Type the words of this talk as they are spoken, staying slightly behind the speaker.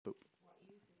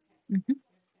Mm-hmm.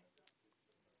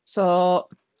 So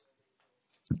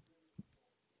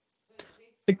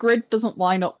the grid doesn't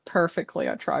line up perfectly.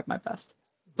 I tried my best,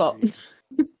 but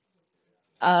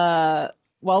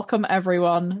welcome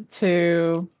everyone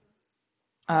to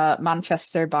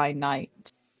Manchester by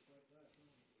night.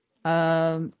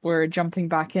 We're jumping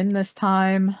back in this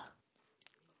time,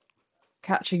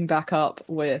 catching back up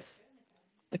with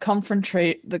the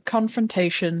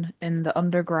confrontation in the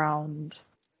underground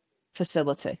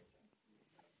facility.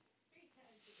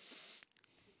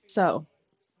 So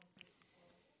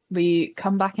we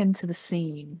come back into the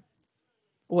scene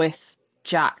with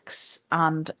Jax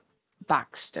and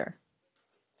Baxter.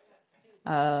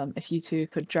 If you two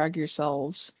could drag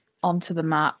yourselves onto the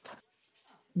map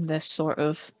in this sort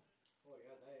of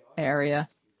area.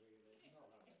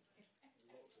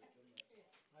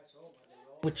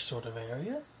 Which sort of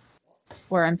area?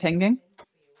 Where I'm pinging.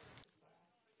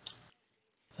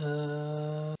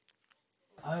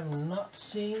 I'm not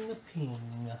seeing a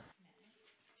ping.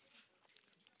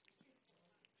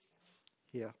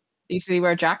 Yeah. Do you see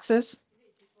where Jax is?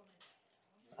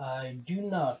 I do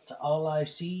not. All I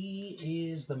see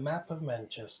is the map of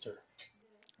Manchester.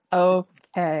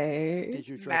 Okay. Did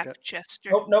you drag it?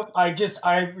 Manchester. Oh, nope. I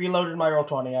reloaded my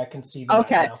Roll20. I can see the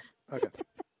Okay. map now. Okay.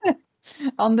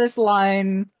 On this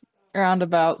line,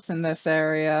 roundabouts in this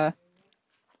area.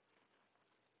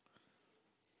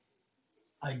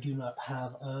 I do not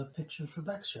have a picture for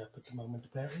Baxter up at the moment,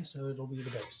 apparently, so it'll be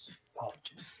the base.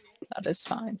 Apologies. That is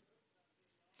fine.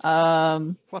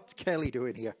 What's Kelly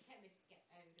doing here?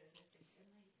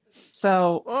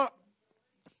 So Oh!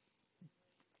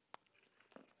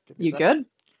 you good?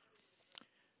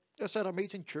 I said I'm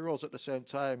eating churros at the same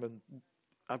time, and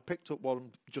I picked up one,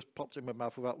 just popped in my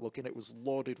mouth without looking. It was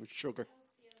loaded with sugar.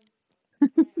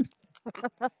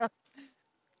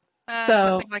 So-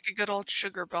 Nothing like a good old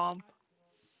sugar bomb.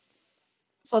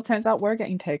 So it turns out we're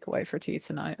getting takeaway for tea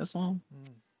tonight as well. Mm.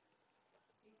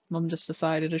 Mum just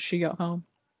decided as she got home.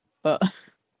 But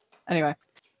anyway.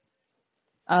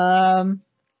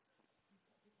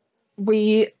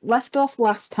 We left off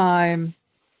last time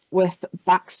with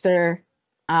Baxter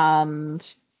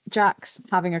and Jax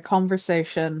having a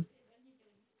conversation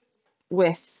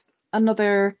with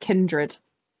another kindred.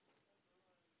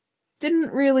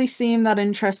 Didn't really seem that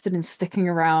interested in sticking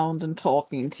around and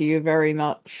talking to you very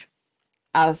much,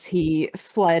 as he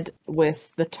fled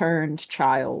with the turned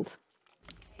child.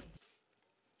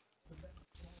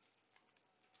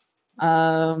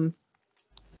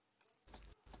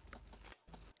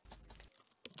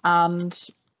 And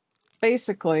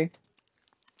basically,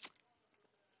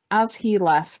 as he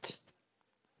left,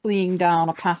 fleeing down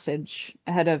a passage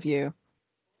ahead of you,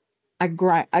 a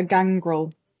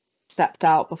gangrel stepped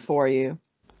out before you,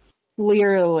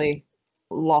 clearly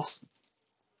lost.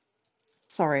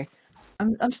 Sorry,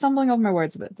 I'm stumbling over my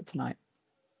words a bit tonight.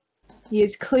 He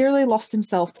has clearly lost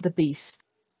himself to the beast,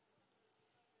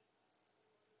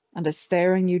 and is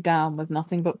staring you down with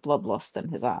nothing but bloodlust in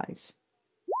his eyes.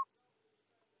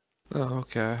 Oh,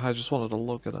 okay. I just wanted to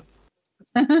look at it.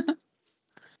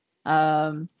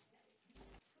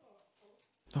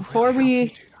 Before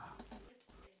we...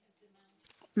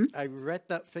 I read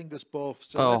that fingers both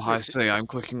Oh, celebrity. I see. I'm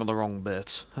clicking on the wrong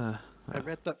bit. I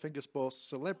read that fingers both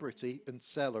celebrity and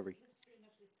celery.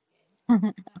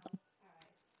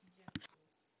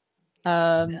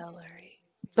 Celery.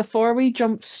 Before we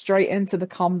jump straight into the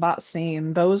combat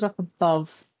scene, those up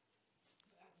above,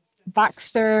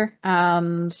 Baxter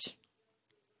and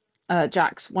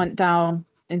Jax went down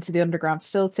into the underground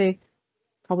facility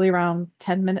probably around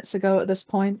 10 minutes ago at this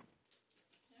point.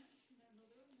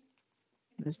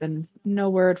 There's been no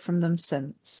word from them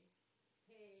since.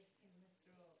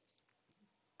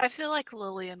 I feel like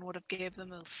Lillian would have gave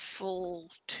them a full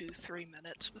 2-3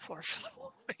 minutes before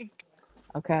following.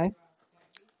 Okay.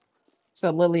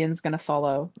 So Lillian's gonna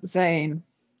follow. Zane,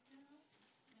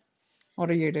 what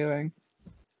are you doing?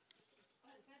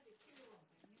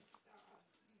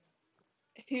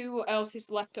 Who else is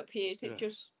left up here? Is it Yeah.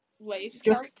 just Leigh's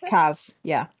Just character? Kaz,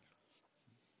 yeah.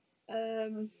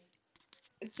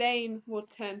 Zane will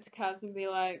turn to Kaz and be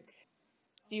like,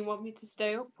 do you want me to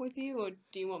stay up with you, or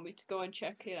do you want me to go and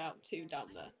check it out too down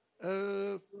there?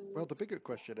 Well, the bigger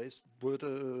question is, would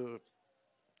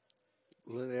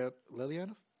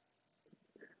Lillian?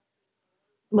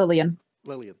 Lillian.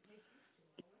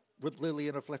 Would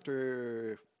Lillian have left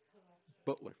her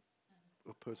butler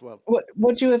up as well?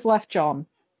 Would you have left John?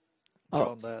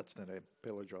 John, that's the name.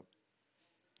 Pillar John.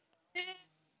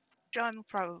 John will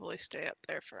probably stay up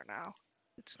there for now.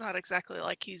 It's not exactly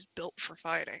like he's built for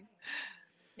fighting.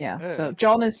 Yeah, so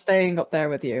John is staying up there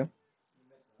with you.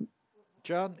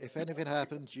 John, if anything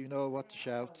happens, you know what to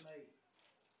shout.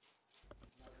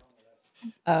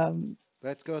 Um,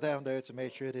 Let's go down there to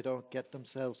make sure they don't get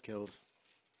themselves killed.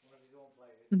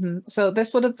 So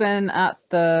this would have been at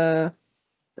the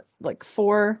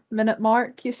 4-minute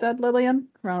mark, you said, Lillian?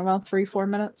 Around 3-4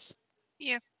 minutes?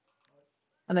 Yeah.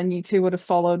 And then you two would have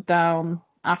followed down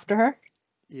after her?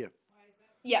 Yeah.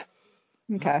 Yeah.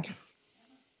 Okay.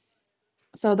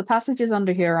 So the passages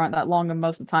under here aren't that long, and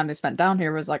most of the time they spent down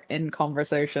here was like in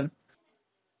conversation.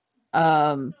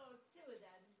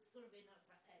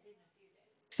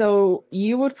 So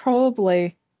you would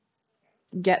probably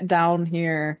get down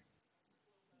here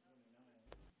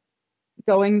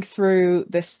going through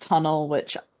this tunnel,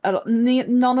 which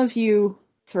none of you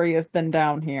three have been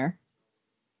down here.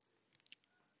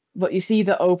 But you see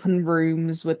the open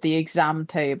rooms with the exam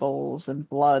tables and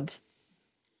blood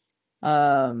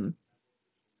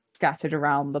scattered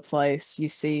around the place. You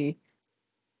see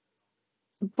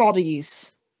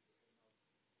bodies,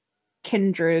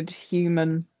 kindred,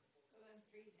 human,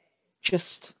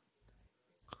 just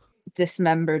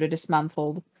dismembered or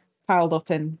dismantled, piled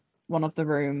up in one of the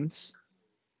rooms.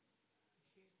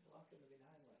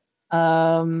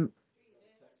 And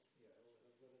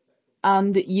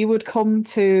you would come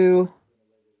to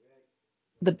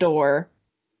the door,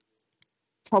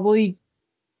 probably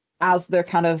as they're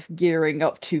kind of gearing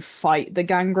up to fight the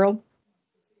gangrel.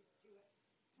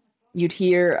 You'd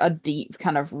hear a deep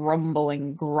kind of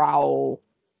rumbling growl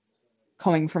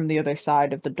coming from the other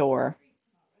side of the door.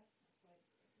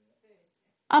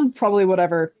 And probably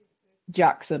whatever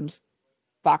Jackson,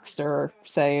 Baxter are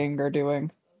saying or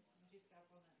doing.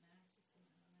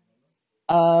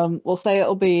 We'll say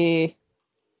it'll be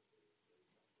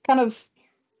kind of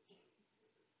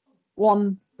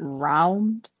one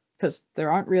round, because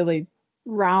there aren't really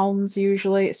rounds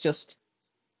usually. It's just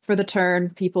for the turn,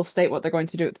 people state what they're going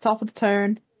to do at the top of the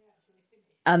turn,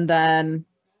 and then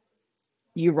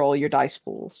you roll your dice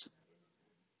pools.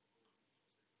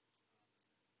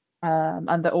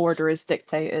 And the order is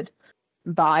dictated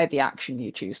by the action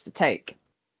you choose to take.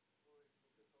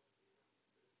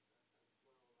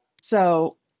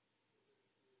 So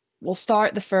we'll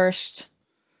start the first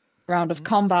round of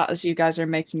combat as you guys are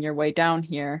making your way down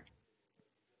here.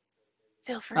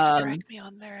 Feel free to drag me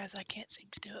on there, as I can't seem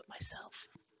to do it myself.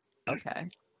 Okay.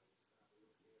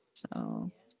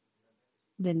 So,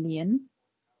 Lillian.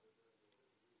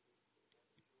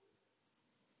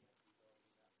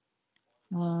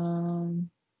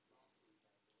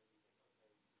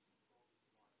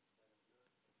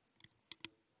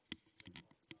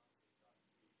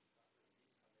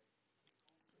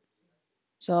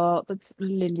 So that's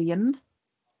Lillian.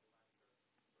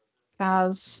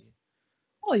 Kaz.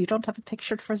 Oh, you don't have a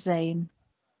picture for Zane.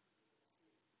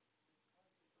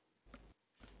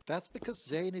 That's because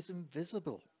Zane is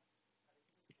invisible.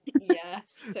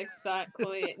 Yes,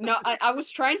 exactly. No, I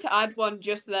was trying to add one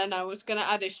just then. I was gonna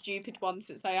add a stupid one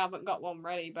since I haven't got one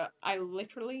ready, but I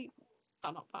literally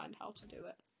cannot find how to do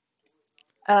it.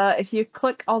 If you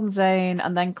click on Zane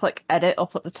and then click edit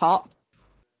up at the top,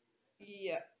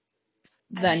 Yeah.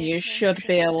 then you should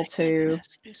be able to.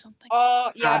 Do something.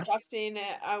 Oh, yeah, add. I've seen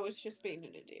it. I was just being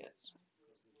an idiot.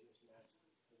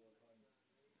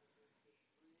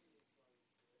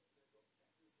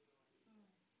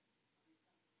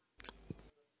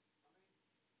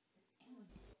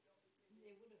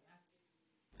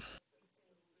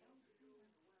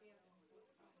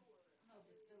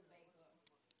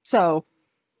 So,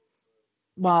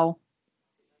 while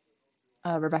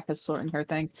Rebecca's sorting her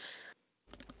thing,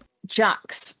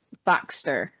 Jax,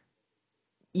 Baxter,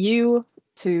 you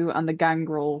two and the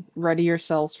gangrel ready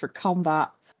yourselves for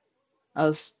combat,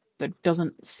 as there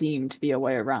doesn't seem to be a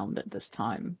way around it this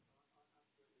time,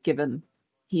 given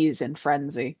he is in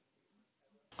frenzy.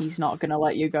 He's not going to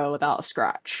let you go without a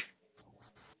scratch.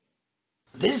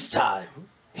 This time?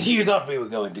 You thought we were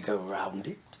going to go around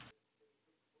it?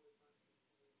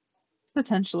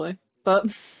 Potentially, but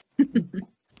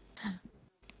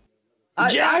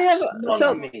Jax,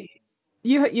 so me.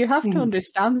 you have to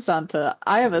understand, Santa.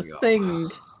 I have a thing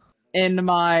in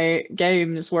my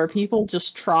games where people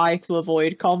just try to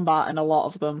avoid combat in a lot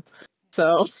of them.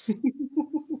 So,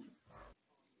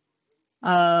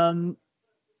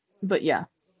 but yeah.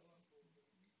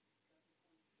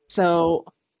 So,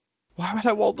 why would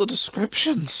I want the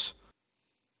descriptions?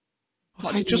 What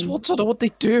I do you just mean? want to know what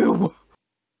they do.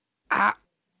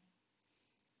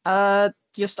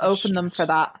 Just open them for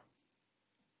that.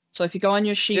 So if you go on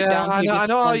your sheet Yeah, down I to know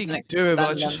how you disciplines can and do it, but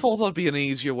I extend just them. thought there'd be an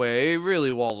easier way. It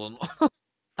really wasn't.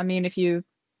 I mean, if you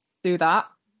do that,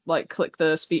 like click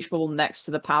the speech bubble next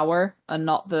to the power and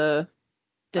not the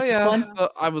discipline. Oh, yeah,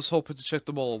 but I was hoping to check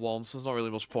them all at once. There's not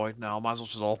really much point now. Might as well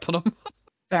just open them.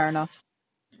 Fair enough.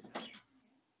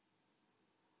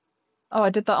 Oh, I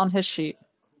did that on his sheet.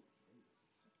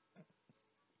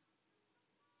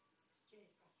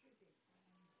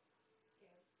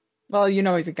 Well, you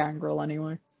know he's a gangrel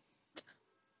anyway.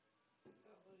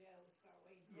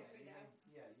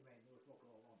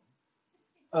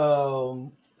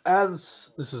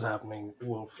 As this is happening,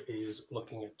 Wolf is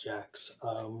looking at Jax,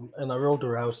 and I rolled a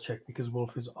rouse check because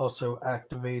Wolf is also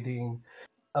activating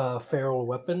feral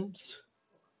weapons.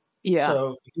 Yeah.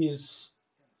 So his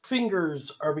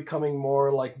fingers are becoming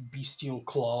more like bestial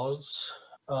claws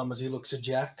as he looks at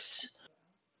Jax.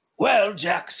 Well,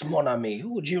 Jax, mon ami,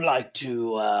 would you like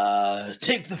to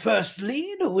take the first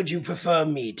lead, or would you prefer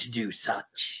me to do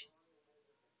such?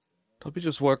 Let me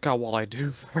just work out what I do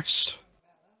first.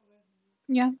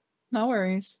 Yeah. No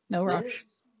worries. No rush.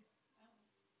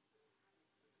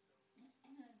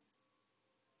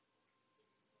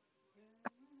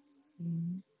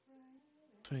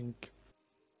 Think.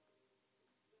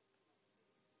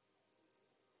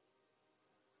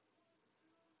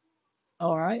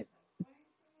 All right.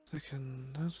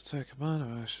 Let's take a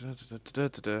minor action.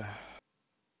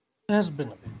 Has been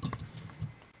a bit.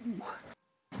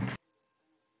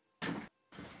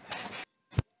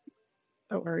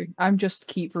 Don't worry. I'm just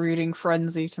keep reading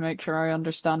Frenzy to make sure I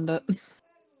understand it.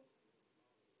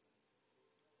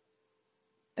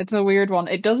 It's a weird one.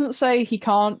 It doesn't say he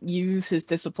can't use his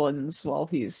disciplines while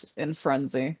he's in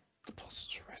Frenzy, The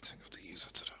boss's rating of the user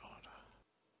to the order.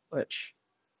 which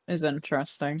is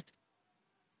interesting.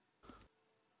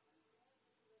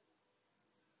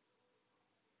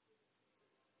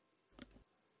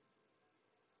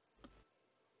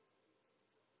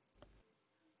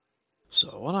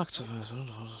 So, one activation,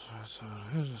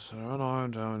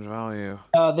 unarmed damage value.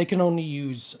 They can only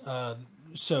use,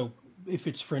 so if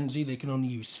it's Frenzy, they can only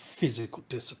use physical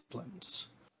disciplines.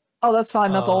 Oh, that's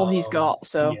fine. That's all he's got.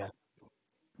 So Yeah.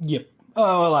 Yep.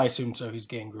 Oh, well, I assume so. He's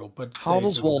gangrel, but How say if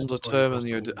does it was one anybody determine else,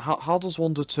 your then- how does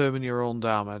one determine your own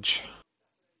damage?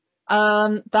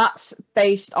 that's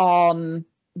based on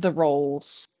the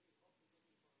rolls.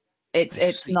 It's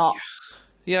I see. not.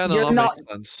 Yeah, no, You're that not- makes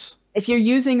sense. If you're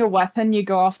using a weapon, you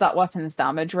go off that weapon's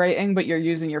damage rating, but you're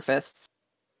using your fists.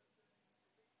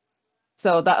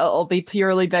 So that'll be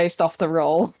purely based off the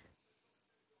roll.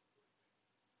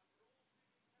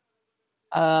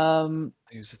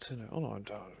 Use it in unarmed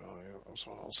damage value as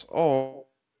well as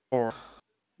or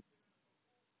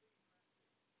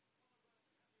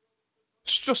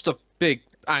it's just a big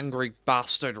angry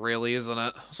bastard, really, isn't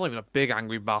it? It's not even a big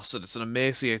angry bastard. It's an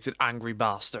emaciated angry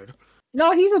bastard.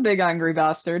 No, he's a big angry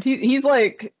bastard. He's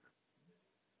like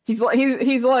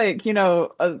you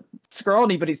know, a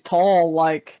scrawny, but he's tall,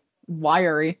 like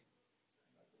wiry.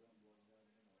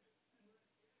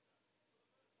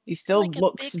 He still like a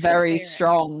looks big very ferret.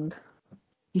 strong.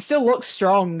 He still looks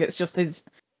strong. It's just his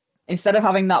instead of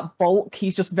having that bulk,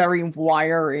 he's just very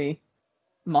wiry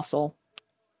muscle.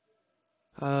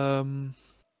 Well,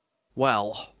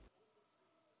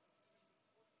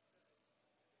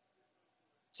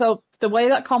 So the way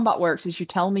that combat works is you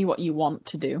tell me what you want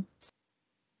to do,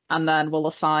 and then we'll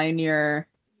assign your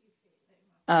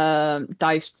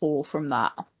dice pool from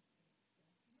that.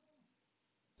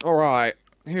 alright,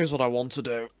 here's what I want to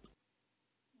do.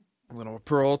 I'm going to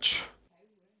approach,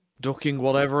 ducking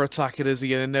whatever attack it is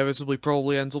he inevitably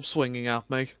probably ends up swinging at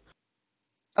me.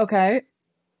 Okay.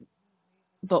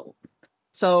 But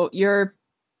so you're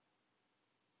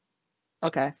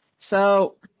okay.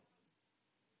 So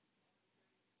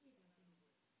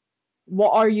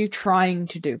what are you trying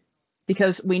to do?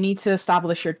 Because we need to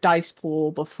establish your dice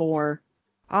pool before.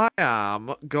 I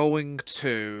am going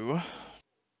to...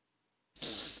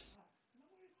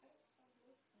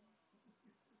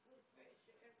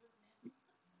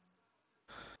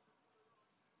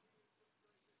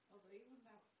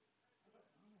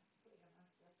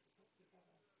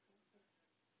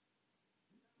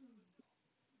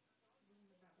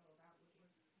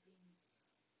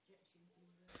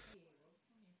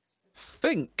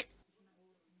 think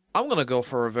I'm gonna go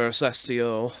for reverse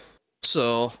STO.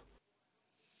 So,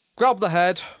 grab the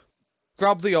head,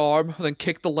 grab the arm, and then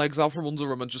kick the legs out from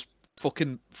under him and just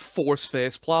fucking force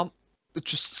face plant. It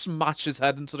just smash his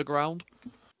head into the ground.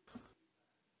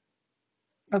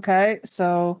 Okay,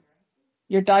 so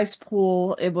your dice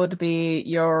pool, it would be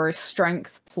your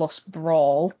strength plus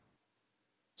brawl.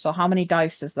 So how many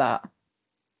dice is that?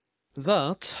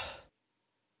 That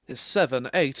is 7,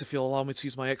 8 if you'll allow me to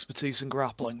use my expertise in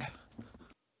grappling.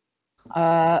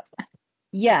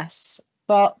 Yes,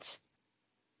 but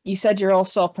you said you're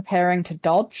also preparing to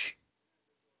dodge.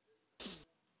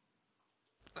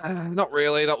 Not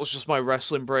really. That was just my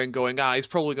wrestling brain going, he's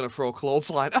probably going to throw a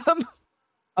clothesline at him.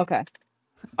 Okay.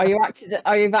 Are you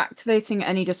activating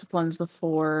any disciplines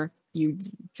before you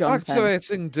jump in?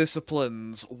 Activating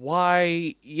disciplines.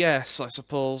 Why, yes, I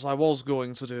suppose I was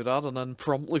going to do that and then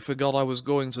promptly forgot I was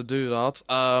going to do that.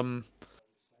 I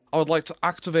would like to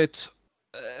activate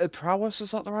prowess,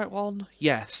 is that the right one?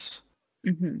 Yes.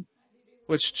 Mm-hmm.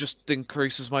 Which just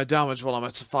increases my damage when I'm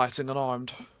at fighting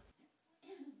unarmed.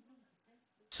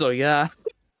 So yeah.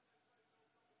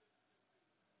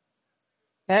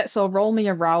 Okay, so roll me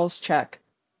a rouse check.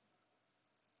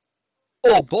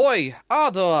 Oh boy, how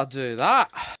do I do that?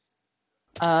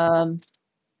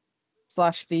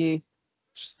 /V.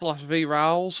 /V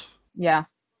rouse. Yeah.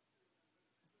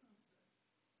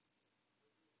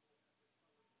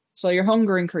 So your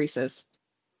hunger increases.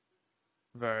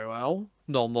 Very well,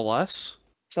 nonetheless.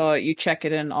 So you check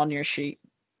it in on your sheet.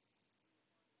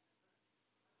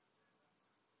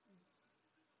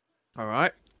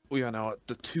 Alright, we are now at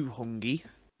the 2 hungy.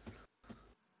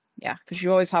 Yeah, because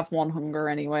you always have 1 hunger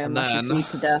anyway, And unless you then- bleed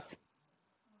to death.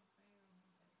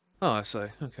 Oh, I see,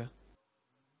 okay.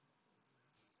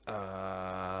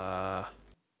 I've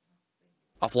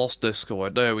lost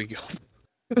Discord, there we go.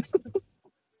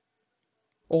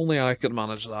 Only I can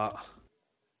manage that.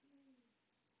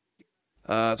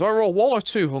 Do I roll 1 or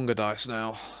 2 hunger dice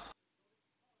now?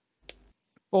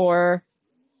 Or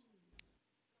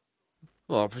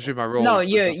Well, I presume I roll. no,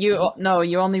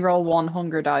 you only roll 1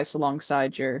 hunger dice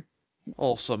alongside your.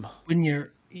 Awesome. When your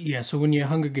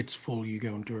hunger gets full, you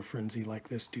go into a frenzy like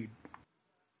this, dude.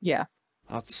 Yeah.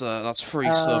 That's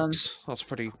 3 sucks. That's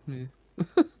pretty.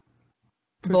 But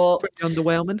Pretty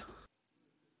underwhelming.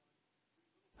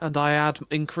 And I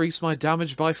increase my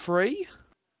damage by 3?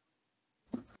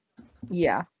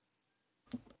 yeah.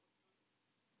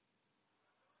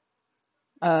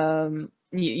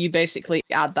 You basically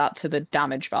add that to the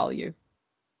damage value.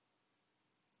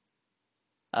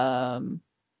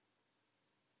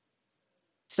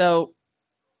 So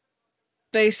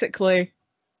basically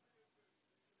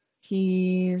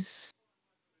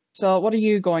so what are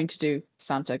you going to do,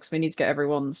 Santa? 'Cause we need to get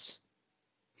everyone's.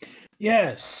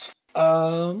 Yes.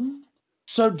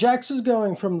 So Jax is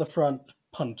going from the front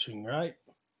punching, right?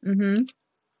 Mm-hmm.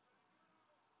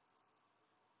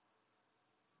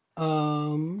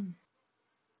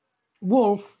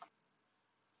 Wolf,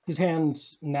 his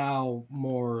hands now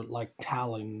more like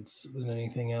talons than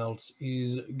anything else,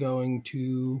 is going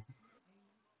to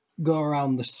go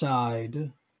around the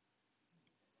side.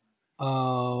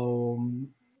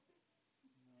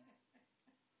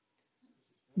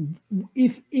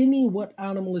 If any, what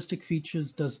animalistic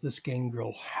features does this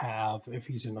gangrel have if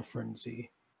he's in a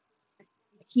frenzy?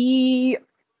 He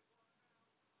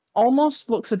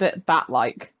almost looks a bit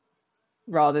bat-like,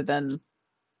 rather than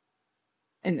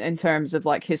in terms of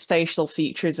like his facial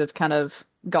features have kind of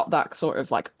got that sort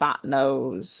of like bat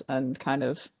nose, and kind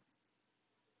of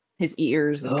his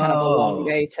ears is kind of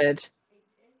elongated.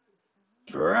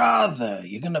 Brother,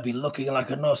 you're going to be looking like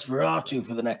a Nosferatu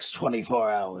for the next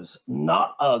 24 hours.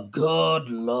 Not a good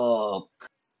look.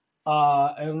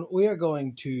 And we are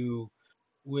going to,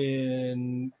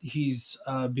 when he's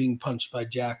being punched by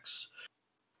Jax,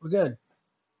 we're going to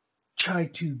try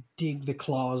to dig the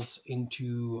claws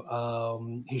into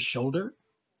his shoulder.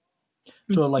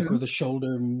 So like where the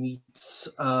shoulder meets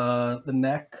the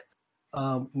neck,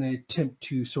 and they attempt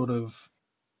to sort of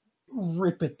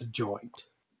rip at the joint.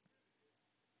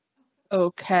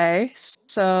 Okay,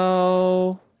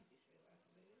 so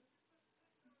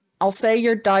I'll say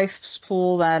your dice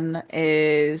pool then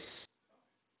is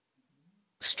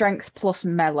strength plus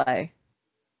melee.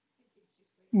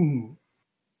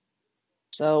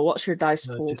 So what's your dice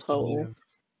pool total?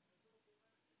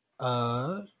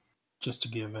 Just to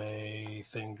give a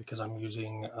thing, because I'm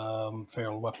using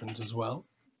feral weapons as well.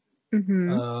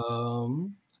 Mm-hmm.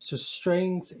 So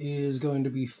strength is going to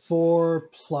be 4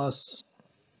 plus.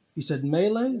 You said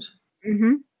melee?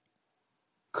 Mm-hmm.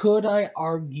 Could I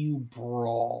argue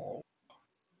brawl?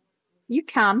 You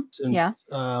can, Since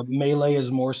melee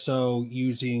is more so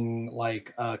using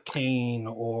like a cane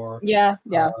or yeah.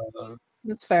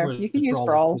 That's fair. You can use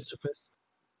brawl. Fist to fist.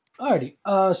 Alrighty.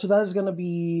 So that is going to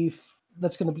be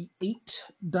 8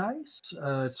 dice.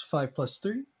 It's 5 plus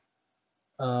 3.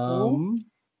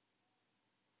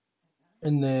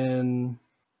 And then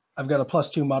I've got a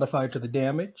 +2 modifier to the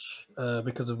damage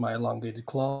because of my elongated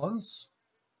claws.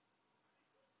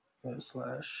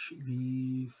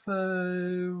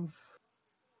 /V5.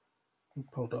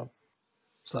 Hold on.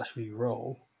 /V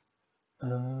roll.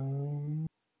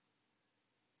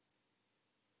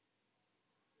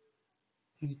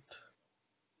 8.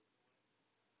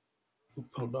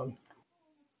 Hold on.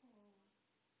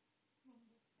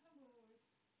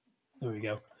 There we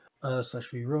go.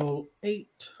 Slash reroll 8.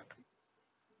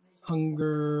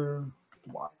 Hunger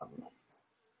 1.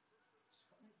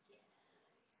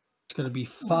 It's going to be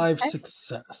 5 Okay.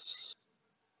 success.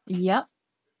 Yep.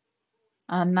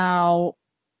 And now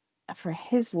for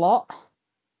his lot.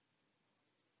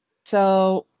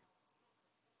 So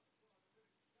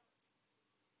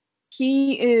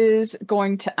he is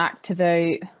going to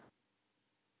activate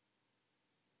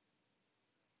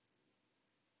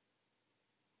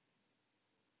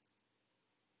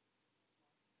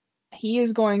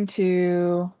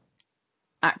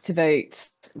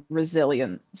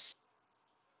resilience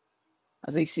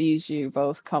as he sees you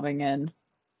both coming in.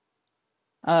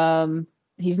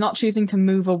 He's not choosing to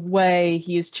move away,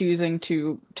 he is choosing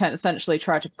to essentially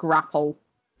try to grapple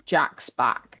Jax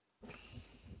back.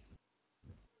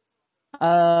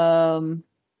 And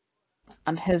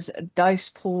his dice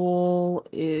pool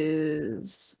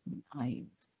is 9.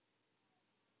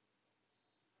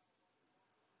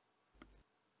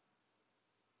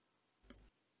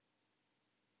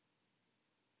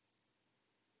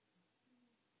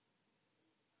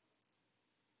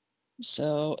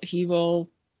 So he will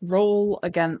roll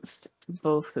against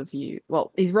both of you.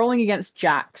 Well, he's rolling against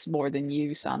Jax more than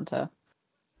you, Santa.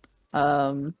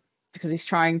 Because he's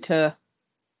trying to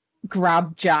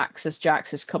grab Jax as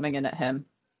Jax is coming in at him.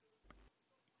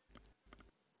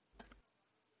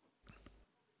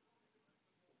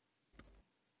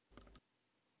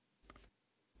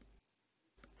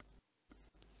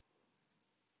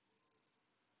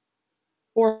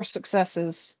 Four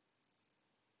successes.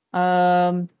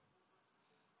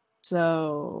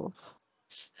 So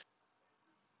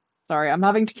sorry, I'm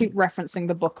having to keep referencing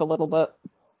the book a little bit.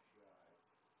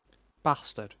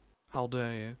 Bastard. How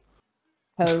dare you?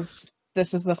 Because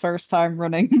this is the first time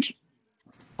running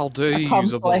How dare a you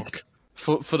use a book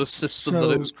conflict. for the system that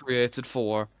it So- was created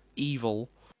for? Evil.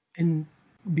 And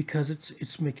because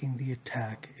it's making the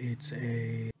attack, it's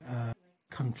a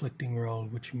conflicting roll,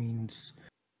 which means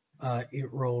it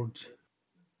rolled.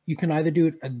 You can either do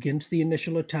it against the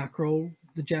initial attack roll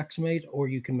the Jax made, or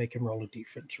you can make him roll a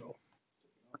defense roll.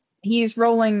 He's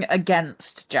rolling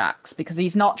against Jax because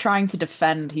he's not trying to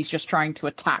defend, he's just trying to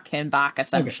attack him back,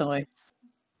 essentially.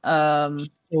 So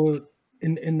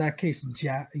in that case,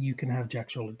 you can have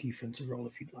Jax roll a defensive roll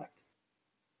if you'd like.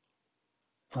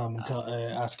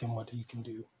 Ask him what he can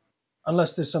do,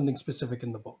 unless there's something specific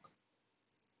in the book.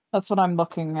 That's what I'm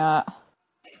looking at.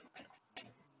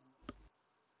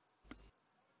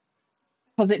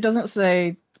 Because it doesn't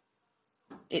say...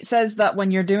 It says that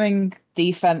when you're doing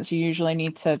defense, you usually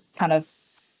need to kind of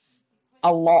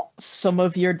allot some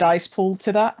of your dice pool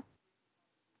to that.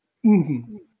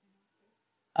 Mm-hmm.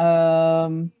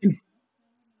 Um,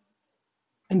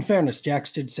 In fairness, Jax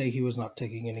did say he was not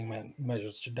taking any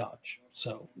measures to dodge,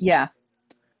 so... yeah.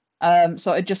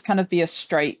 So it'd just kind of be a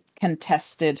straight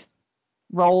contested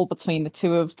roll between the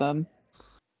two of them,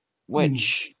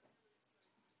 which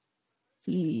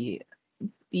he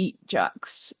beat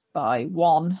Jax by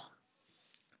 1.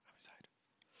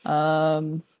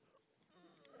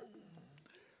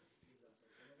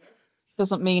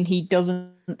 Doesn't mean he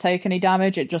doesn't take any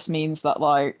damage, it just means that,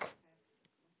 like,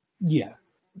 Yeah.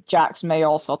 Jax may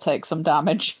also take some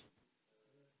damage.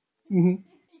 Mm-hmm.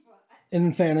 And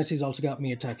in fairness, he's also got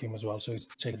me attacking him as well, so he's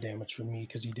taking damage from me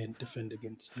because he didn't defend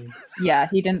against me. Yeah,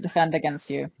 he didn't defend against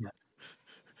you.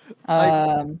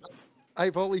 Yeah.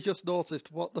 I've only just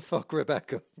noticed, what the fuck,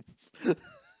 Rebecca?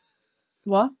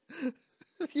 What?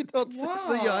 Have you not seen the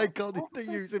What? icon they're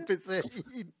using for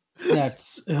Zane?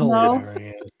 That's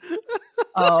hilarious.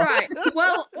 Oh. Right.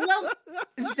 Well,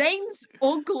 Zane's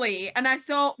ugly, and I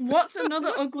thought, what's another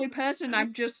ugly person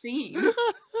I've just seen?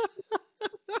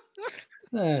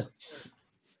 That's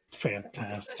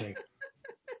fantastic.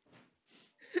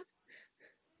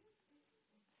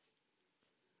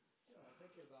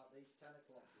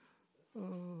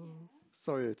 Oh,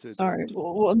 sorry to Sorry,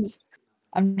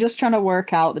 I'm just trying to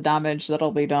work out the damage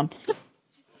that'll be done.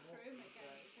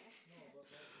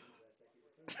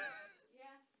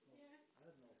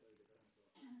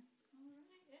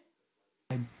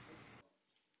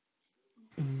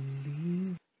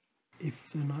 Believe if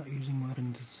they're not using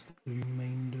weapons, it's the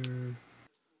remainder.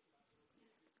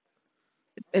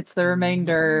 It's the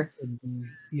remainder.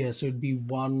 Yeah, so it'd be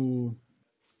 1.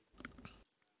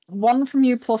 1 from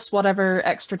you plus whatever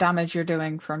extra damage you're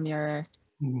doing from your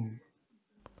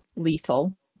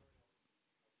lethal.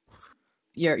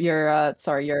 Your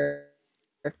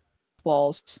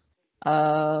claws.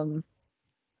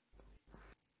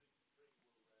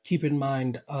 Keep in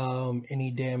mind,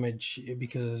 any damage,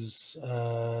 because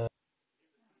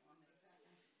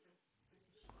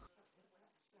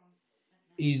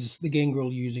Is the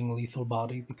gangrel using lethal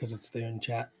body because it's there in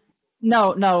chat?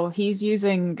 No, he's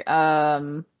using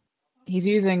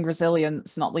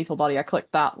resilience, not lethal body. I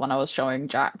clicked that when I was showing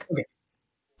Jack Okay.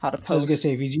 how to So I was gonna post.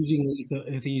 say if he's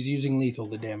using lethal,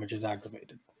 the damage is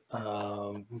aggravated.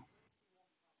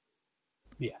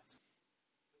 Yeah.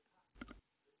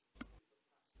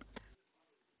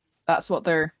 That's what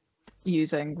they're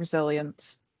using,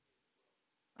 resilience.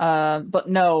 But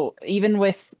no, even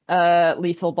with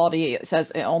lethal body, it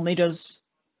says it only does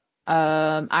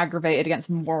aggravated against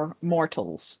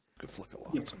mortals. Good flick of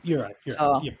Yeah, lights. you're right.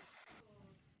 So, Yep.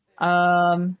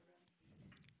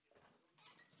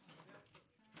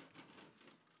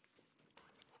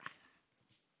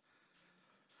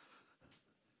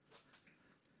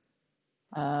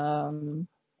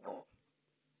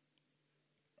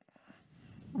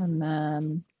 And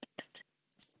then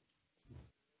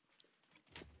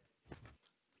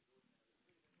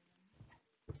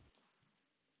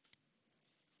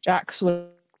Jax would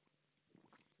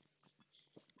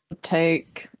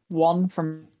take 1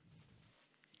 from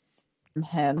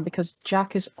him because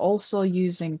Jack is also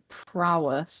using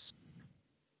prowess.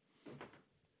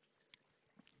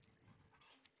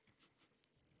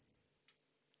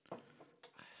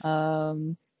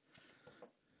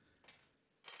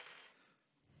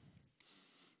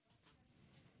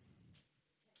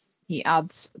 He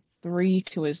adds 3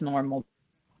 to his normal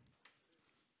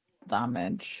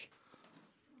damage.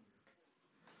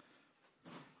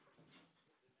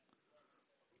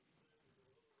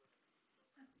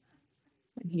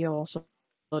 He also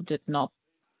did not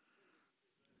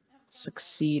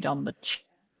succeed on the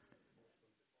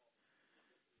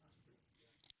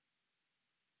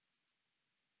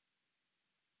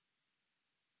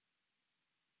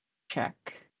check.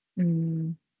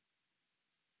 I'm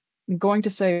going to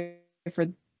say for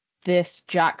this,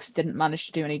 Jax didn't manage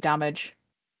to do any damage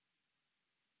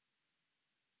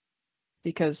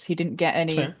because he didn't get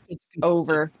any Fair.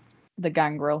 over the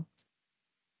gangrel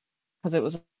because it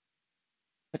was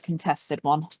a contested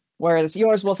one. Whereas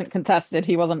yours wasn't contested,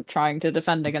 he wasn't trying to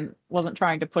defend against, wasn't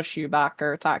trying to push you back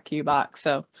or attack you back.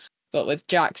 So, but with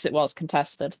Jax, it was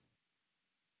contested.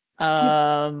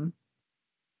 So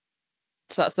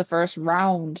that's the first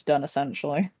round done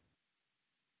essentially.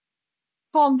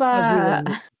 Combat.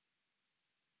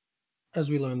 As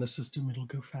we learn the system, it'll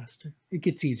go faster. It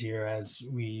gets easier as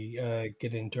we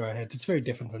get into our heads. It's very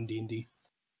different from D&D.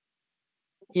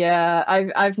 Yeah,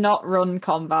 I've not run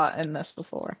combat in this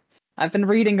before. I've been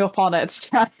reading up on it to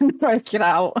try and work it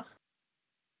out.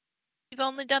 We've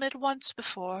only done it once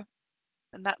before,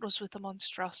 and that was with a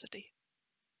monstrosity.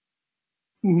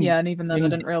 Yeah, and even then I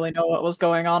didn't really know what was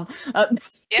going on.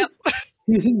 Yep.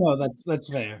 No, that's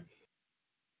fair.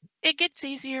 It gets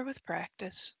easier with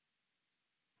practice.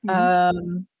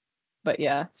 But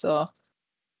yeah, so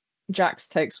Jax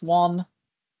takes 1,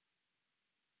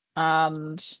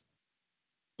 and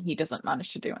he doesn't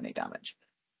manage to do any damage.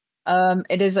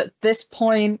 It is at this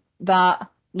point that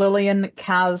Lillian,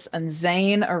 Kaz, and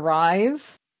Zane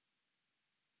arrive.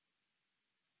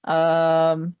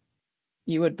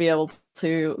 You would be able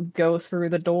to go through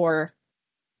the door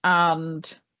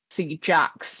and see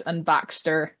Jax and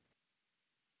Baxter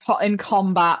in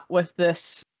combat with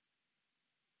this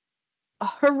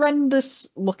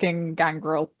horrendous looking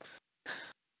gangrel.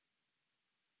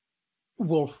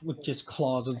 Wolf with just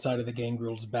claws inside of the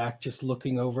gangrel's back, just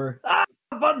looking over. Ah,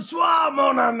 bonsoir,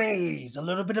 mon amis! A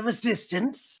little bit of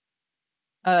assistance.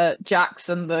 Jax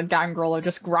and the gangrel are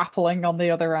just grappling on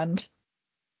the other end.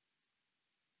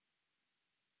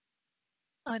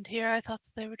 And here I thought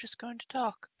that they were just going to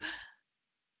talk.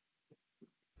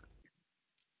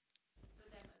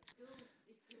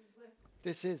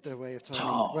 This is their way of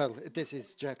talking. Well, this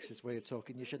is Jax's way of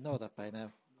talking. You should know that by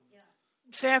now.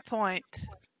 Fair point.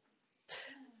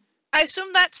 I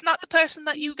assume that's not the person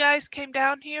that you guys came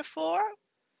down here for?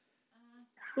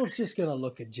 Wolf's just gonna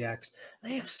look at Jax.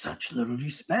 They have such little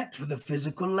respect for the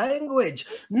physical language.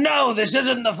 No, this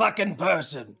isn't the fucking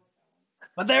person.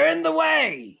 But they're in the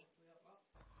way.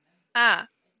 Ah.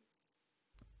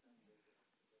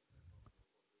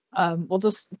 We'll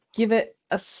just give it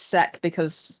a sec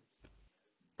because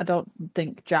I don't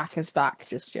think Jack is back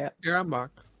just yet. Yeah, I'm back.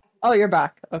 Oh, you're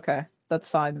back. Okay, that's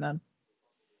fine then.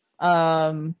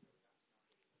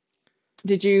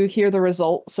 Did you hear the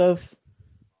results of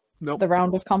the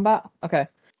round of combat? Okay.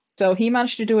 So he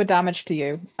managed to do a damage to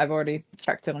you. I've already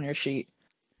checked it on your sheet.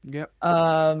 Yep.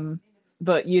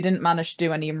 But you didn't manage to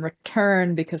do any in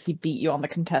return because he beat you on the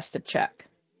contested check.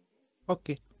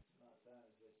 Okay.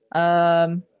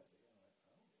 But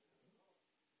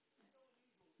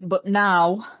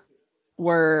now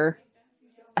we're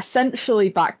essentially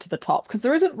back to the top, because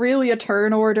there isn't really a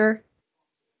turn order.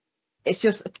 It's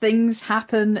just things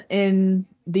happen in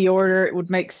the order it would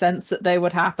make sense that they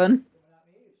would happen.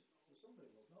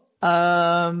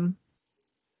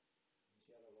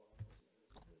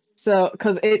 So,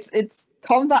 because it's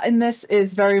combat in this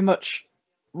is very much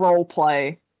role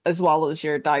play as well as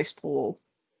your dice pool.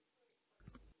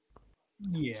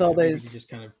 Yeah, So everybody there's- just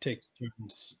kind of takes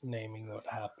turns naming what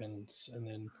happens, and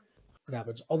then it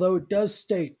happens. Although it does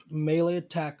state melee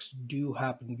attacks do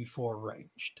happen before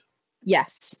ranged.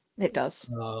 Yes, it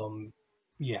does.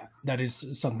 Yeah, that is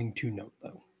something to note,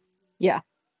 though. Yeah.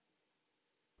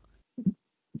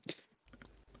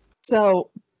 So,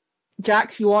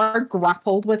 Jack, you are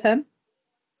grappled with him.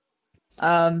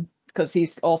 Because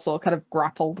he's also kind of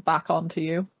grappled back onto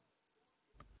you.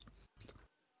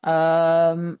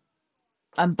 And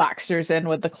Baxter's in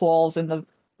with the claws in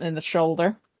the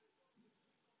shoulder.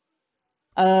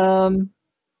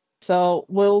 So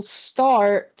we'll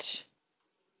start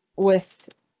with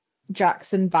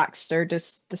Jackson Baxter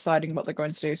just deciding what they're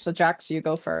going to do. So Jax, you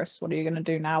go first. What are you going to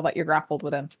do now that you're grappled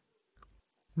with him?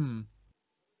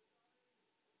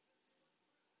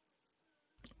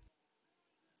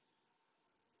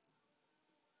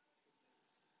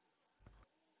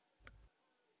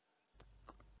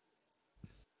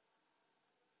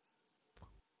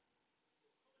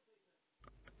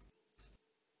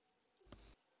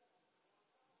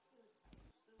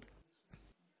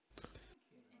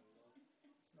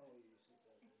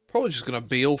 Probably just gonna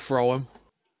Beal throw him.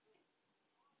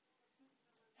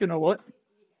 You know what?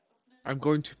 I'm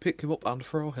going to pick him up and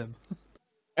throw him.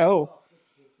 Oh.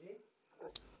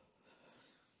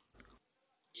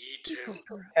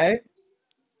 Okay.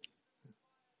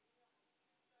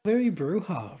 Very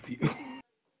Bruja of you.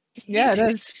 Yeah, it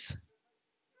is.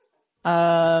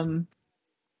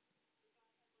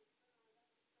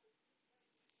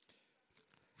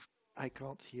 I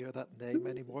can't hear that name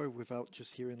anymore without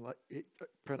just hearing like it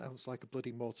pronounced like a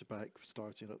bloody motorbike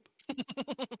starting up.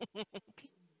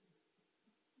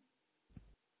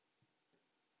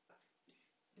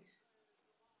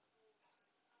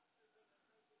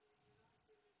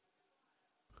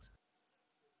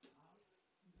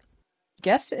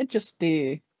 Guess it'd just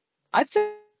be. I'd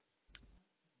say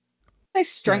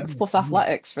strength plus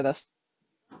athletics for this.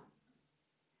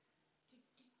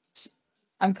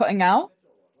 I'm cutting out.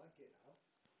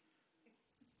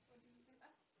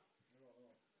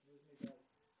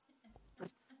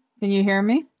 Can you hear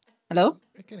me? Hello?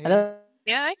 I can hear Hello?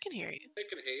 Yeah, I can hear you.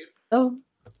 Oh,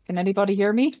 can anybody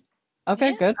hear me? Okay,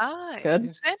 Yes, good. hi.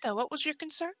 Good. Santa, what was your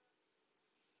concern?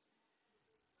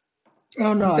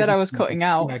 Oh no! He said I just- was cutting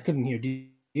out. I couldn't hear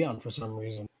Dion for some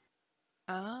reason.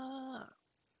 Ah,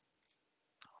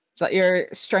 Is that your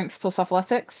strength plus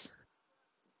athletics?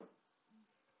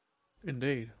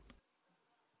 Indeed.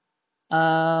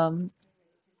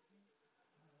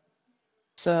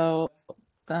 So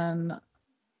then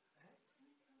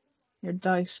your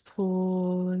dice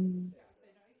pool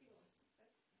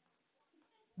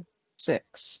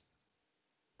 6.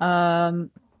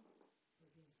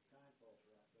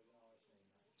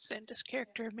 Santa's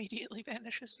character immediately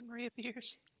vanishes and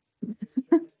reappears.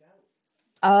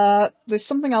 There's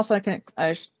something else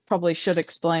I probably should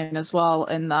explain as well,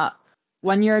 in that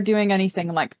when you're doing anything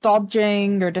like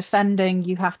dodging or defending,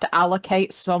 you have to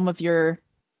allocate some of your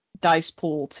dice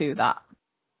pool to that.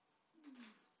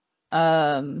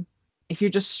 If you're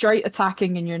just straight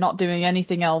attacking and you're not doing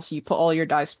anything else, you put all your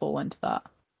dice pool into that.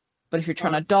 But if you're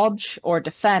trying to dodge or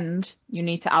defend, you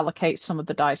need to allocate some of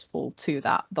the dice pool to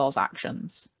those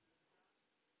actions.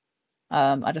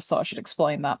 I just thought I should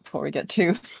explain that before we get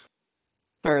too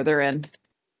further in.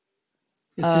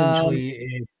 Essentially,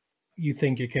 if you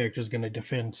think your character's going to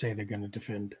defend, say they're going to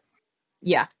defend.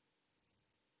 Yeah.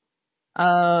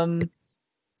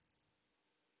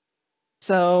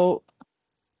 So,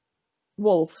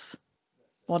 Wolf,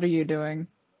 what are you doing?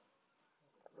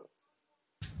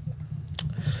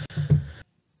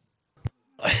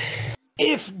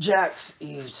 If Jax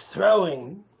is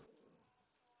throwing,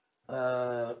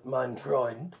 mein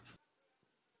Freund,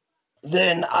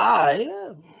 then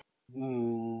I.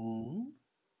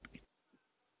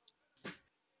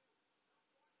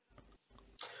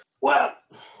 Well,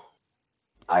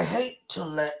 I hate to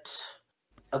let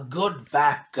a good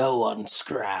back go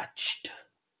unscratched.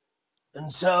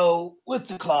 And so, with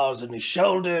the claws on his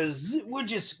shoulders, we're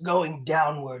just going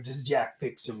downwards as Jack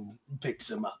picks him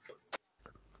up.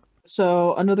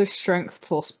 So, another strength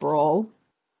plus brawl.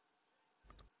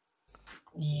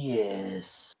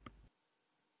 Yes.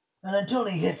 And until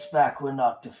he hits back, we're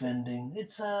not defending.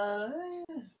 It's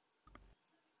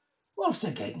Wolf's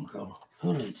a gangrel.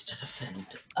 Who needs to defend?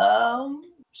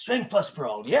 Strength plus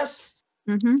brawl, yes?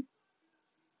 Mm-hmm.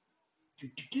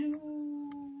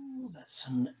 That's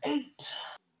an 8.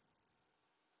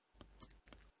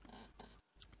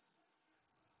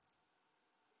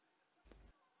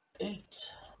 8.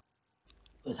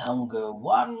 With hunger,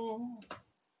 1.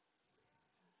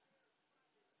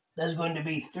 There's going to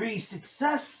be 3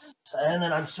 success, and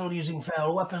then I'm still using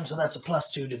foul weapon, so that's a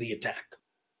 +2 to the attack.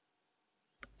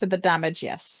 To the damage,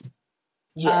 yes.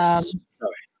 Yes.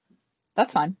 Sorry.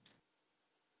 That's fine.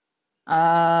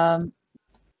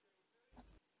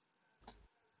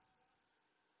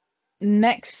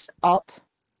 Next up,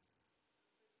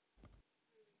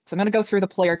 so I'm going to go through the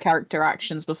player character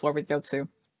actions before we go to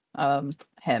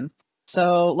him.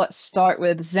 So let's start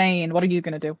with Zane. What are you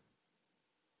going to do?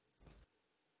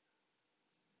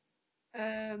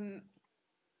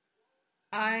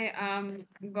 I am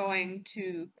going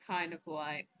to kind of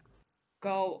like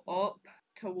go up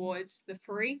towards the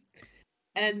 3,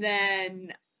 and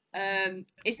then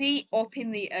is he up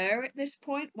in the air at this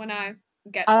point when I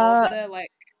get over there?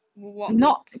 Like, what?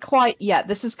 Not quite yet.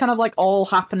 This is kind of like all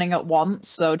happening at once.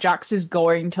 So Jax is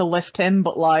going to lift him,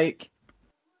 but like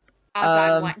As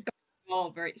I'm like going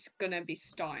over, it's gonna be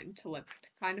starting to lift,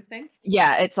 kind of thing.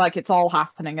 Yeah, it's like it's all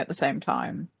happening at the same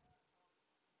time.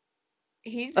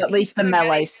 He's At least the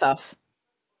melee stuff.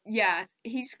 Yeah,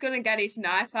 he's gonna get his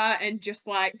knife out and just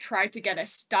like try to get a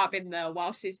stab in there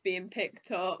whilst he's being picked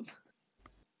up.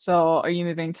 So are you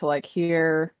moving to like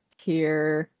here,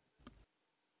 here?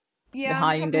 Yeah,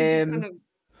 behind I'm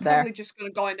there. just gonna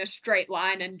go in a straight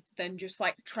line and then just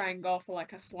like try and go for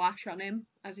like a slash on him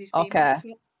as he's being Okay.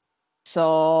 picked up.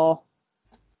 So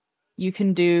you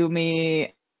can do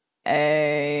me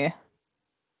a,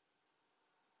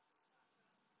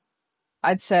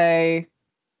 I'd say,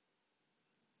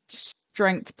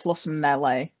 strength plus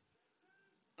melee.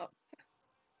 Oh.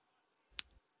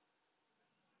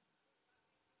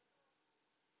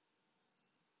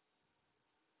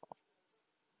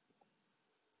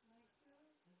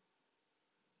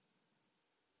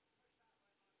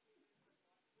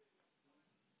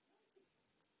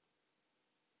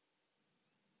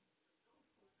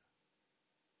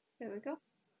 There we go.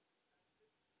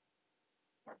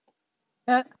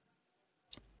 Yeah.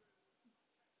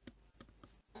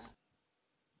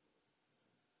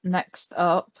 Next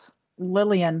up,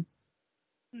 Lillian.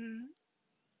 Mm.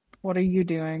 What are you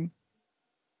doing?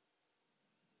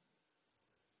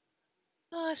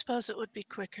 Well, I suppose it would be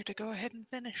quicker to go ahead and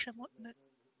finish him, wouldn't it?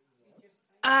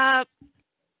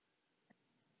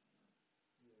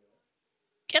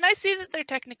 Can I see that they're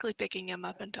technically picking him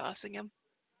up and tossing him?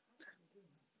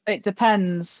 It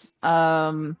depends,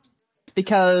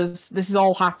 because this is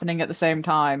all happening at the same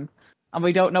time, and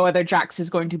we don't know whether Jax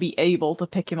is going to be able to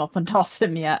pick him up and toss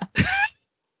him yet.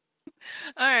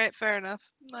 Alright, fair enough.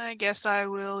 I guess I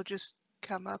will just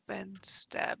come up and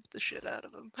stab the shit out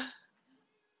of him.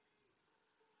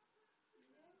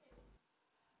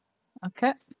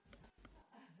 Okay.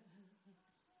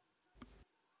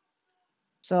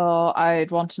 So I'd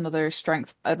want another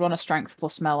strength. I'd want a strength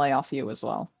plus melee off you as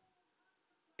well.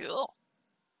 Cool.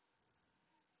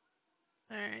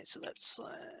 Alright, so that's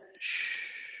slash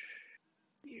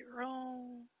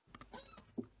 0.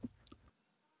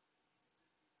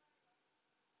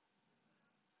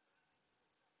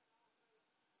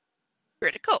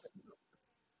 Critical.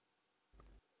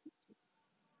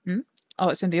 Oh,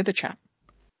 it's in the other chat.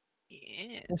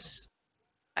 Yes.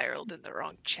 I rolled in the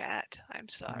wrong chat. I'm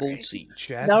sorry. Multi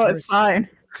chat. No, it's fine.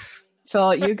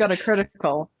 So you got a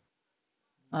critical.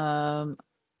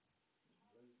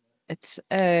 It's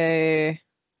a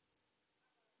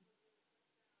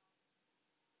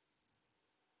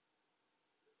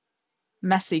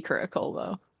messy critical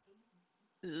though.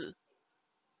 Ugh.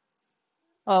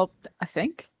 Well, I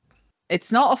think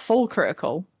it's not a full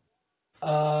critical.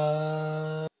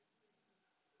 Where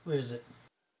is it?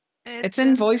 It's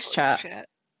in voice chat.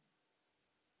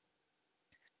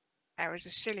 I was a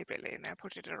silly Billy and I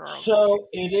put it in the wrong. So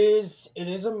it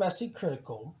is a messy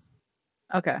critical.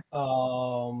 Okay.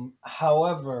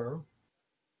 However,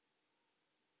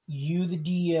 you, the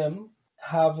DM,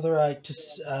 have the right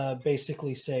to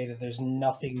basically say that there's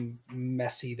nothing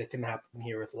messy that can happen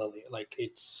here with Lily. Like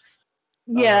it's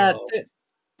Yeah,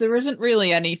 there isn't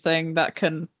really anything that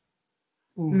can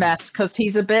mess because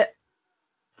he's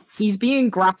being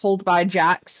grappled by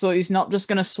Jax, so he's not just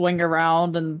gonna swing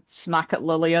around and smack at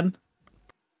Lillian.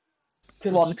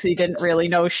 One, because he didn't really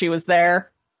know she was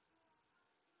there.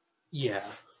 Yeah.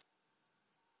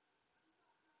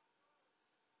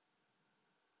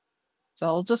 So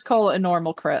I'll just call it a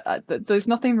normal crit. There's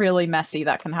nothing really messy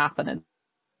that can happen.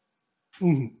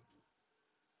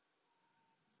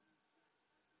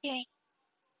 Yay.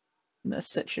 in this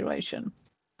situation.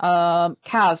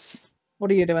 Kaz,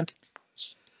 what are you doing?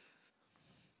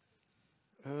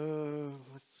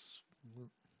 Let's.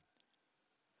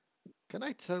 Can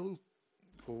I tell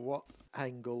what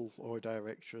angle or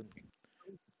direction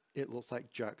it looks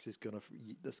like Jax is gonna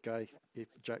eat this guy if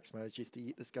Jax manages to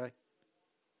eat this guy?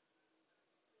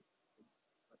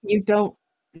 You don't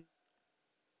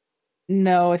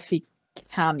know if he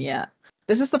can yet.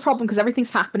 This is the problem because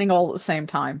everything's happening all at the same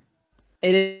time.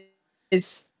 It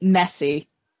is messy.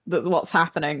 That's what's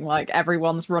happening. Like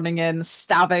everyone's running in,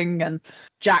 stabbing, and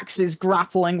Jax is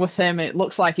grappling with him. It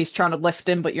looks like he's trying to lift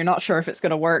him, but you're not sure if it's going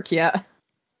to work yet.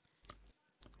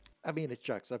 I mean, it's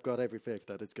Jax. I've got every faith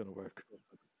that it's gonna work.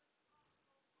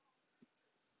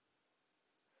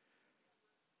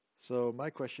 So my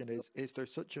question is there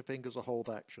such a thing as a hold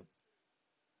action?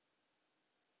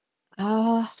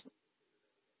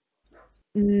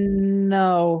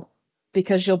 No,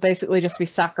 because you'll basically just be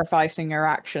sacrificing your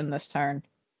action this turn.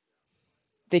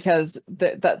 Because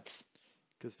that's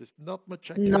Because there's not much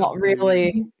I can not do.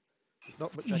 really. There's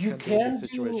not much I You can do in this can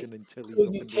situation until he's So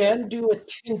up you in the air. can do a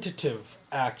tentative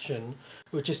action,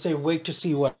 which is say wait to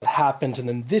see what happens, and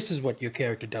then this is what your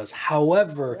character does.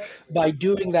 However, by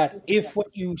doing that, if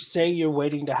what you say you're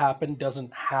waiting to happen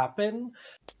doesn't happen,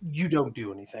 you don't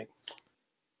do anything.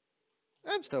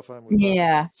 I'm still fine with that.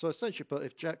 Yeah. So essentially, but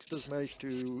if Jax does manage to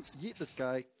yeet this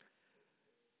guy,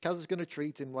 Kaz is going to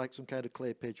treat him like some kind of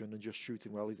clay pigeon and just shoot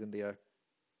him while he's in the air.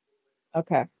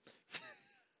 Okay.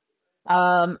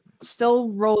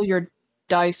 Still roll your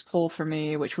dice pool for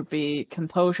me, which would be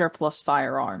composure plus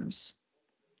firearms.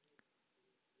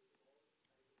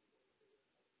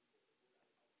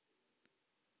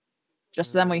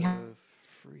 Just then we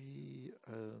 3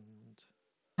 and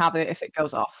have it if it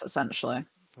goes off, essentially.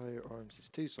 firearms is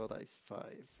 2, so that is 5.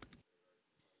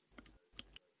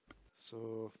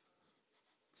 So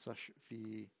slash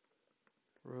V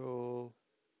roll.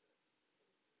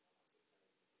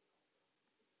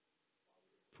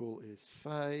 Pool is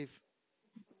 5.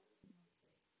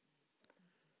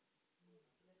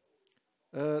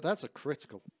 That's a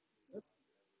critical.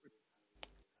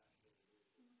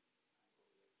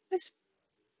 Nice.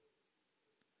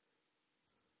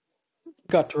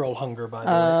 Got to roll hunger, by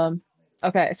the way.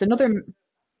 Okay, it's another.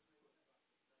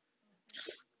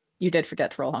 You did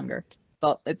forget to roll hunger,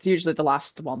 but it's usually the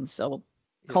last one, so we'll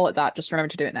call it that. Just remember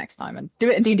to do it next time and do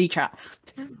it in D&D chat.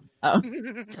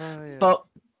 Yeah. But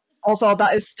also,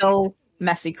 that is still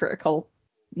messy critical.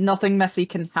 Nothing messy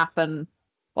can happen.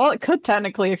 Well, it could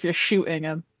technically if you're shooting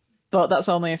him, but that's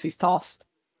only if he's tossed.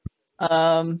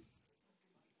 So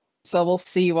we'll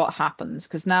see what happens,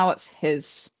 because now it's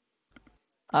his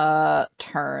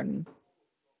turn.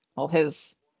 Well,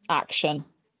 his action.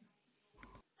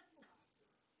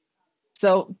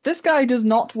 So this guy does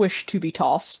not wish to be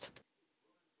tossed.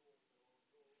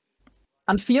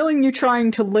 And feeling you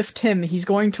trying to lift him, he's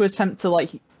going to attempt to,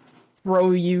 like,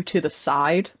 throw you to the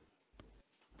side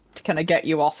to kind of get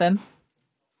you off him.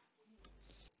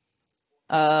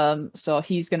 So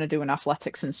he's going to do an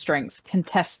athletics and strength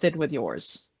contested with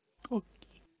yours.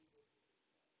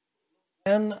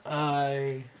 Can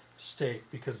I state,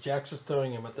 because Jax is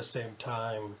throwing him at the same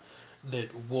time,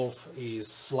 that Wolf is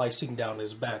slicing down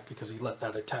his back because he let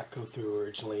that attack go through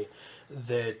originally,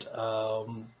 that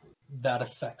that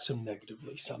affects him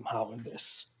negatively somehow in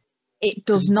this? It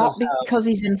does not because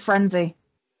he's in frenzy.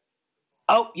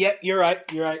 Oh, yeah, you're right.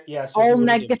 You're right. Yeah. So All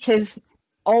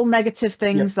negative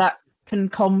things that can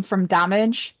come from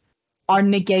damage are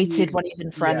negated when he's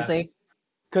in frenzy.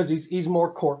 Because he's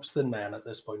more corpse than man at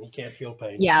this point. He can't feel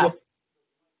pain. Yeah.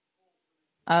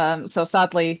 Yep. So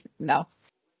sadly, no.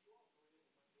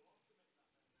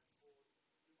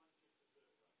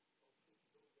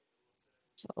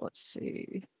 So let's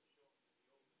see.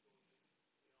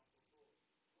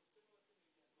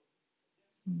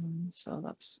 So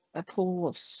that's a pool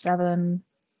of 7.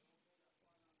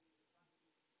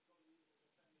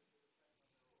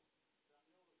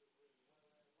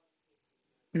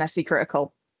 Messy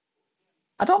critical.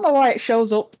 I don't know why it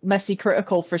shows up messy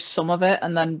critical for some of it,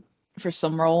 and then for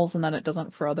some rolls, and then it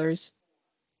doesn't for others.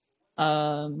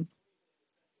 But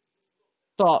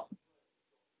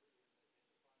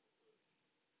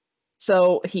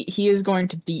so he is going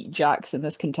to beat Jax in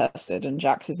this contested, and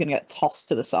Jax is going to get tossed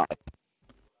to the side.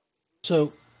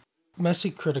 So, messy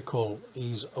critical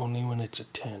is only when it's a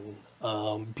 10.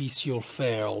 Bestial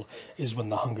fail is when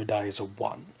the hunger die is a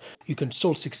 1. You can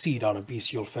still succeed on a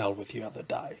bestial fail with your other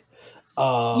die.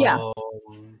 Yeah.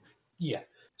 Yeah.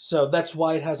 So that's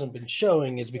why it hasn't been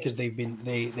showing, is because they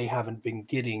haven't been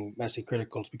getting messy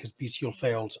criticals, because bestial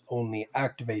fails only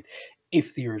activate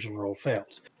if the original roll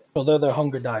fails. Although their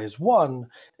hunger die is 1,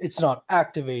 it's not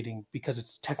activating because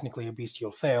it's technically a bestial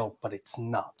fail, but it's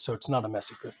not. So it's not a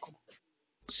messy critical.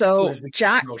 So, Whereas we rolled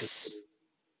Jax,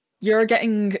 you're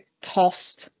getting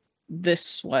tossed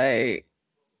this way.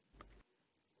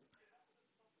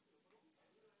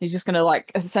 He's just gonna,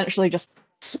 like, essentially just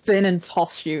spin and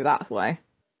toss you that way.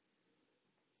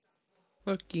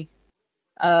 Okay.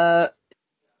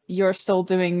 You're still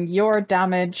doing your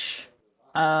damage,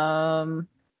 Santa.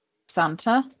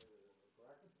 And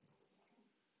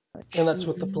that's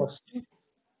with the +2.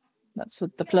 That's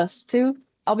with the +2.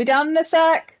 I'll be down in a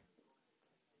sec.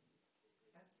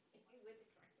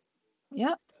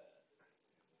 Yep.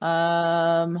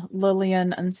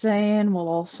 Lillian and Zane will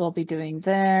also be doing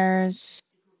theirs.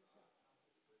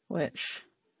 Which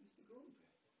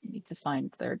I need to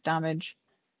find their damage.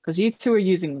 Because you two are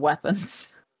using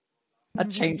weapons.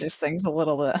 That changes things a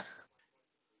little bit.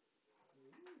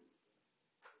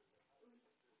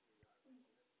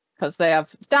 Because they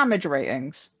have damage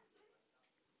ratings.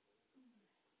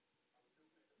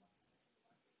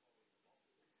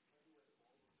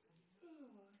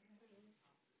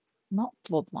 Not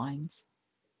bloodlines.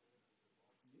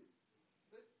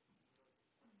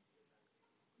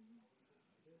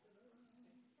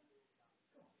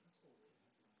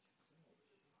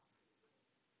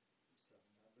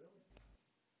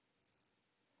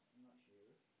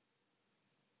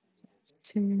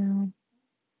 That's 2 now.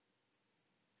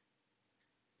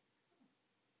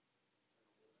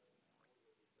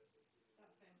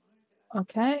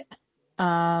 Okay.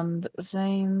 And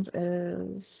Zane's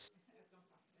is...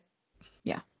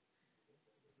 Yeah.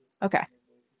 Okay.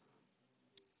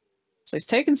 So he's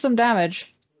taking some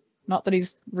damage. Not that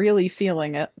he's really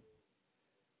feeling it.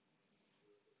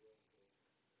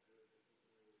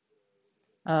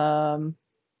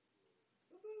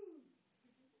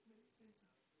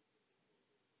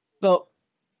 But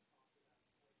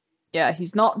yeah,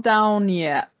 he's not down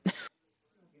yet.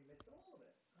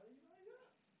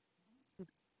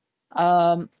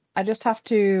 I just have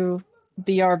to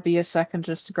BRB a second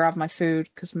just to grab my food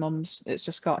because it's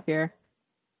just got here.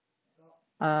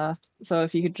 So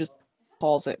if you could just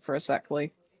pause it for a sec,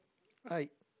 Leigh. Aye.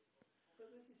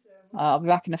 I'll be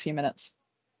back in a few minutes.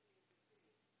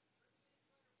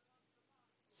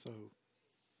 So,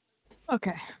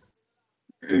 Okay.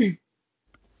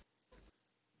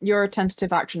 Your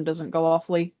tentative action doesn't go off,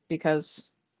 Leigh,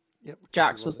 because yep.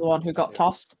 Jax was the one who got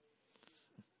tossed.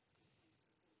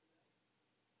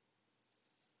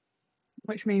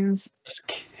 Which means...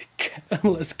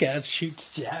 Unless Gaz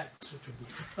shoots Jax.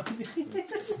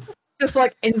 Just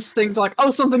like instinct, like,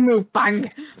 oh, something moved,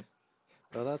 bang!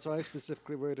 Well, that's why I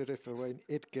specifically worded it for when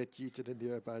it gets yeeted in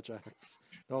the air by Jax,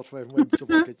 not when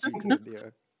someone gets yeeted in the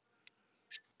air.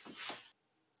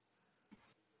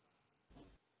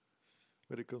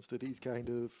 When it comes to these kind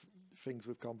of things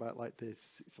with combat like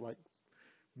this, it's like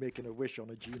making a wish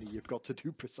on a genie. You've got to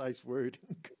do precise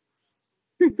wording.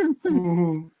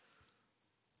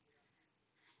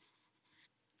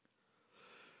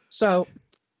 So...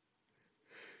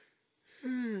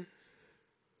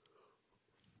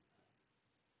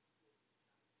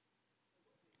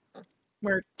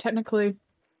 We're technically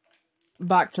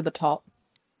back to the top.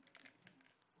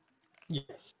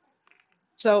 Yes.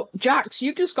 So, Jax,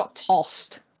 you just got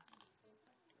tossed.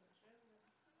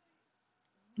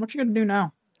 What you gonna do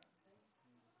now?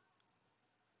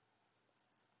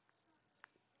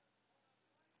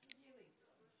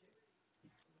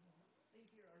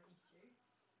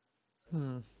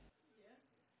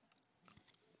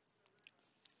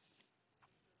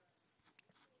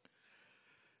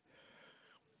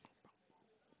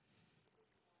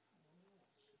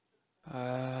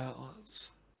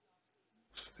 Let's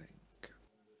think.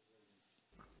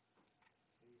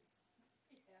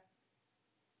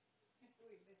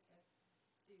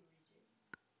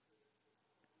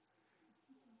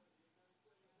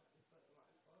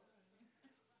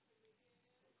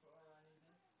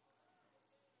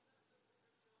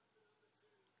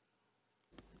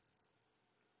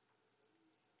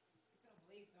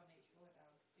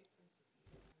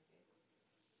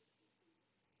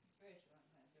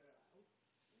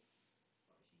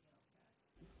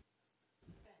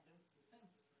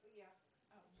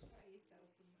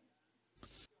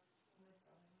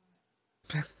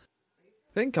 I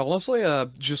think honestly,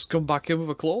 just come back in with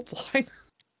a clothesline.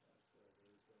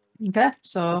 Okay,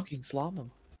 so Fucking slam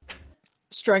him.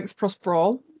 strength plus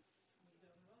brawl.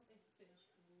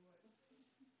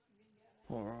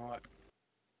 Alright.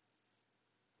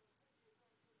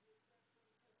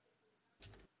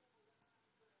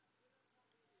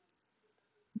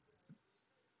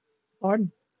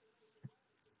 Pardon.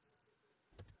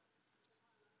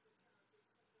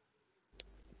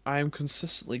 I am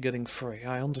consistently getting free,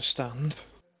 I understand.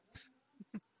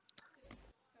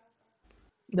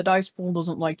 The dice pool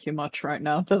doesn't like you much right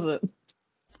now, does it?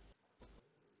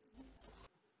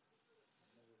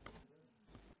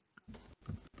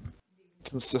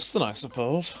 Consistent, I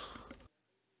suppose.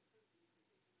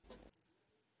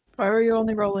 Why are you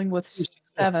only rolling with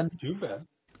 7? Too bad.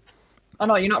 Oh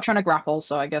no, you're not trying to grapple,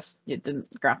 so I guess it didn't.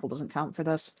 Grapple doesn't count for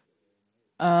this.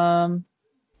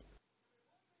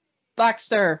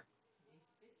 Baxter,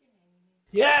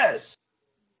 Yes.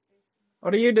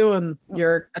 what are you doing?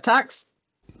 Your attacks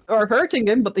are hurting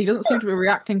him, but he doesn't seem to be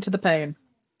reacting to the pain.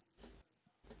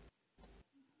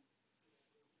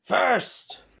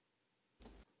 First,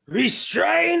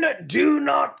 restrain, do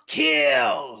not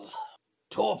kill.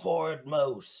 Torpor at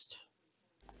most.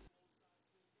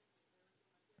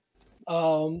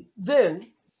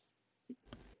 Then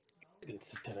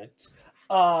against the tenants.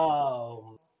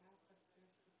 So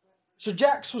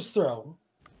Jax was thrown.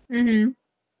 Mm-hmm.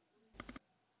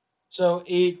 So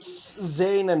it's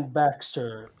Zane and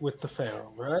Baxter with the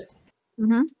Pharaoh, right?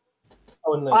 Mm-hmm.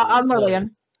 Oh, and I'm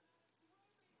Lillian.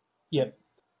 Yep.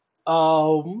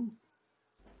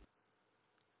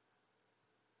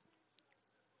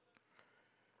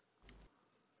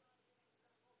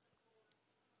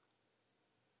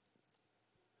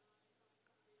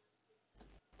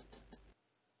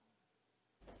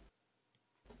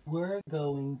 We're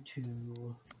going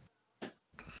to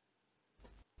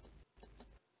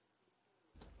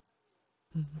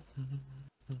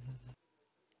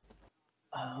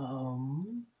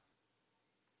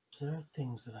there are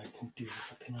things that I can do,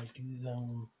 but can I do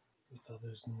them with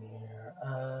others near?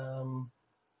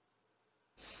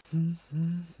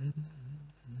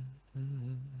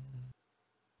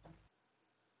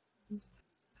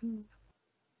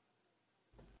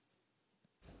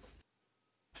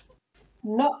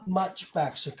 Not much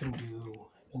Baxter can do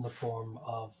in the form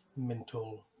of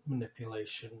mental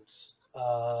manipulations.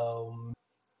 So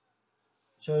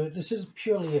this is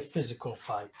purely a physical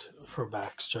fight for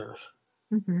Baxter,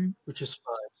 Mm-hmm. which is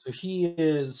fine. So he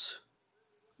is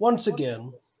once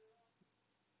again.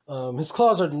 His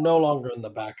claws are no longer in the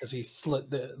back as he slit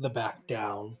the back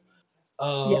down.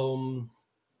 The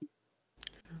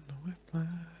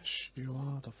whiplash, you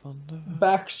are the thunder.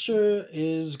 Baxter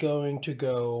is going to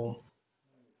go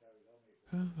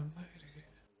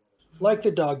like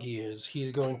the dog he is.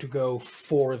 He's going to go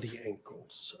for the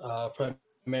ankles,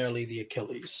 primarily the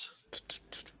Achilles,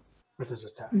 with his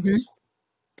attacks. Mm-hmm.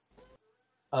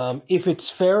 If it's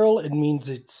feral, it means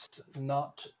it's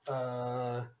not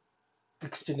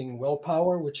extending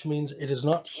willpower, which means it is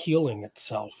not healing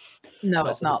itself. No,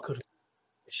 it's not.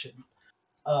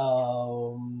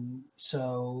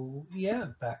 So yeah,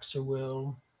 Baxter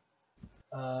will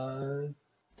go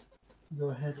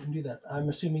ahead and do that. I'm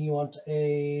assuming you want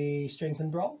a strength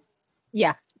and brawl.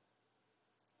 Yeah.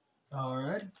 All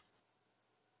right.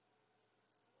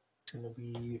 It's going to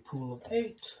be a pool of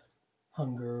 8,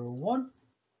 hunger 1.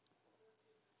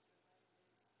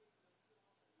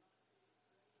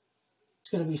 It's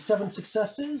going to be 7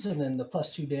 successes, and then the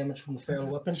 +2 damage from the feral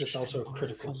weapons. It's also a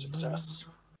critical success.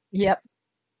 Yep.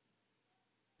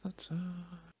 That's the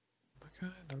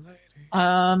kind of lady.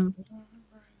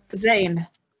 Zane,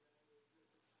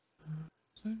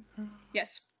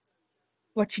 Yes.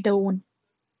 what you doing?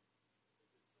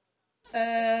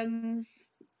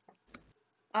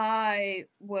 I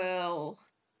will.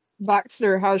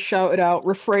 Baxter has shouted out,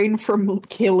 refrain from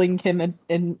killing him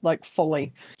in like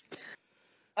fully.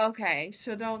 Okay,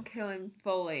 so don't kill him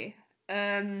fully.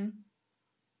 Does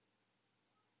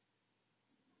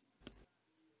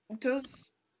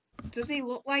he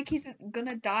look like he's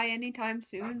gonna die anytime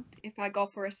soon if I go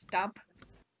for a stab?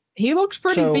 He looks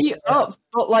pretty beat up,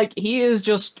 but like he is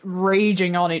just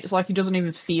raging on it. It's like he doesn't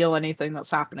even feel anything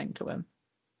that's happening to him.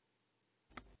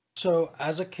 So,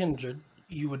 as a kindred,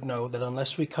 you would know that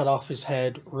unless we cut off his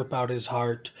head, rip out his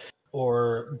heart,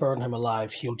 or burn him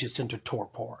alive, he'll just enter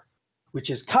torpor, which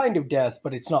is kind of death,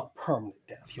 but it's not permanent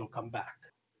death. He'll come back.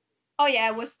 Oh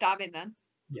yeah, we're stabbing then.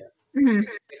 Yeah. Mm-hmm. There's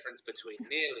a difference between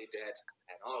nearly dead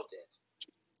and all dead.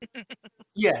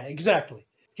 Yeah, exactly.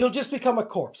 He'll just become a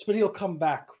corpse, but he'll come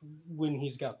back when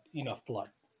he's got enough blood.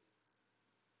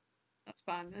 That's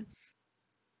fine then.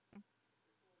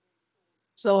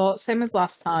 So same as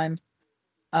last time.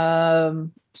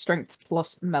 Strength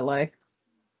plus melee.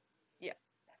 Yeah.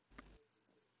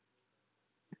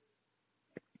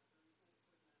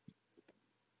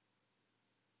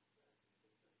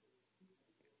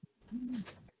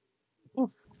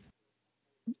 Oof.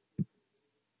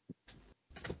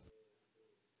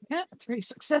 Okay, 3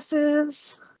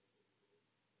 successes.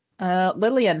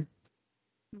 Lillian,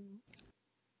 Mm.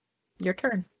 your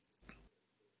turn.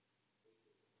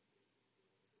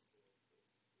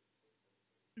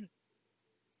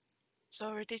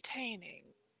 So we're detaining.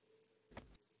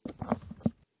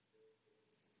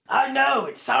 I know,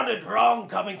 it sounded wrong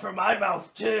coming from my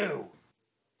mouth, too.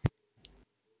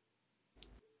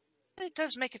 It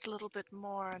does make it a little bit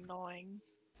more annoying.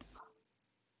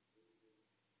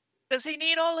 Does he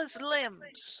need all his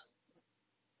limbs?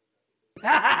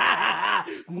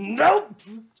 Nope!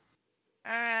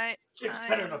 Alright, It's I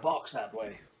better am, to box that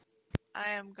way.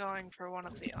 I am going for one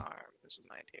of the arms,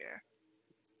 my dear.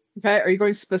 Okay, are you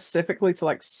going specifically to,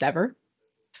 like, sever?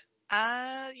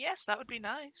 Yes, that would be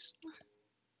nice.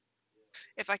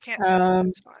 If I can't sever,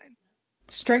 that's fine.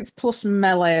 Strength plus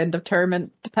melee and determine,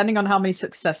 depending on how many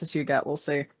successes you get, we'll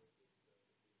see.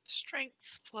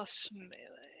 Strength plus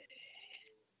melee.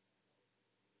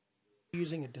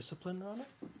 Using a discipline on it?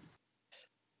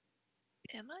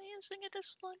 Am I using a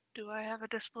discipline? Do I have a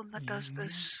discipline that does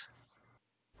this?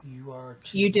 You are.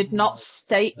 You did not choosing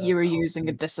state you were caution. using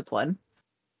a discipline.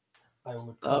 I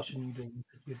would Oh. caution you to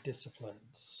look at your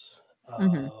disciplines.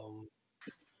 Mhm.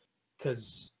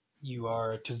 Because you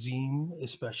are a Tazim,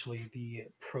 especially the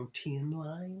protein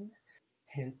line.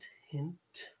 Hint,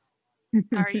 hint.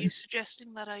 Are you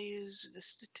suggesting that I use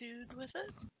Vistitude with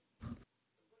it?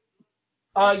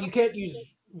 You can't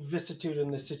use vicissitude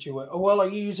in this situation. Oh, well, are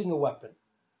you using a weapon?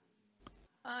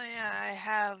 Oh yeah, I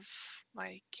have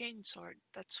my cane sword.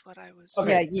 That's what I was.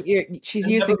 Okay. Yeah, she's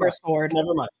Never using her mind. sword.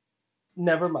 Never mind.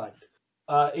 Never mind.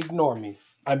 Ignore me.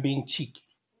 I'm being cheeky.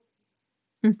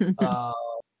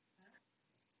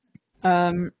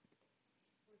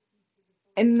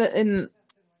 In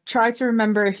try to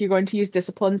remember if you're going to use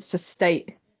disciplines to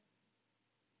state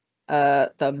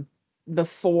them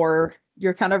before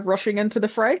you're kind of rushing into the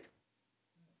fray.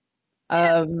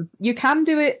 You can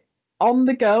do it on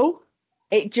the go.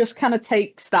 It just kind of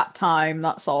takes that time,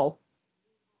 that's all.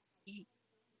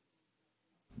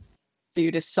 For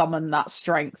you to summon that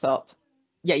strength up.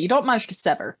 Yeah, you don't manage to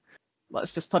sever.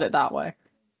 Let's just put it that way.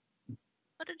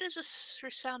 But it is a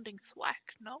resounding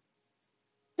thwack, no?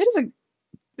 It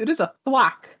is a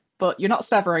thwack, but you're not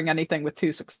severing anything with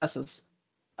 2 successes.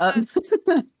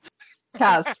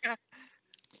 Kaz.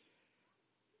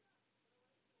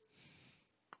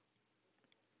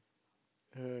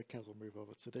 Kaz will move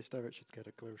over to this direction to get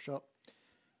a clear shot.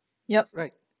 Yep.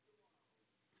 Right.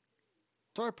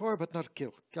 Torpor, but not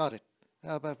kill. Got it.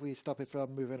 How about we stop it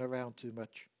from moving around too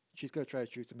much? She's going to try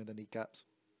to shoot him in the kneecaps.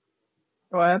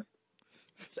 Go ahead.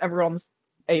 Everyone's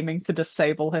aiming to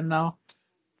disable him now.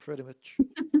 Pretty much.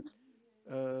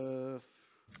 How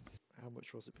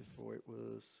much was it before? It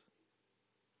was...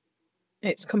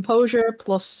 It's composure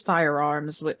plus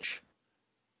firearms, which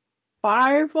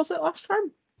 5 was it last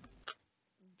time?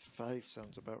 5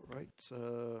 sounds about right.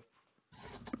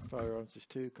 Firearms is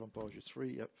 2, composure is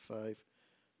 3, yep, 5.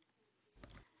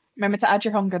 Remember to add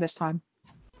your hunger this time.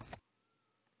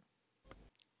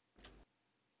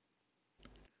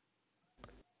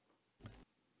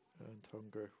 And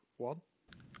hunger 1.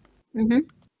 Mm-hmm.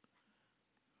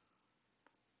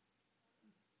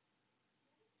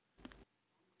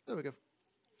 There we go.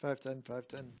 5, 10, 5,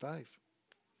 10, 5.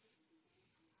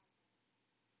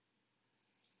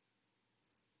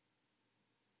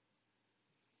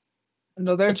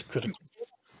 Another. That's critical.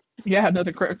 Yeah,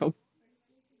 another critical.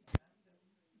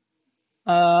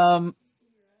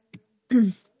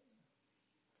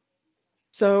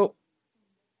 So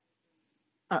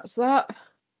that's that.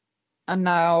 And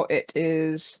now it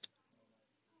is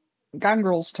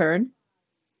Gangrel's turn.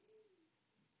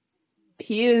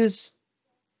 He is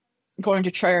going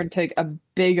to try and take a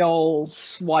big ol'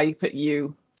 swipe at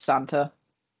you, Santa.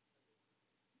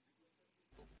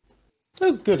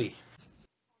 Oh, goody.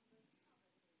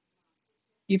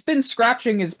 You've been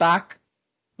scratching his back.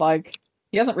 Like,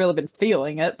 he hasn't really been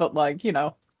feeling it, but, like, you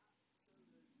know.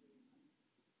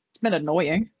 It's been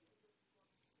annoying.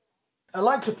 I'd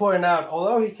like to point out,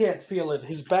 although he can't feel it,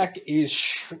 his back is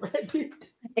shredded.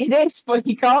 It is, but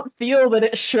he can't feel that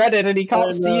it's shredded and he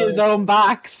can't see his own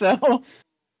back, so...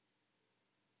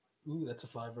 Ooh, that's a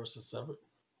 5 versus 7.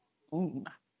 Ooh.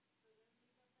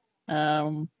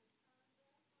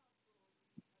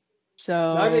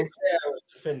 So... I didn't say I was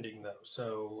defending, though,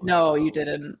 so... No, you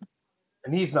didn't.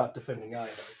 And he's not defending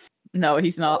either. No,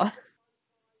 he's not.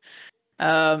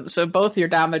 So both your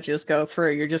damages go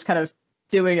through. You're just kind of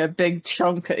doing a big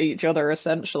chunk at each other,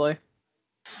 essentially.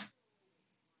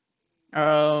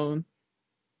 But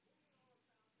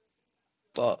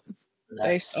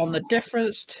based on the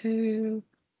difference too,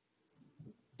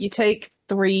 you take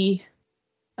 3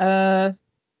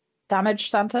 Damage,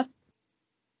 Santa?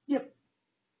 Yep.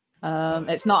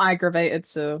 It's not aggravated,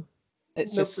 so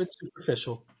it's Nope, just it's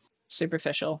superficial.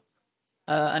 superficial.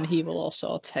 And he will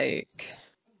also take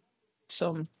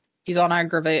some. He's on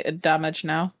aggravated damage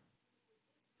now.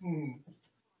 I was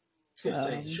gonna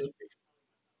say it should be.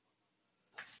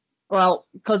 Well,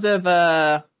 because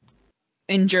of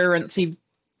endurance, he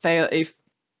failed. He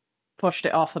pushed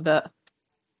it off a bit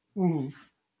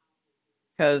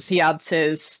because he adds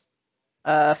his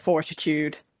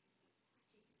fortitude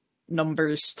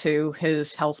numbers to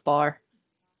his health bar.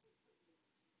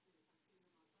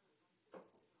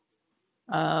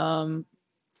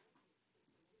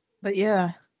 But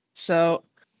yeah, so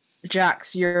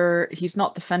Jax, he's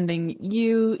not defending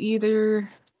you either.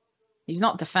 He's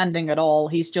not defending at all.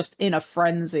 He's just in a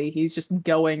frenzy. He's just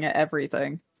going at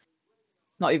everything.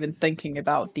 Not even thinking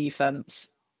about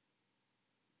defense.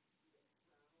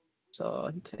 So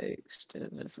he takes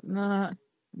from that,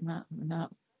 and that.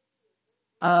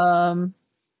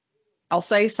 I'll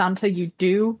say, Santa, you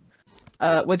do,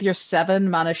 with your 7,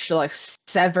 manage to like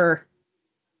sever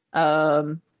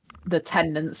the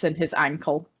tendons in his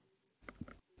ankle,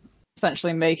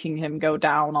 essentially making him go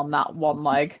down on that one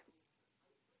leg.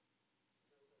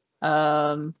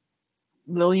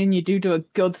 Lillian, you do a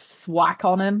good thwack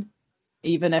on him,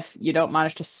 even if you don't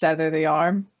manage to sever the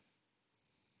arm.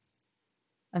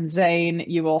 And Zane,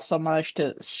 you also manage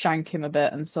to shank him a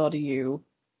bit, and so do you.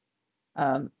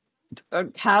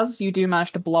 Kaz, you do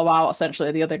manage to blow out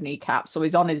essentially the other kneecap, so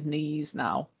he's on his knees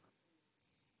now.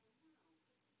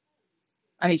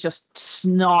 And he's just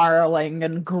snarling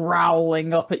and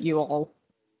growling up at you all.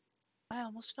 I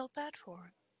almost felt bad for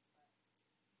him.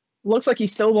 Looks like he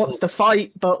still wants to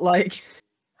fight, but like...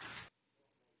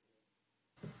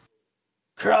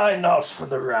 Cry not for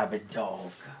the rabid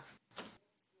dog.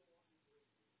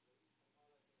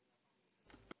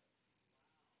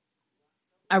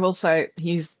 I will say,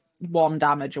 he's 1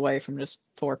 damage away from just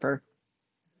torpor.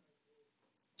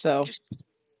 So...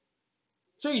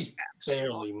 So he's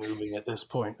barely moving at this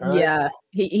point, right? Yeah,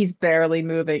 he's barely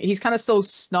moving. He's kind of still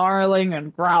snarling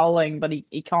and growling, but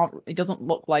he can't. He doesn't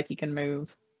look like he can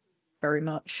move very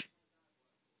much.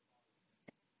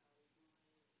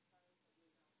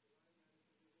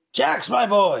 Jax, my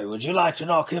boy, would you like to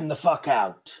knock him the fuck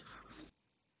out?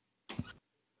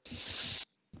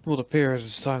 Well, it appears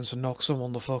it's time to knock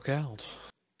someone the fuck out.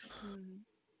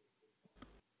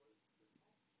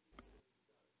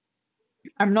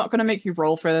 I'm not going to make you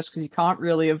roll for this because he can't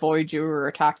really avoid you or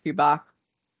attack you back.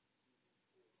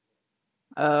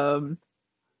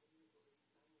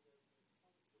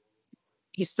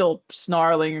 He's still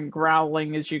snarling and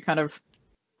growling as you kind of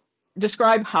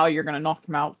describe how you're going to knock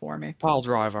him out for me. Pile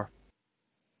driver.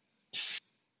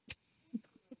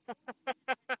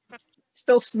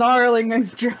 Still snarling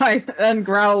and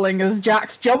growling as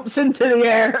Jax jumps into the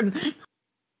air.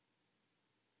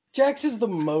 Jax is the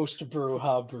most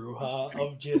bruja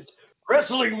of just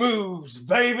wrestling moves,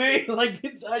 baby. Like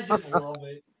I just love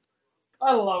it.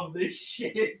 I love this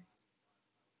shit.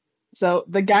 So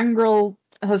the gangrel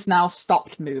has now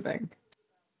stopped moving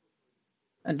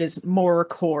and is more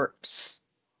corpse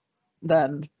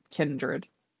than kindred.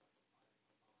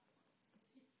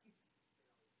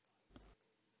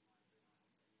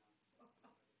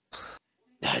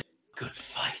 That's a good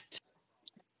fight.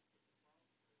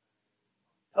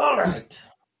 All right.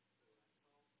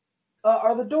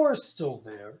 Are the doors still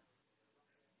there?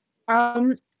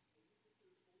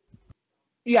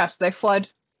 Yes, they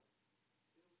fled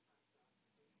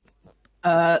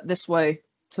this way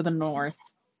to the north.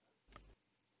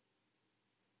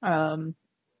 The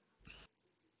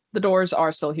doors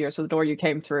are still here, so the door you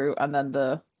came through and then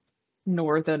the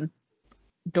northern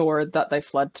door that they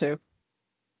fled to.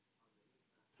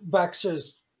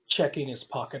 Baxter's checking his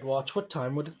pocket watch. What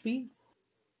time would it be?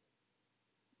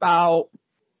 About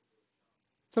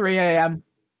 3 a.m.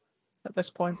 at this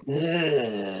point.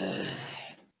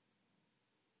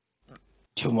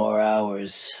 2 more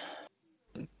hours.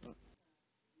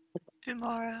 2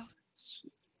 more hours.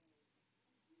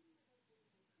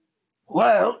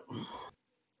 Well,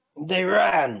 they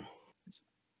ran.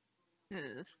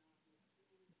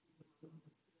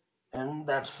 And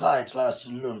that fight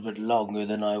lasted a little bit longer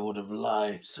than I would have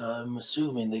liked, so I'm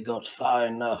assuming they got far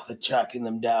enough that tracking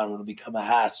them down will become a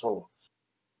hassle.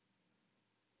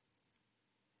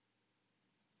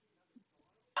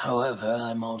 However,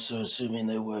 I'm also assuming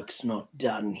their work's not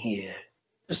done here.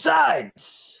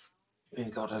 Besides,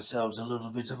 we've got ourselves a little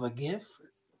bit of a gift.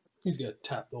 He's gonna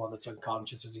tap the one that's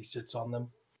unconscious as he sits on them.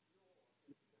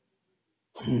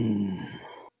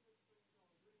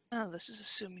 Oh, this is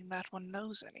assuming that one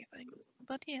knows anything,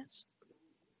 but yes.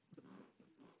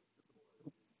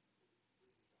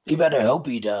 You better hope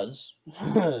he does.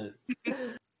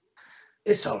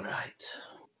 It's all right.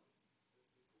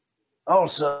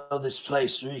 Also, this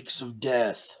place reeks of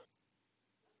death.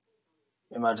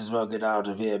 We might as well get out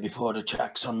of here before it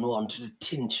attracts unwanted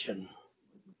attention.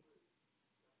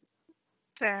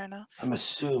 Fair enough. I'm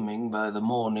assuming by the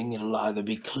morning it'll either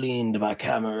be cleaned by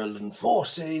Cameron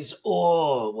forces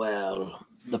or, well,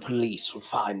 the police will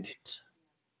find it.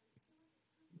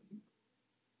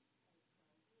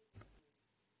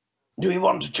 Do we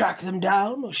want to track them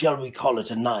down, or shall we call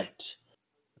it a night?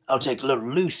 I'll take little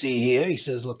Lucy here, he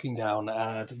says, looking down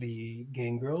at the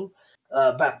gangrel,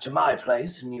 back to my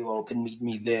place, and you all can meet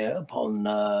me there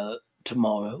upon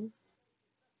tomorrow.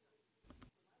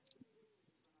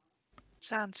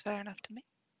 Sounds fair enough to me.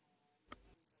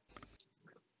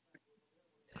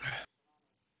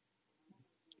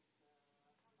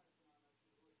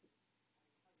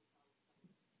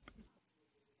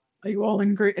 Are you all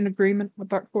in agreement with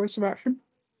that course of action?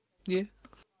 Yeah.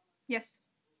 Yes.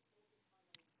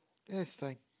 Yeah, it's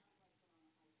fine.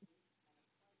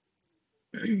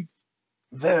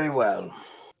 Very well.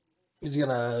 He's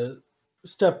gonna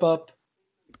step up,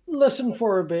 listen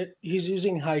for a bit. He's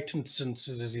using heightened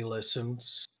senses as he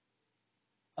listens.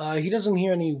 He doesn't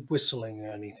hear any whistling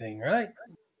or anything, right?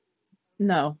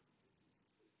 No.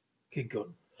 Okay,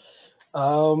 good.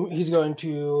 He's going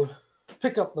to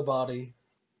pick up the body,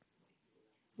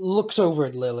 looks over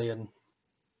at Lillian.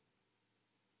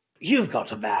 You've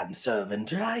got a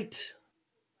manservant, right?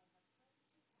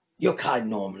 Your kind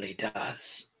normally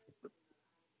does.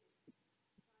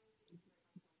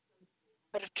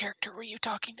 Out of character, were you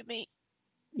talking to me?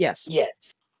 Yes.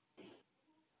 Yes.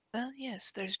 Well,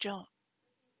 yes, there's John.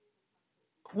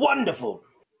 Wonderful.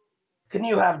 Can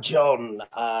you have John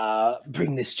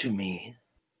bring this to me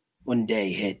when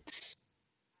day hits?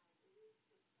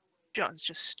 John's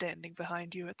just standing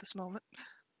behind you at this moment.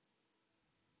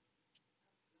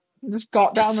 Just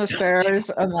got down the Disgusting.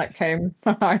 stairs and like came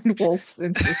behind Wolf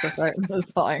in specific and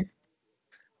was like,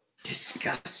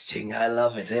 Disgusting. I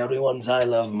love it. The only ones I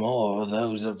love more are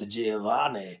those of the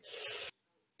Giovanni.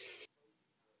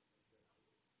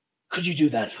 Could you do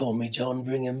that for me, John?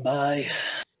 Bring him by.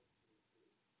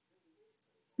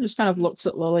 just kind of looks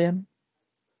at Lillian.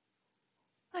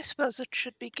 I suppose it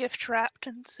should be gift wrapped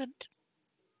and sent.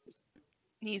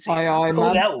 Easy Aye, enough. aye,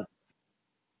 Oh, man.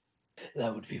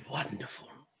 that would be wonderful.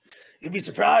 You'd be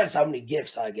surprised how many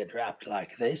gifts I get wrapped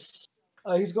like this.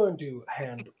 He's going to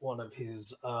hand one of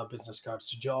his business cards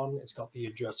to John. It's got the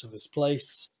address of his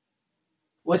place.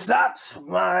 With that,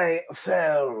 my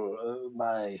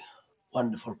my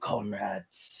wonderful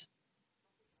comrades,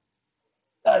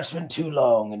 I've spent too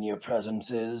long in your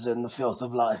presences, and the filth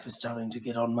of life is starting to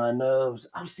get on my nerves.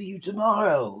 I'll see you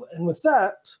tomorrow. And with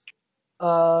that,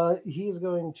 he's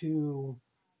going to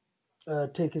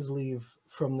take his leave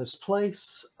from this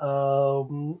place.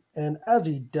 And as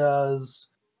he does,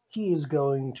 he is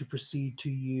going to proceed to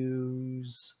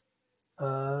use.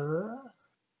 Where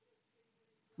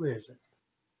is it?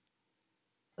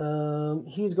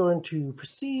 He's going to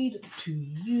proceed to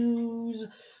use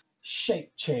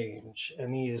shape change,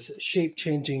 and he is shape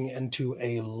changing into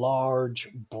a large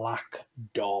black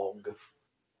dog,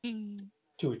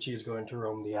 to which he is going to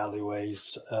roam the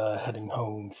alleyways, heading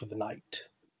home for the night.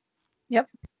 Yep.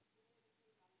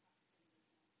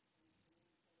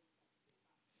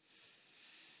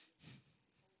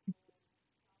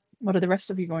 What are the rest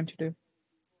of you going to do?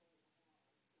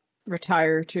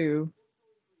 Retire to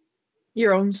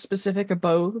your own specific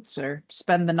abodes or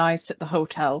spend the night at the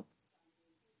hotel?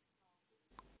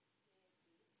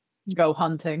 Go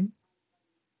hunting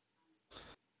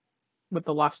with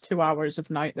the last 2 hours of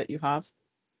night that you have?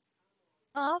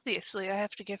 Obviously, I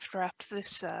have to gift wrap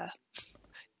this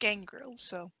gangrel,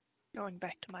 so going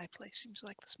back to my place seems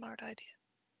like the smart idea.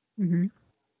 Mm-hmm.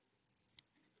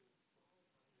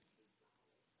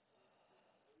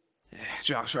 Yeah,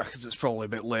 Josh reckons it's probably a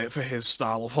bit late for his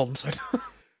style of hunting.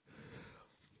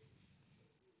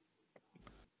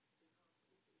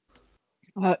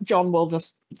 John will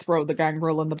just throw the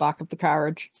gangrel in the back of the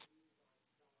carriage.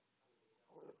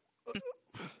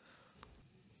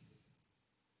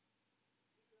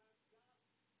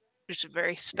 Just a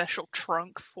very special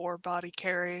trunk for body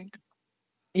carrying.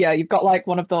 Yeah, you've got like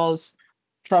one of those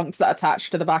trunks that attach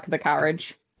to the back of the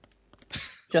carriage,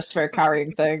 just for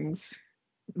carrying things,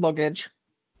 luggage,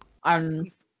 and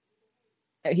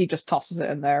he just tosses it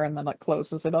in there and then like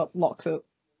closes it up, locks it.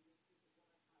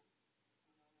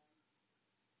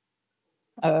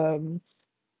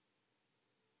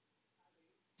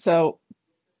 So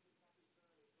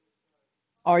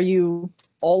are you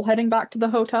all heading back to the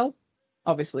hotel?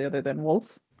 Obviously, other than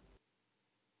Wolf.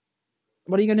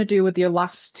 What are you going to do with your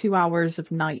last 2 hours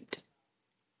of night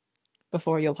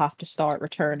before you'll have to start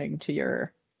returning to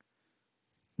your...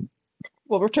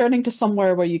 Well, returning to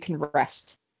somewhere where you can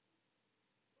rest.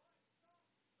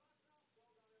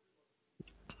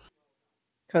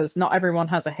 Because not everyone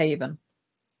has a haven.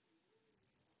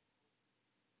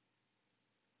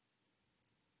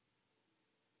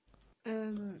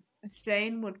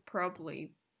 Zane would probably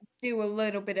do a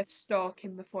little bit of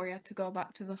stalking before he had to go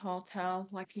back to the hotel,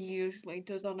 like he usually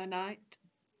does on a night.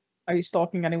 Are you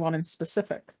stalking anyone in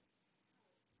specific?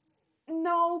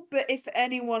 No, but if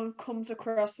anyone comes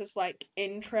across as like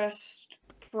interest,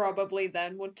 probably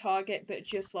then would target, but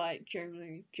just like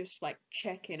generally just like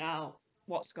checking out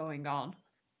what's going on.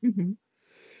 Mm-hmm.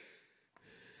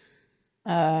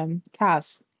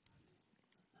 Kaz.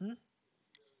 Hmm?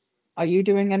 Are you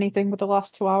doing anything with the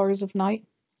last 2 hours of night?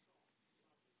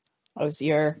 As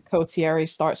your coterie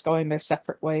starts going their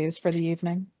separate ways for the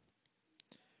evening?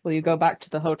 Will you go back to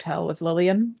the hotel with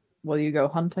Lillian? Will you go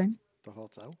hunting? The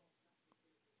hotel?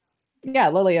 Yeah,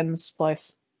 Lillian's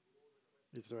place.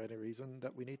 Is there any reason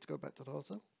that we need to go back to the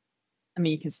hotel? I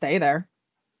mean, you can stay there.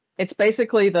 It's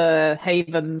basically the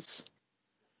Haven's...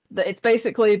 It's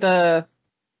basically the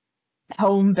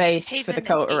home base for the Haven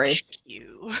coterie.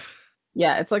 HQ.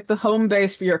 Yeah, it's like the home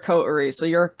base for your coterie, so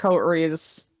your coterie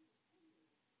is...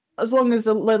 As long as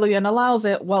Lillian allows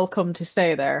it, welcome to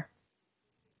stay there.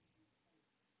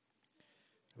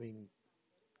 I mean,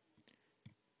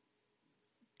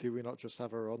 do we not just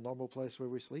have our own normal place where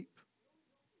we sleep?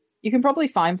 You can probably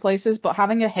find places, but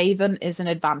having a haven is an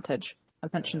advantage.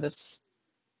 I've mentioned this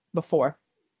before.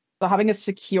 So having a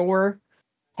secure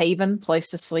haven place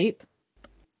to sleep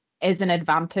is an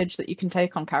advantage that you can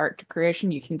take on character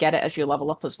creation. You can get it as you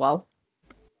level up as well.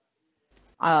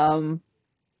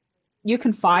 You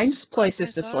can find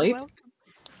places to sleep.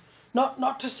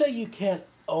 Not to say you can't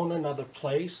own another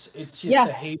place. It's just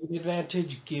the haven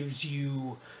advantage gives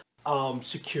you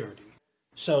security.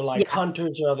 So like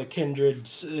hunters or other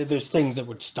kindreds, there's things that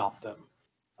would stop them.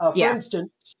 For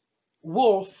instance,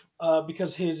 Wolf,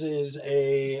 because his is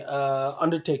a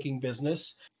undertaking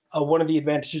business, one of the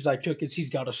advantages I took is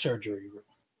he's got a surgery room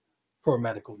for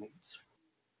medical needs.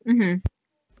 Mm-hmm.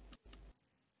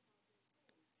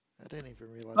 I didn't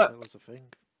even realize that was a thing.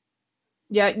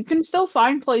 Yeah, you can still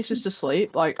find places to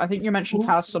sleep. Like, I think you mentioned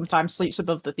Kaz sometimes sleeps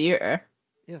above the theater.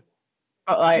 Yeah.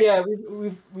 But like, yeah,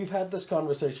 we've had this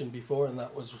conversation before, and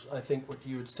that was, I think, what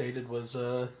you had stated was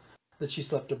that she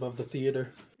slept above the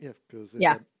theater. Yeah, because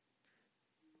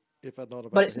if I'd known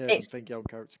about the Haven thinking on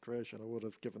character creation, I would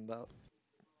have given that.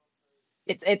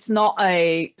 It's not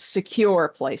a secure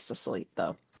place to sleep,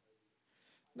 though.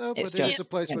 No, but it's a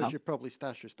place where she'd probably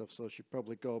stash her stuff, so she'd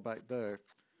probably go back there,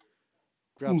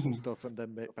 grab some stuff, and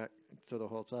then make back to the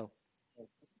hotel.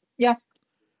 Yeah.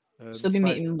 Still be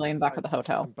meeting Lillian back at the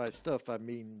hotel. And by stuff, I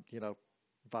mean,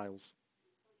 vials.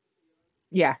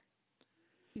 Yeah.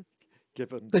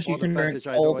 Given because you can drink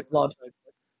all the blood.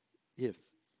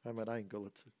 Yes, I'm an angler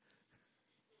too.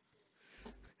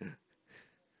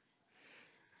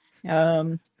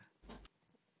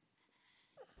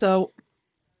 So,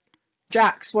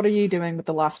 Jax, what are you doing with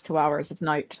the last 2 hours of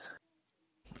night?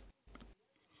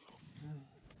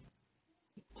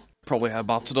 Probably head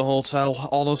back to the hotel.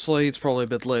 Honestly, it's probably a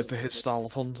bit late for his style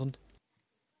of hunting.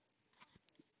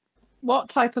 What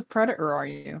type of predator are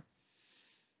you?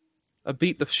 A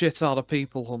beat the shit out of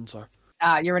people hunter.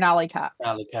 You're an alley cat.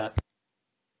 Alley cat.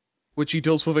 Which he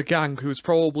does with a gang who's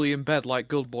probably in bed like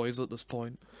good boys at this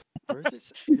point. Where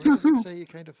does it say you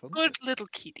kind of hunt? Good little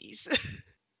kitties.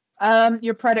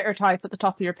 Your predator type at the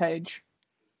top of your page.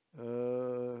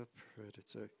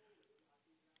 Predator.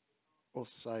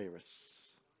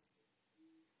 Osiris.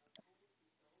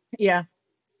 Yeah.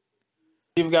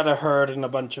 You've got a herd and a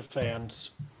bunch of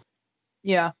fans.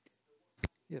 Yeah.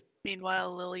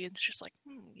 Meanwhile, Lillian's just like,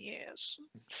 yes,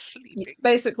 sleeping.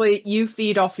 Basically, you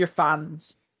feed off your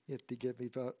fans. Yeah, they give me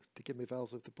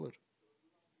vials of the blood.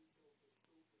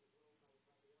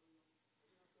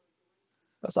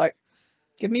 It's like,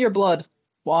 give me your blood.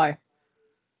 Why?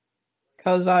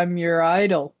 Because I'm your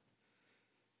idol.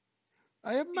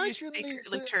 I imagine you just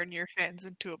secretly turn your fans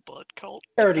into a blood cult.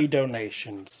 Charity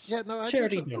donations. Yeah, no,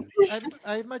 donations.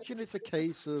 I imagine it's a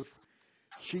case of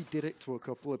she did it to a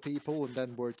couple of people and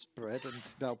then word spread, and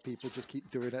now people just keep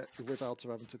doing it without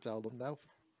her having to tell them now.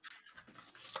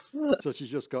 So she's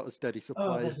just got a steady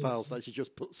supply of vials that she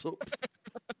just puts up.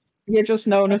 You're just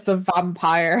known as the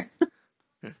vampire.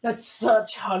 That's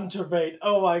such hunter bait.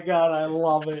 Oh my god, I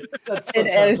love it. That's such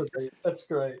hunter bait. That's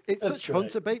great. It's such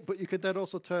hunter bait, but you could then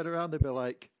also turn around and be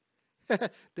like,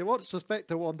 they won't suspect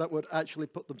the one that would actually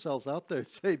put themselves out there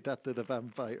saying that they're the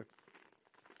vampire.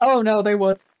 Oh no, they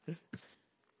would. I'm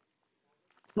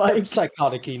Like,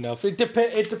 psychotic enough. It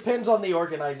depends on the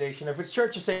organization. If it's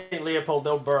Church of St. Leopold,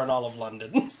 they'll burn all of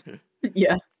London.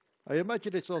 yeah. I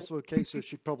imagine it's also a case of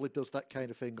she probably does that kind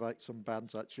of thing like some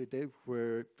bands actually do,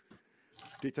 where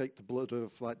they take the blood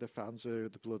of like the fans or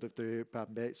the blood of the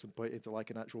bandmates and put it into like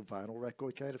an actual vinyl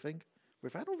record kind of thing. Were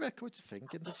vinyl records a thing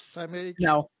in this time age?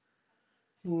 No.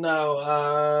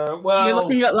 No, well, You're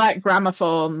looking at like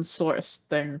gramophone sort of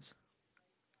things.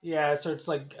 yeah. So it's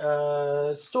like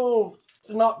still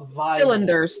not vinyl.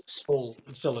 Cylinders. Full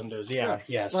cylinders. Yeah,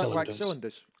 cylinders. Like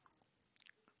cylinders.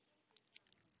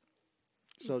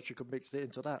 So she could mix it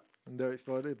into that, and there it's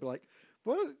fine. It'd be like,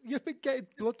 well, you've been getting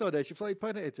blood donation. What are you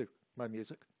putting it into? My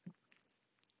music.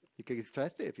 You can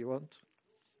test it if you want.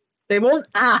 They won't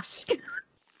ask.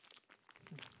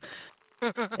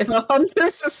 If a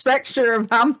hunter suspects you're a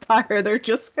vampire, they're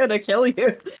just gonna kill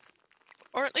you.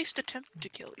 Or at least attempt to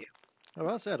kill you. Oh,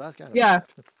 I said that kind of. Yeah.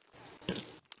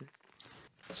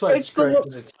 That's why It's it's great. the-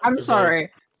 'Cause it's I'm sorry.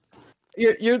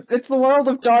 It's the world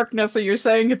of darkness, and you're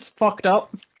saying it's fucked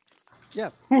up.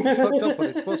 Yeah, it's fucked up, but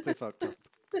it's supposed to be fucked up.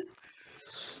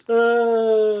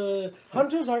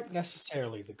 Hunters aren't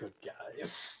necessarily the good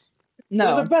guys.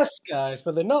 No. They're the best guys,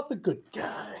 but they're not the good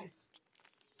guys.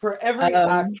 For every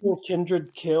actual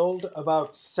kindred killed,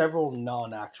 about several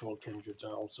non-actual kindreds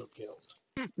are also killed.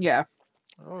 Yeah.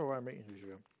 Oh, I'm eating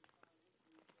you.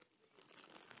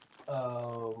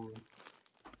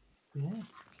 Yeah.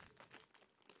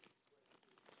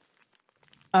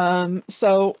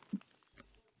 So,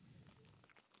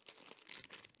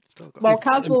 well, It's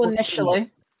Kaz will important to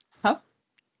initially... Huh?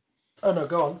 Oh no,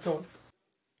 go on.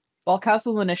 While Kaz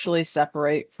will initially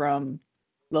separate from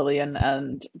Lillian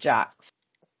and Jax,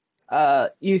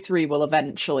 you three will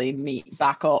eventually meet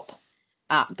back up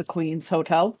at the Queen's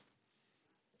Hotel.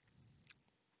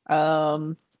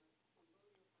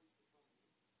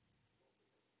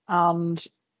 And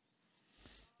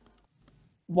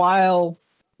while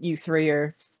you three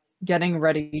are getting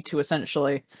ready to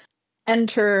essentially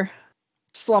enter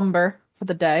slumber for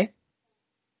the day,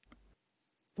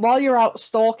 while you're out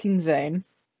stalking Zane,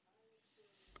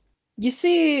 you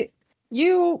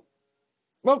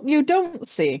don't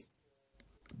see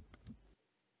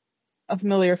a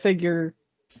familiar figure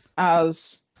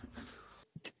as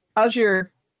you're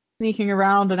sneaking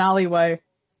around an alleyway,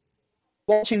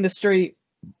 watching the street.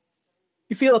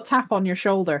 You feel a tap on your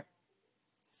shoulder.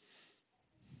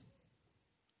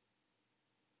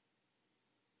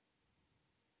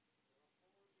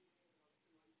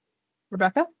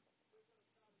 Rebecca?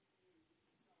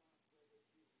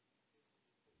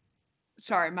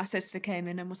 Sorry, my sister came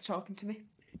in and was talking to me.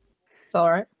 It's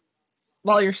alright.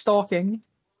 While you're stalking,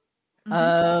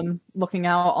 looking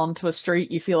out onto a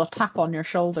street, you feel a tap on your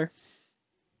shoulder.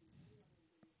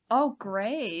 Oh,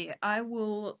 great. I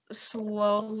will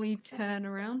slowly turn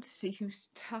around to see who's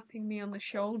tapping me on the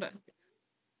shoulder.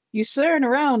 You turn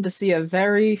around to see a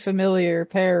very familiar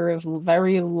pair of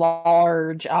very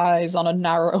large eyes on a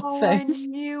narrow Oh, I face.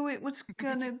 knew it was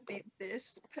gonna be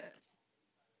this person.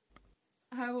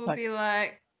 I will like- be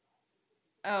like,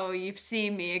 oh, you've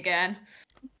seen me again.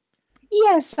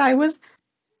 Yes, I was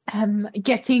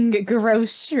getting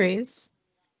groceries,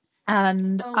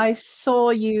 and Oh. I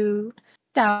saw you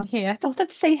down here. I thought I'd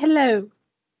say hello.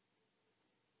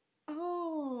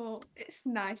 Oh, it's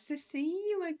nice to see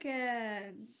you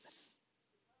again.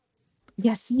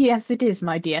 Yes, it is,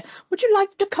 my dear. Would you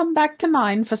like to come back to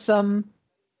mine for some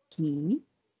tea?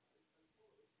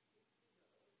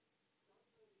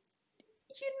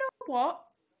 You know what?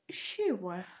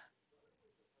 Sure.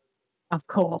 Of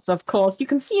course. You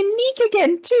can see Anik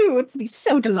again, too. It'd be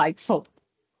so delightful.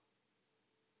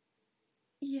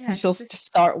 Yes. She'll just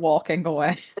start walking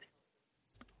away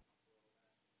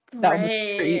down the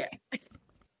street. Great.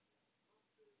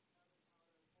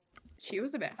 She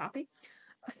was a bit happy.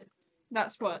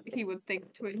 That's what he would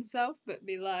think to himself, but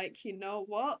be like, you know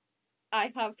what?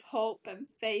 I have hope and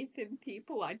faith in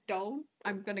people. I don't.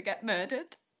 I'm gonna get murdered.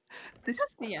 This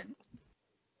is the end.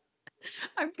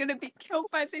 I'm gonna be killed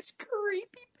by this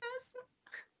creepy person.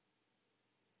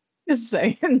 Just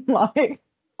saying, like,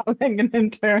 having an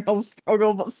internal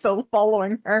struggle, but still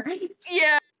following her.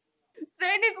 Yeah.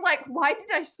 Zane is like, why did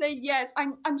I say yes?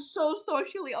 I'm so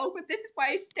socially awkward. This is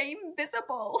why I stay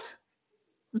invisible.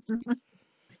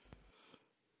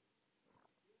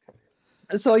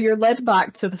 So you're led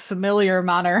back to the familiar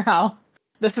manor house.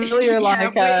 The familiar,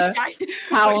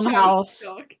 townhouse.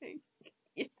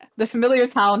 Yeah. The familiar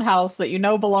townhouse that you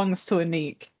know belongs to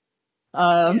Anik.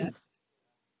 Yes.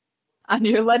 And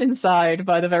you're led inside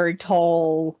by the very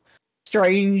tall,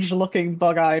 strange-looking,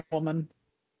 bug-eyed woman.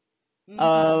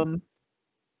 Mhm.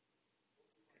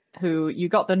 who you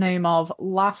got the name of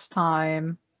last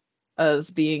time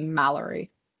as being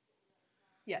Mallory.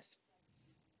 Yes.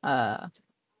 And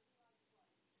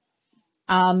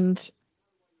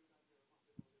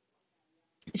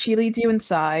she leads you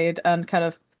inside and kind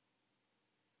of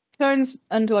turns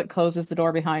and like closes the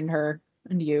door behind her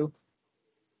and you.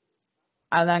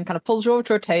 And then kind of pulls you over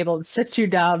to a table and sits you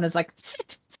down and is like,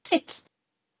 sit.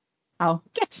 I'll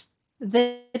get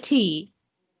the tea.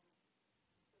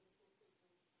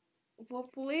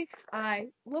 Lovely. I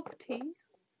love tea.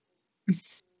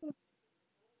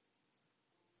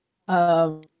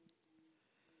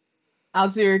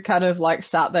 As you're kind of like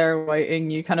sat there waiting,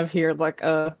 you kind of hear like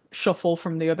a shuffle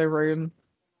from the other room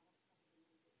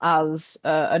as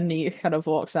a neat kind of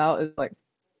walks out. It's like,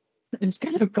 just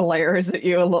kind of glares at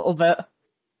you a little bit.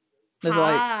 There's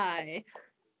like, Hi.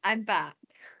 I'm back.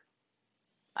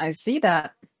 I see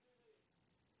that.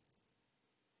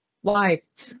 Why?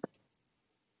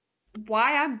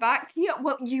 Why I'm back here?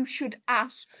 Well, you should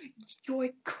ask your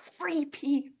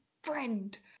creepy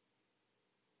friend.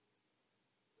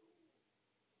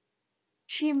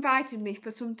 She invited me for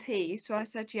some tea, so I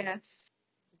said yes.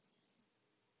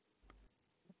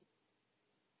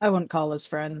 I wouldn't call us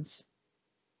friends.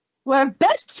 We're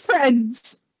best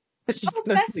friends! She Oh, kind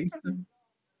of best leaves friend. them.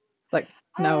 Like,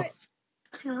 no.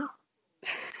 No.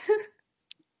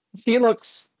 She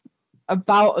looks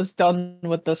about as done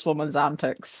with this woman's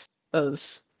antics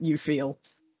as you feel.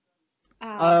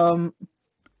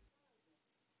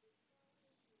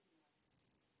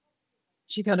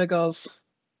 She kind of goes,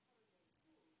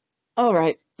 all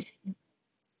right,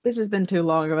 this has been too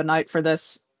long of a night for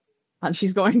this. And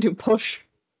she's going to push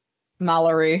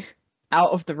Mallory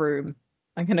out of the room.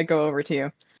 I'm going to go over to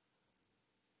you.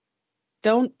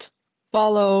 Don't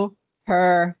follow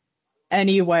her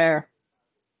anywhere.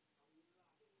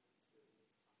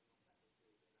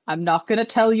 I'm not going to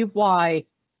tell you why.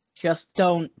 Just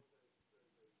don't.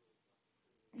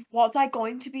 Was I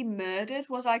going to be murdered?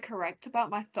 Was I correct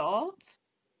about my thoughts?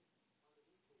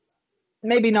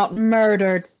 Maybe not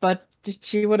murdered, but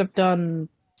she would have done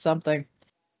something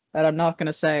that I'm not going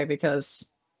to say because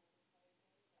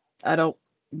I don't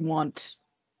want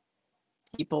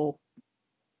people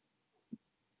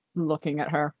looking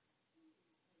at her.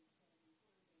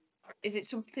 Is it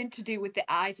something to do with the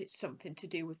eyes? It's something to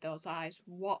do with those eyes.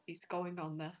 What is going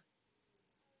on there?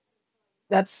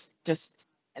 That's just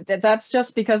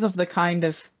because of the kind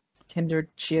of kindred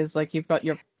she is. Like, you've got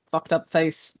your fucked up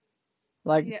face.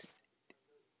 Like,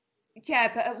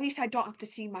 Yeah, but at least I don't have to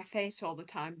see my face all the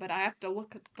time, but I have to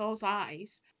look at those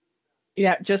eyes.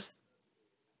 yeah, just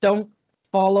don't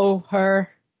follow her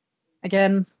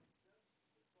again.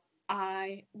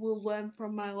 I will learn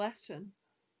from my lesson.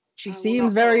 She I will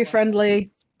seems not follow very her.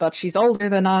 friendly, but she's older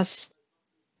than us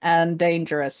and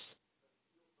dangerous.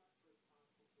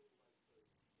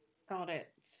 Got it.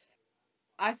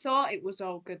 I thought it was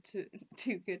all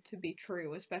too good to be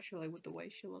true, especially with the way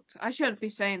she looked. I shouldn't be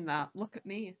saying that. Look at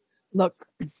me. Look,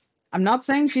 I'm not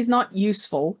saying she's not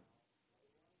useful.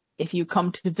 If you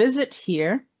come to visit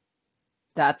here,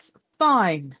 that's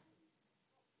fine.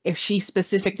 If she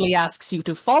specifically asks you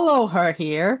to follow her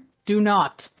here, do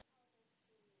not.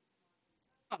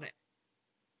 Got it.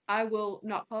 I will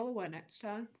not follow her next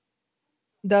time.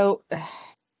 Though,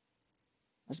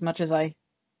 as much as I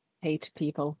hate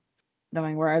people,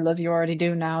 knowing where I live, you already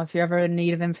do now. If you're ever in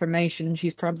need of information,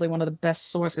 she's probably one of the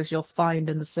best sources you'll find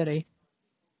in the city.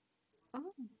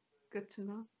 Oh, good to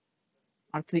know.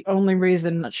 That's the only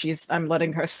reason that I'm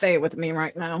letting her stay with me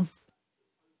right now.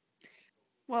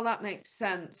 Well, that makes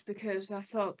sense, because I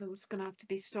thought there was going to have to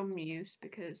be some use,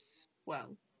 because,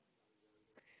 well,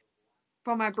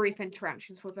 from my brief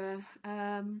interactions with her,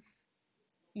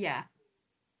 yeah.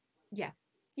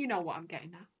 You know what I'm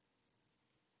getting at.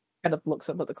 Kind of looks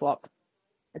up at the clock.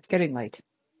 It's getting late.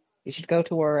 You should go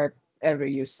to wherever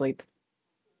you sleep.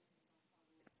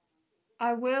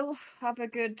 I will have a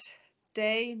good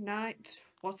day, night,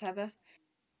 whatever,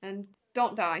 and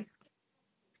don't die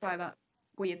by that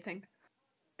weird thing.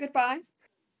 Goodbye.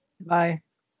 Bye.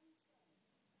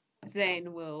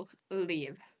 Zane will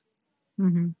leave.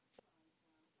 Mm-hmm.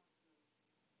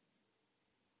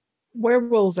 Where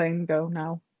will Zane go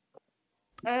now?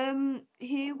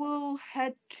 He will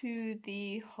head to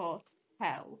the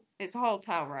hotel. It's a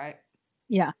hotel, right?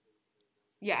 Yeah.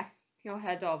 Yeah, he'll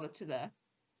head over to there.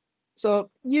 So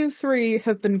you three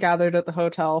have been gathered at the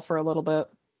hotel for a little bit.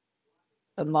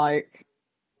 And, like,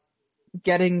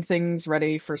 getting things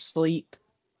ready for sleep.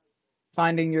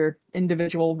 Finding your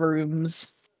individual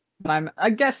rooms. I'm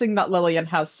guessing that Lillian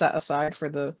has set aside for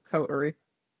the coterie.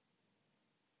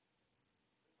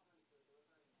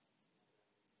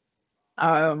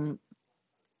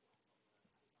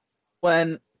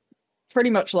 when pretty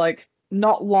much like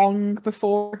not long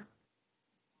before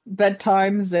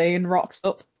bedtime, Zane rocks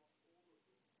up.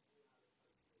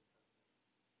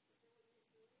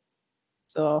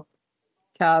 So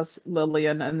Kaz,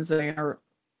 Lillian, and Zane are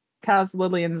Kaz,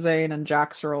 Lillian, Zane, and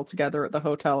Jax are all together at the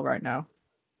hotel right now.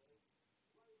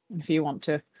 If you want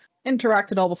to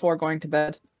interact at all before going to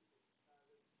bed.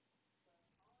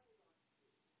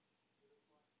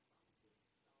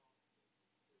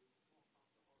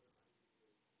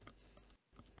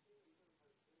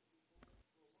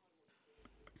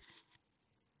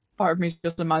 Part of me's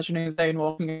just imagining Zane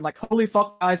walking in like, holy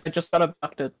fuck, guys, I just got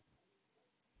abducted.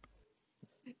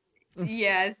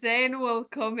 Yeah, Zane will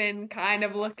come in kind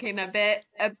of looking a bit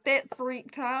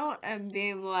freaked out and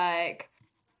being like,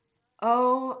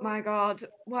 "Oh my god,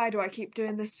 why do I keep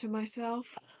doing this to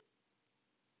myself?"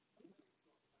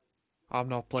 I'm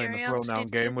not playing the Curiosity pronoun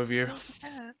game did with you. kill the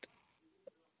cat.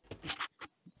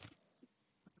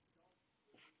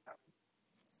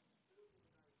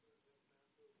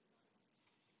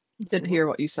 Didn't hear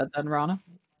what you said then, Ranna.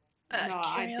 No,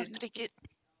 I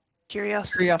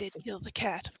Curiosity did kill the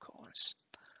cat, of course.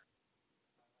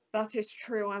 That is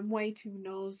true. I'm way too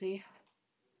nosy.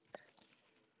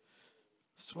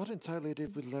 So what entirely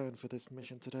did we learn for this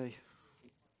mission today?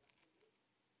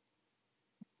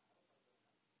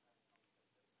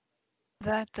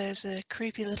 That there's a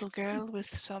creepy little girl with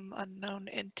some unknown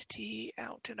entity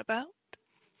out and about.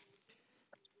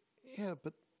 Yeah,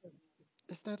 but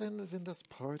is that anything that's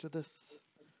part of this?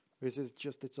 Or is it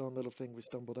just its own little thing we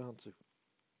stumbled onto?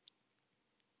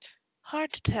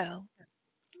 Hard to tell.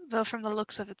 Though from the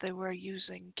looks of it, they were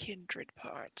using kindred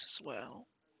parts as well.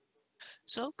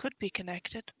 So, could be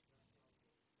connected.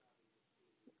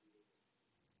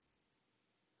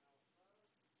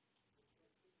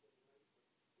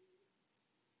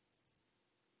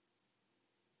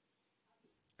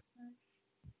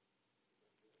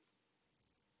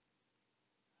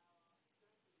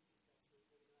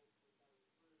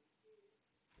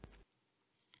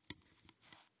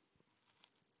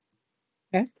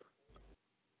 Okay.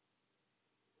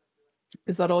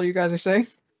 Is that all you guys are saying?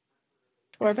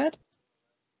 For bed?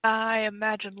 I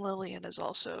imagine Lillian is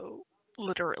also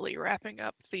literally wrapping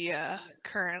up the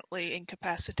currently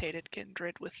incapacitated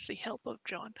kindred with the help of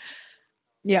John.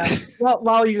 Yeah. Well,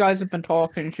 while you guys have been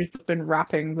talking, she's just been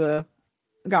wrapping the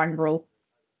gangrel.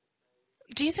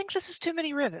 Do you think this is too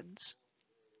many ribbons?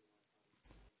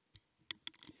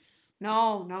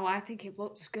 No, I think it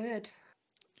looks good.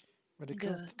 When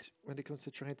it comes to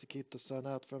trying to keep the sun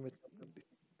out from it,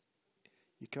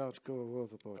 you can't go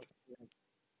overboard.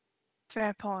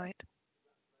 Fair point.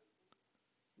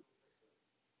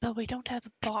 Though we don't have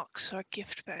a box or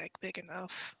gift bag big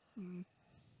enough.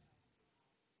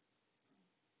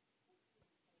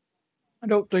 I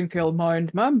don't think he'll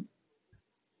mind, ma'am.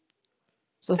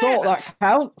 It's the Fair thought that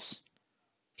counts.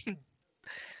 I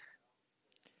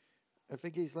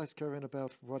think he's less current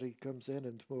about what he comes in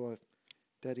and more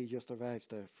that he just arrives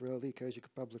there. For all he cares, you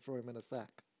could probably throw him in a sack.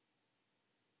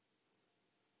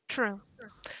 True.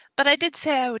 But I did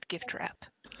say I would gift wrap.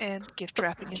 And gift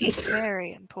wrapping is a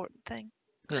very important thing.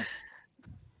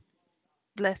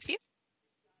 Bless you.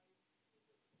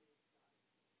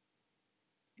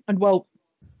 And well,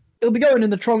 it'll be going in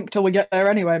the trunk till we get there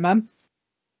anyway, ma'am.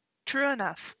 True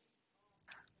enough.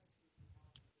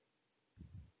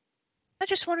 I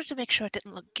just wanted to make sure it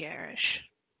didn't look garish.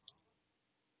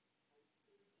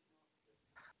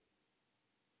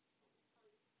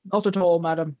 Not at all,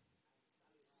 madam.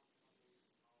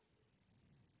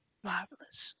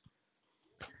 Marvelous.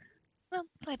 Well,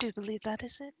 I do believe that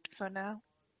is it for now.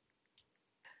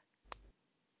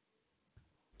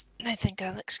 I think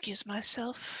I'll excuse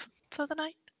myself for the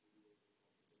night.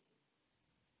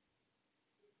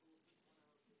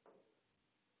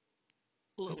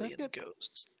 Lillian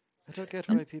goes. I don't get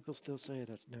why people still say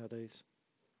that nowadays.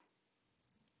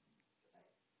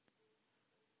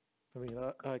 I mean,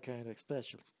 I kind of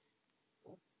special.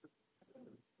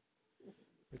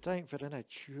 Retiring for the night,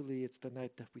 surely it's the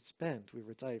night that we spend. We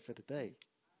retire for the day.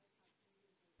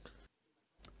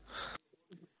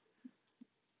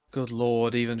 Good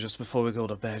lord, even just before we go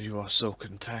to bed, you are so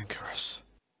cantankerous.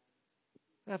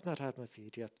 I've not had my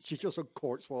feed yet. She just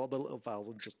uncorks one of the little valves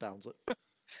and just downs it.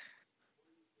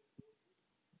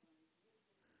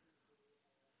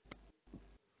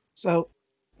 So,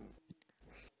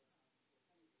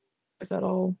 is that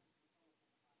all?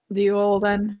 Do you all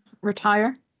then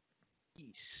retire?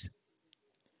 Yes.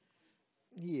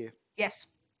 Yeah. Yes.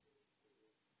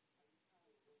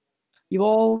 You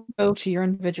all go to your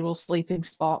individual sleeping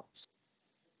spots.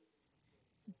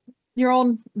 your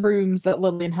own rooms that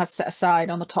Lillian has set aside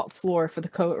on the top floor for the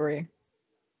coterie.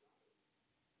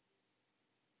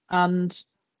 And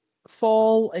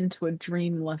fall into a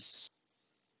dreamless,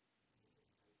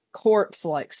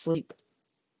 corpse-like sleep.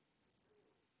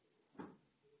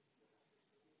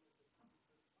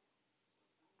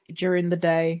 During the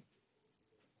day,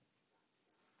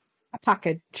 a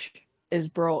package is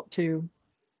brought to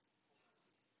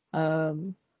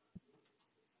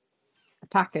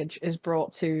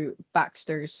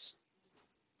Baxter's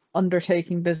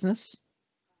undertaking business.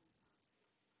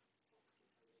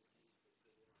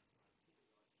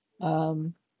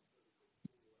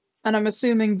 And I'm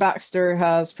assuming Baxter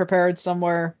has prepared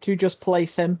somewhere to just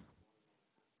place him.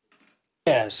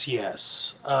 Yes,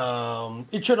 yes.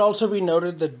 It should also be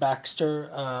noted that Baxter,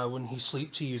 when he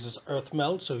sleeps, he uses earth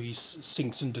melt, so he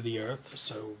sinks into the earth,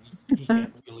 so he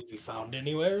can't really be found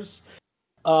anywheres.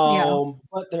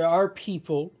 But there are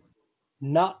people,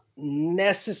 not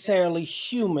necessarily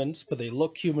humans, but they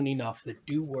look human enough, that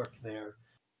do work there.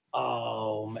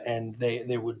 And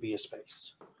there would be a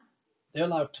space. They're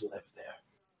allowed to live there.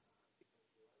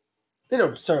 They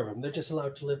don't serve them, they're just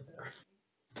allowed to live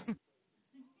there.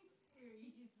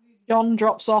 John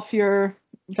drops off your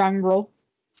gangrel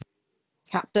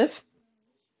captive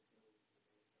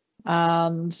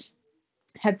and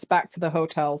heads back to the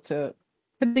hotel to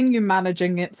continue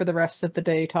managing it for the rest of the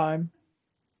daytime.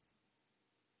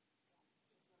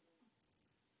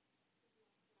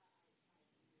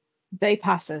 Day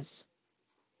passes.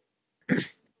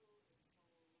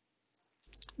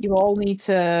 You all need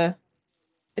to...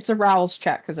 It's a rouse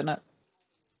check, isn't it,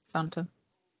 Phantom?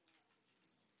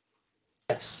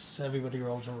 Yes, everybody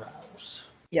rolls a rouse.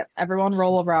 Yep, everyone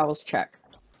roll a rouse check.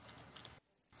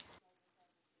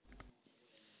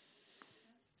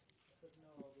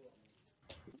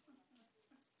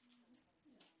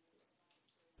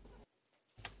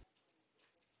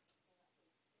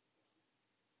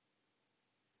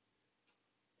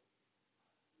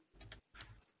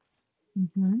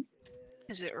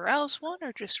 Is it rouse 1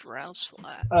 or just rouse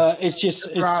flat? It's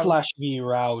Rouse. /V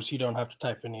rouse. You don't have to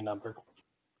type any number.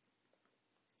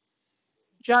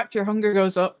 Jack, your hunger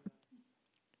goes up.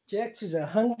 Jax is a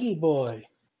hungry boy.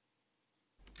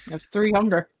 That's 3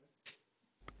 hunger.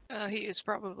 He is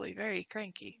probably very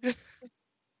cranky.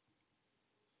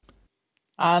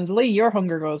 And Leigh, your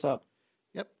hunger goes up.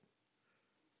 Yep.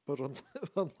 But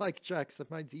unlike Jackson,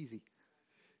 mine's easy.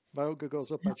 My hunger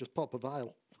goes up, I just pop a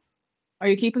vial. Are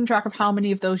you keeping track of how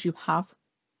many of those you have?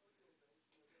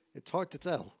 It's hard to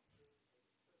tell.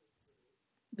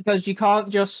 Because you can't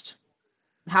just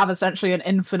have essentially an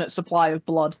infinite supply of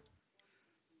blood.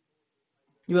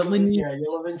 You only need... Yeah,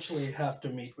 you'll eventually have to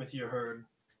meet with your herd.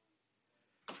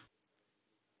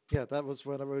 Yeah, that was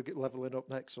when I was leveling up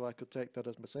next, so I could take that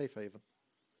as my safe haven.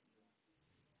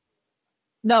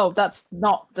 No, that's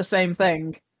not the same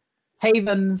thing.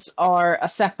 Havens are a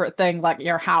separate thing, like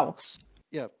your house.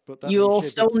 Yeah, but that You'll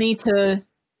means still need to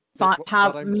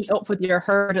what meet up with your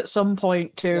herd at some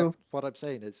point to... Yeah, what I'm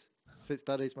saying is, since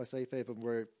that is my safe haven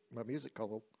where my music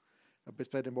column, I'll be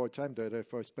spending more time there,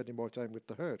 therefore spending more time with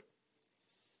the herd.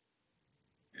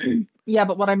 Yeah,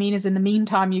 but what I mean is in the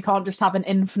meantime, you can't just have an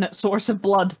infinite source of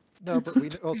blood. No, but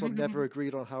we also never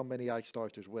agreed on how many I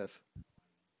started with.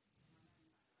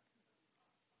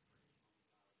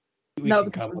 We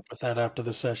can come up with that after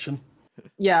the session.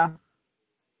 Yeah.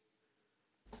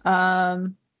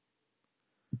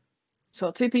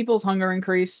 So 2 people's hunger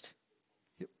increased.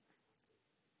 Yep.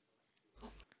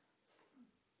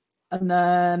 And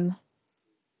then...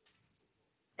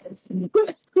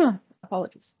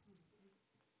 Apologies.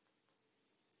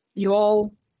 You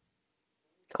all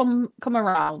come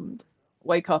around,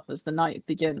 wake up as the night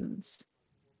begins.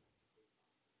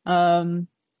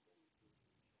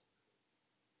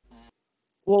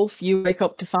 Wolf, you wake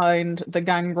up to find the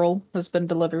gangrel has been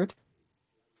delivered.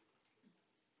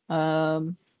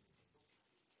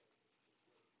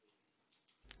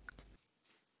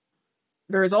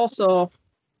 There is also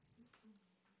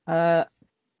a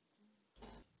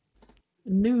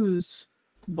news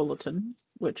bulletin,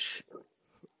 which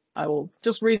I will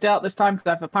just read out this time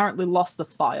because I've apparently lost the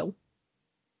file.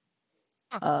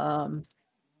 I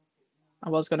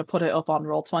was going to put it up on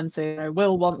Roll20. I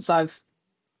will once I've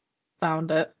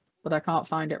found it, but I can't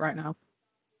find it right now.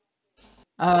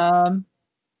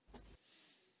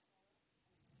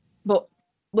 But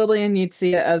Lillian, you'd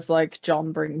see it as like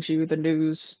John brings you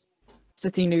the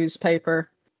city newspaper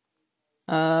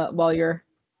while you're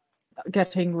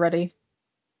getting ready.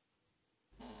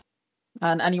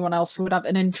 And anyone else who would have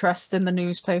an interest in the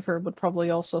newspaper would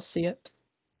probably also see it.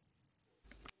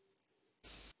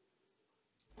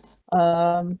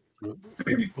 We'll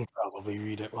probably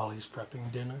read it while he's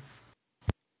prepping dinner.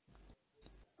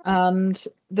 And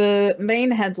the main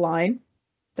headline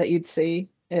that you'd see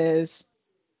is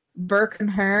Burke and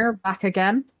her back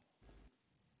again.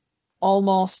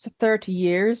 Almost 30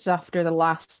 years after the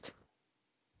last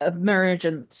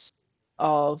emergence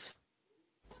of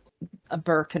a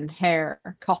Burke and Hare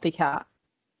copycat.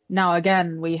 Now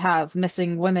again, we have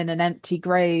missing women and empty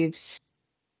graves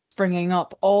springing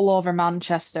up all over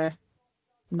Manchester,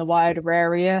 in the wider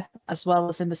area, as well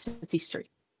as in the city street.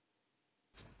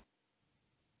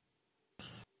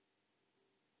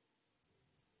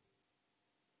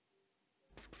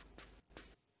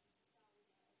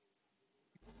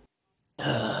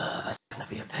 That's gonna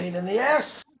be a pain in the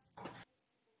ass.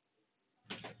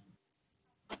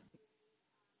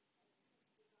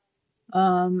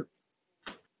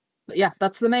 But yeah,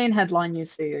 that's the main headline you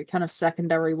see. A kind of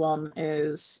secondary one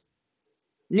is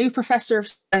new professor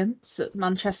of science at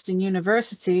Manchester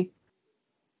University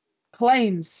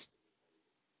claims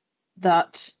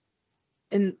that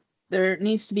there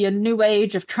needs to be a new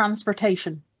age of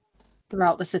transportation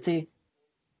throughout the city,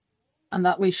 and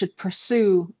that we should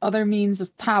pursue other means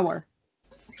of power,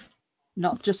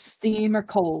 not just steam or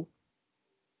coal.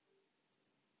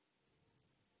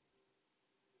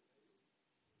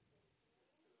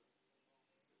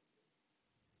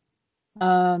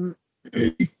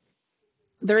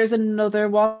 There is another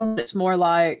one that's more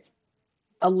like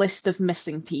a list of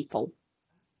missing people.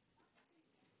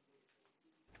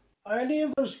 Are any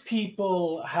of those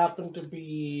people happen to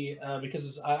be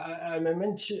because I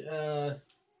mentioned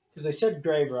because they said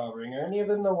grave robbing? Are any of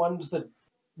them the ones that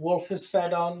Wolf has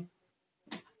fed on?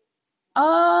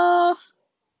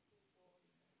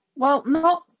 Well,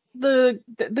 not the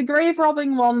grave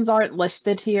robbing ones aren't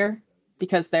listed here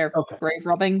because they're Okay. grave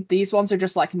robbing. These ones are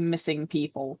just like missing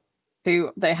people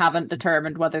who they haven't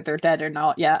determined whether they're dead or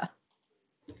not yet.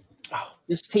 Oh.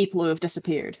 Just people who have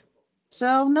disappeared.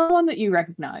 So no one that you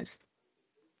recognize.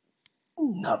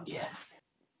 Not yet.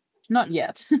 Not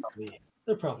yet.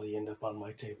 They'll probably end up on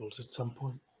my tables at some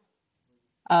point.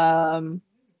 But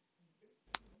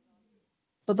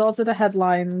those are the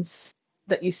headlines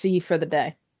that you see for the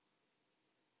day.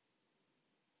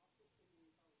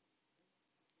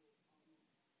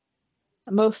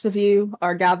 Most of you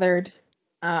are gathered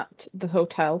at the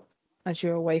hotel as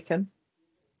you awaken.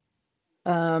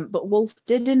 But Wolf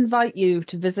did invite you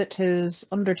to visit his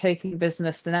undertaking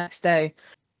business the next day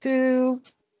to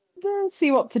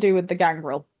see what to do with the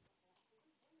gangrel.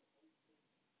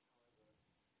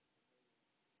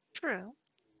 True.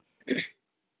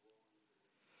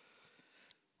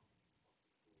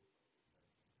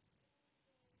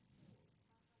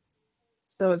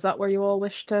 So is that where you all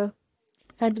wish to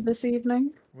head this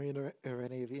evening? I mean, are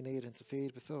any of you needing to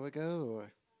feed before we go,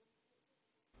 or?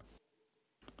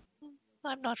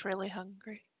 I'm not really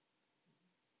hungry.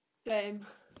 Same.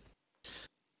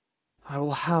 I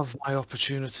will have my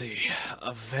opportunity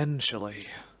eventually.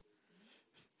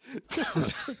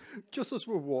 Just as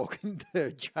we're walking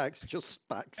there, Jax just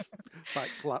back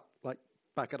slap, like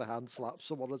back of the hand slaps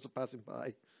someone as they're passing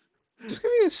by. Just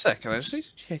give me a second, I just need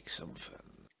to check something.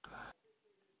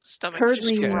 Stomach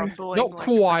currently just Okay. rumbling. Not like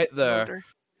quite a there. motor.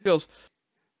 He goes,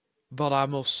 but I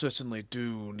most certainly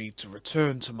do need to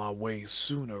return to my ways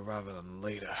sooner rather than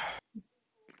later.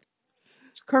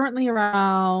 It's currently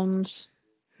around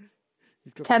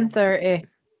He's got 10:30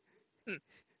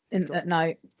 He's got- at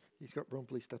night. He's got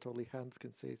rumblies that only hands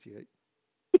can satiate.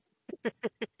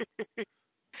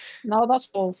 No, that's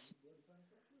false.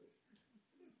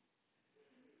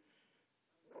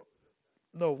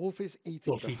 No, Wolf is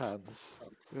eating Wolf the eats. hands.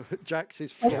 Jax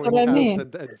is That's throwing what I hands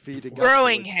mean. and feeding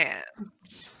Growing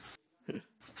afterwards. hands.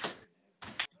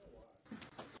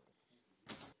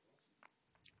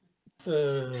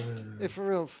 If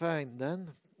we're all fine, then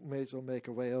may as well make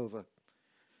our way over.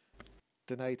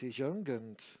 The night is young,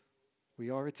 and we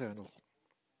are eternal.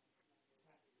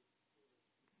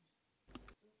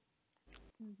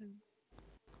 Mhm.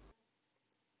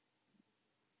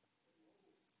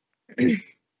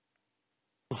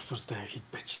 Wolf was there, he'd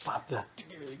bitch slap that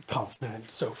confident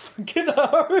so fucking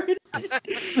hard.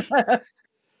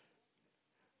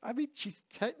 I mean, she's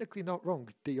technically not wrong.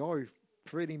 They are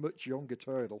pretty much young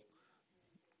eternal.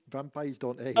 Vampires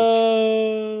don't age.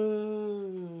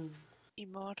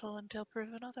 Immortal until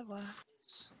proven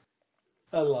otherwise.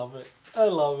 I love it. I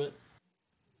love it.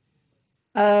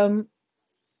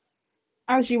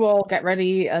 As you all get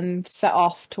ready and set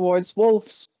off towards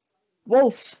Wolf,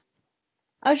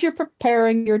 as you're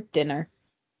preparing your dinner,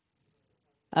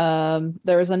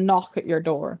 there is a knock at your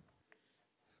door.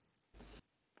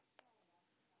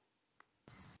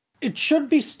 It should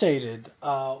be stated,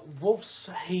 Wolf's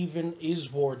Haven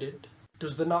is warded.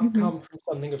 Does the knock Mhm. come from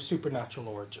something of supernatural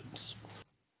origins?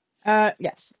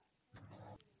 Yes.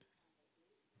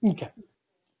 Okay.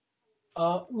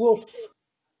 Wolf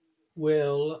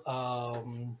will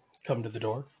come to the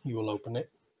door. You will open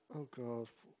it. Oh god,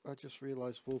 I just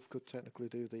realised Wolf could technically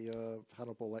do the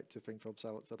Hannibal Lecter thing from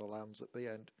Silence of the Lambs at the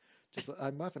end. Just like,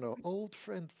 I'm having an old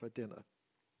friend for dinner.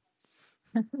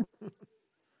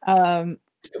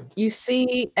 You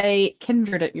see a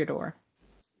kindred at your door.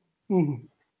 Mhm.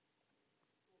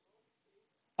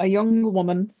 A young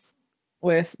woman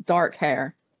with dark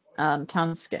hair and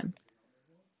tan skin.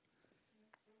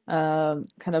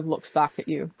 Kind of looks back at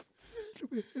you.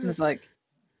 And is like,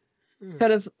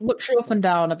 kind of looks you up and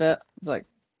down a bit. It's like,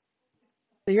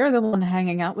 so you're the one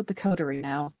hanging out with the coterie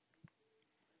now.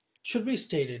 Should be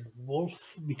stated,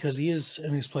 Wolf, because he is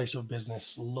in his place of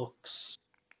business, looks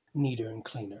neater and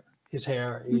cleaner. His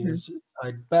hair is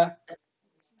tied back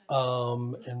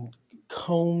and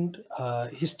combed.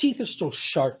 His teeth are still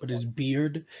sharp, but his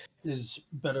beard is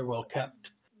better well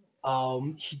kept.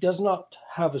 He does not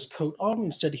have his coat on.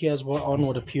 Instead, he has on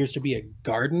what appears to be a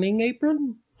gardening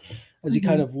apron as he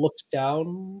kind of looks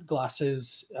down,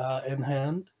 glasses in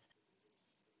hand.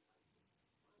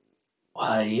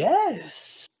 Why,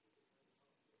 yes.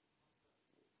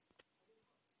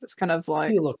 It's kind of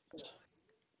like He looks.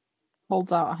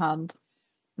 holds out a hand.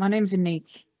 My name's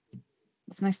Unique.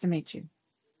 It's nice to meet you.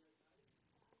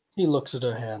 He looks at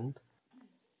her hand.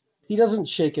 He doesn't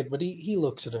shake it, but he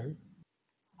looks at her.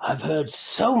 I've heard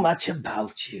so much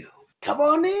about you. Come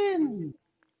on in.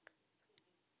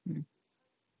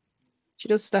 She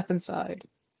does step inside.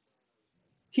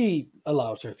 He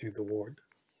allows her through the ward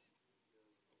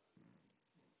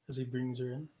as he brings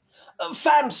her in.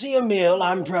 Fancy a meal?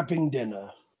 I'm prepping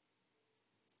dinner.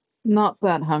 Not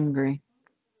that hungry,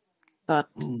 but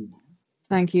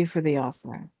thank you for the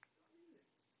offer.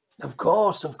 Of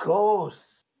course, of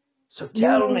course. So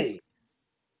tell me.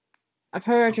 I've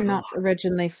heard Oh, you're not God.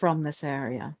 originally from this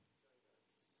area.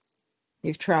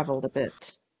 You've traveled a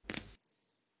bit.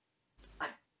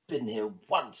 Been here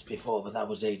once before, but that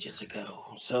was ages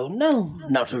ago. So no,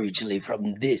 not originally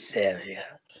from this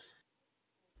area.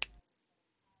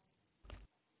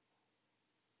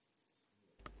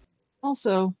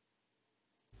 Also,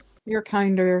 you're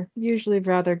kinder, usually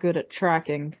rather good at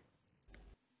tracking.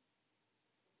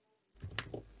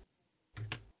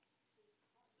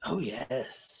 Oh,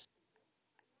 yes.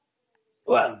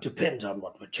 Well, depends on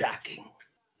what we're tracking.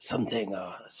 Some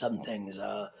things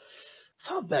are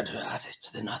far better at it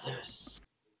than others.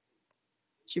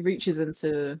 She reaches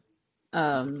into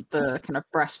the kind of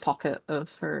breast pocket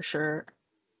of her shirt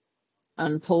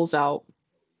and pulls out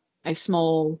a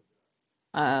small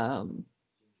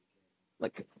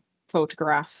like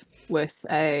photograph with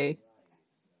a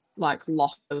like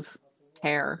lock of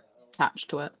hair attached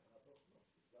to it.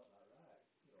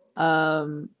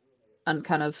 And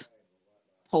kind of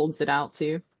holds it out to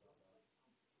you.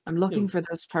 I'm looking for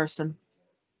this person.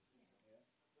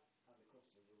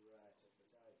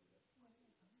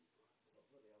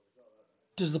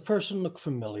 Does the person look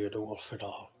familiar to Wolf at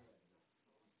all?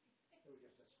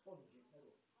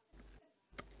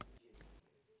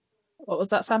 What was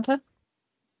that, Santa?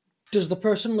 Does the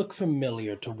person look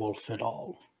familiar to Wolf at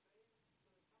all?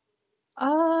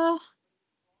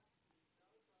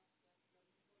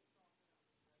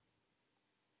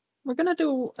 We're gonna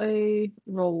do a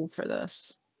roll for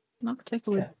this. Not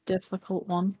particularly difficult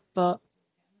one, but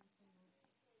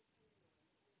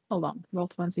hold on. Roll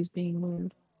 20's being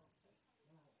weird.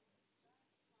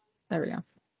 There we go.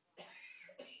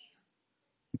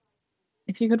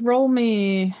 If you could roll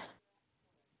me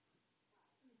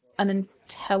an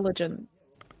intelligent.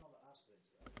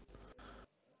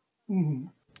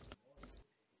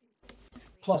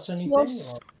 Plus anything?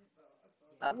 Plus,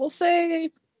 we'll say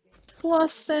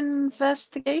plus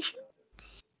investigation.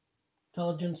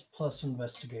 Intelligence plus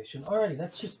investigation. Alrighty,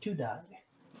 that's just 2 die.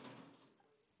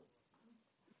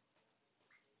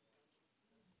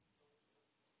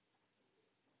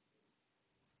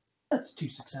 That's 2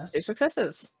 successes. 2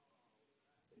 successes.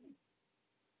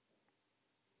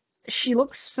 She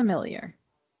looks familiar.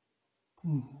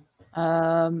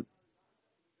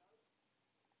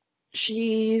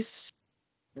 She's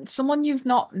someone you've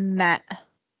not met,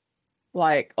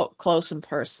 like, up close and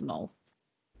personal.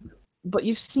 But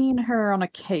you've seen her on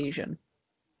occasion.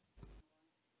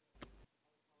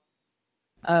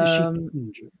 Is she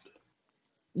injured?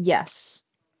 Yes.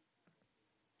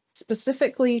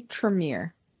 Specifically,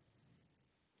 Tremere.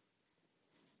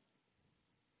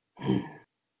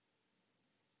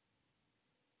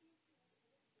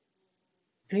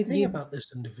 Anything You- about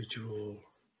this individual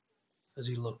as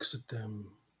he looks at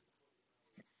them?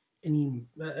 Any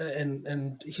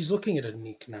and he's looking at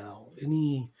Anik now.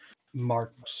 Any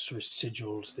marks or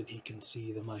sigils that he can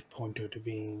see that might point her to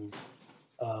being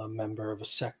a member of a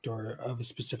sector of a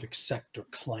specific sect or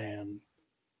clan?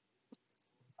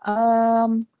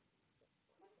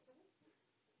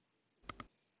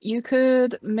 You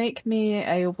could make me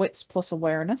a wits plus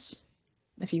awareness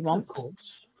if you want. Of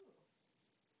course.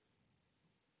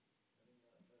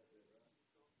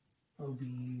 It'll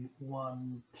be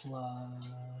 1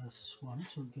 plus 1,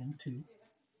 so again 2.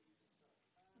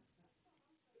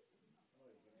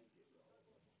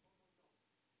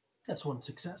 That's 1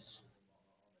 success.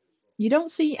 You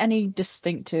don't see any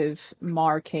distinctive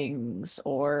markings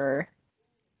or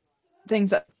things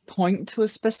that point to a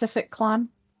specific clan.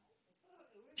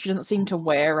 She doesn't seem to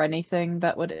wear anything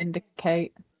that would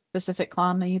indicate specific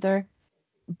clan either.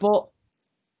 But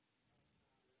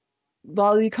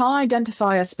while you can't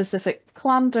identify a specific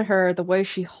clan to her, the way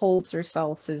she holds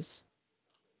herself is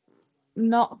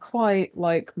not quite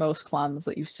like most clans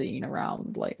that you've seen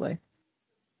around lately.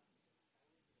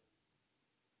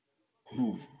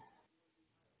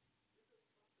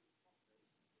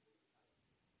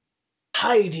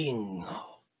 Hiding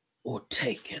or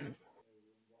taken?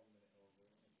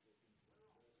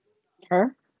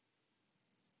 Her?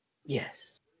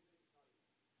 Yes.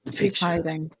 The She's picture.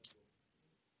 hiding.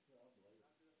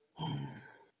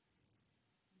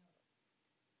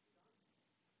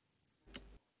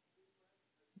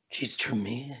 She's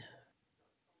Tremere.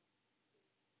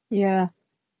 Yeah.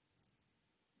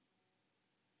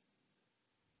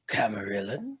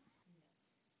 Camarillon?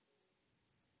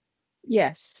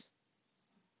 Yes.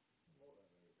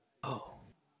 Oh.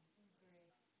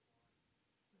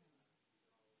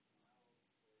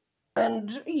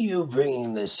 And you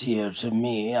bringing this here to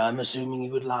me, I'm assuming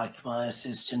you would like my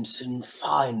assistance in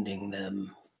finding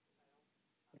them.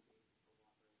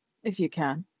 If you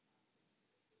can.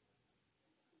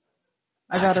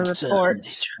 I I got a can report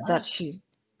certainly that try.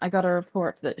 I got a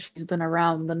report that she's been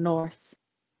around the north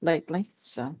lately,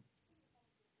 so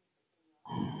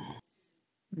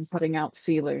I'm putting out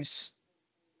feelers.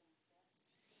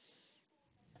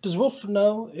 Does Wolf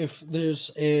know if there's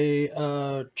a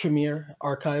Tremere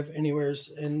archive anywheres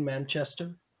in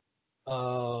Manchester?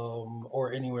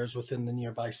 Or anywheres within the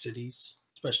nearby cities,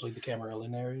 especially the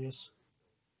Camarillon areas?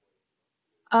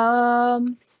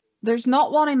 There's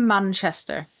not one in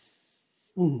Manchester.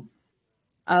 Mm,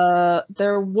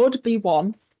 There would be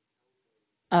one.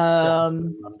 definitely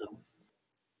in London.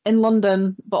 In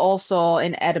London, but also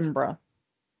in Edinburgh,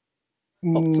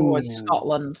 up towards Mm,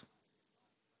 Scotland.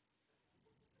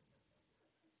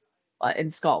 In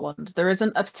Scotland. There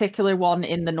isn't a particular one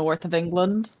in the north of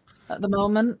England at the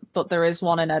moment, but there is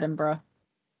one in Edinburgh.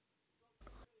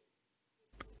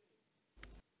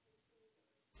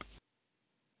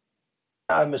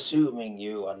 I'm assuming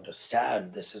you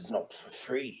understand this is not for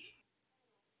free.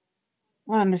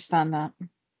 I understand that.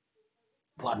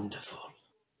 Wonderful.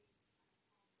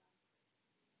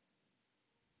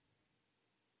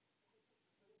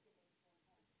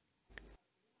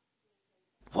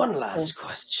 One last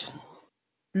question.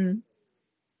 Mm.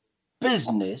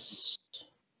 Business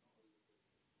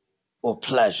or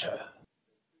pleasure?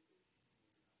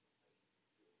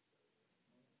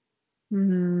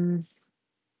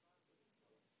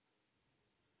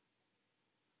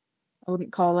 I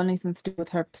wouldn't call anything to do with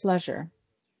her pleasure,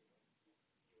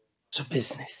 So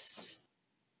business.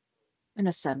 in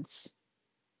a sense.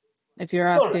 If you're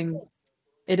All right. asking,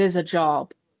 it is a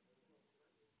job,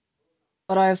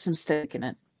 but I have some stake in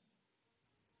it.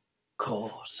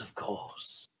 Of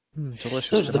course. Delicious.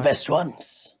 Those are the tonight. best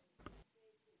ones.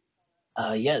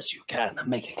 Yes, you can. I'm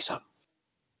making some.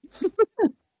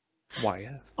 Why,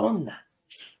 yes. On that.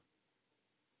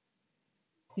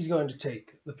 He's going to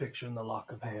take the picture and the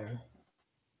lock of hair.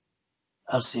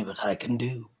 I'll see what I can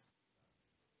do.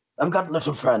 I've got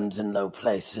little friends in low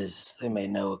places. They may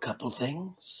know a couple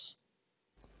things.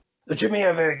 The Jimmy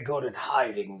are very good at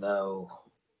hiding, though.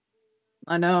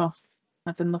 I know.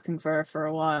 I've been looking for her for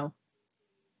a while.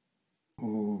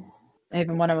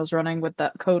 Even when I was running with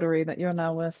that coterie that you're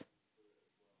now with.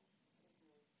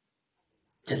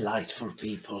 Delightful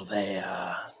people they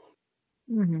are.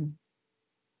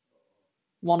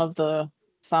 One of the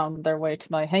found their way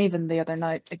to my haven the other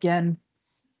night again.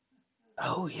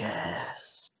 Oh,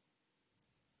 yes.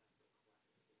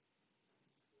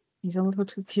 He's a little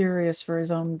too curious for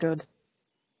his own good.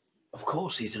 Of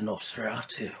course he's a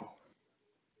Nosferatu.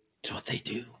 It's what they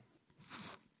do.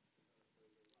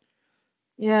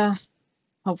 Yeah.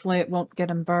 Hopefully it won't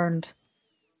get him burned.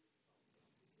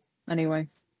 Anyway.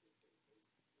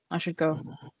 I should go.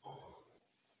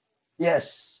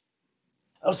 Yes.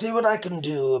 I'll see what I can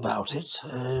do about it.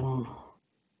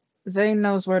 Zane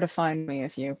knows where to find me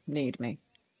if you need me.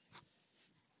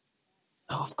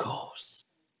 Of course.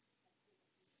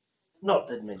 Not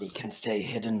that many can stay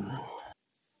hidden.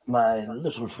 My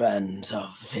little friends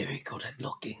are very good at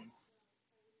looking.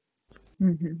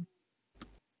 Mm-hmm.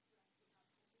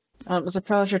 It was a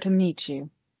pleasure to meet you.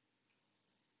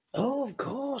 Oh, of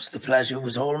course, the pleasure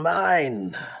was all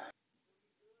mine.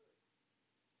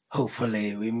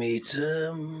 Hopefully we meet,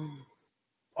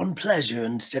 on pleasure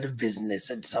instead of business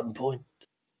at some point.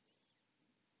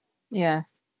 Yeah.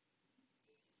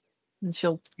 And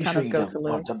she'll You kind sure of you go don't to Lou.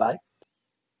 want to bite?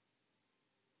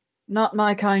 Not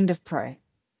my kind of prey.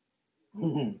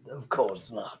 Of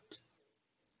course not.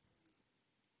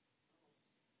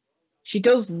 She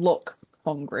does look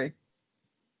hungry,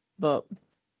 but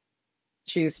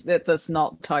that's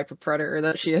not the type of predator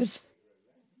that she is.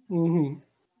 Mm-hmm.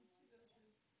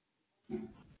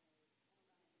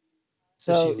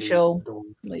 So she'll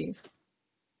leave.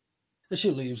 As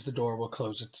she leaves, the door will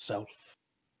close itself.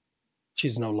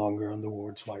 She's no longer on the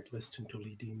ward's whitelist until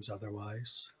he deems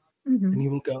otherwise. Mm-hmm. And he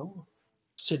will go,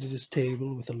 sit at his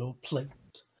table with a little plate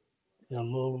and a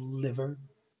little liver.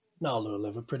 Not a little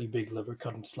liver, pretty big liver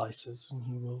cut in slices. And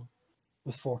he will,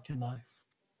 with fork and knife,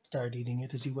 start eating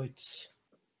it as he waits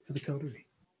for the coterie.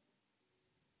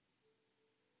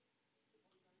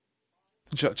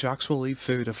 Jax will leave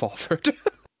food if offered.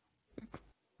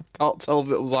 Can't tell if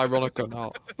it was ironic or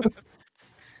not.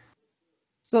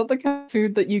 It's not the kind of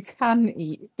food that you can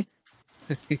eat.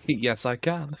 Yes, I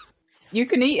can. You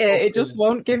can eat it, it just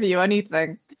won't give you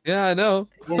anything. Yeah, I know.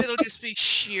 It'll just be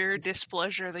sheer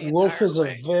displeasure the Wolf entire is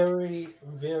way. a very,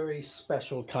 very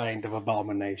special kind of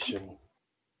abomination.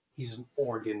 He's an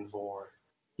organvore.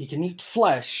 He can eat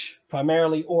flesh,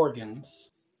 primarily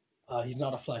organs. He's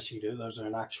not a flesh eater; those are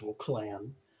an actual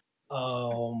clan.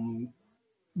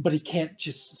 But he can't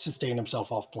just sustain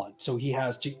himself off blood, so he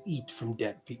has to eat from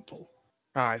dead people.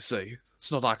 I see.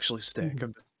 It's not actually steak.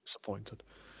 I'm disappointed.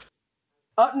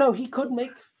 No, he could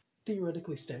make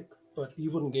theoretically steak, but he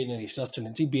wouldn't gain any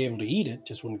sustenance. He'd be able to eat it,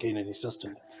 just wouldn't gain any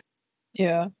sustenance.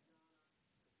 Yeah.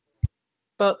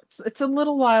 But it's a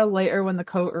little while later when the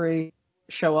coterie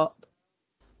show up.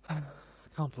 I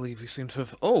can't believe we seem to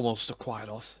have almost acquired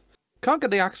us. Can't get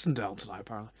the accent down tonight,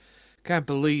 apparently. Can't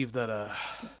believe that,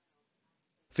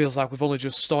 feels like we've only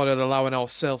just started allowing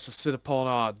ourselves to sit upon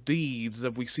our deeds,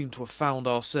 that we seem to have found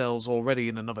ourselves already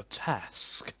in another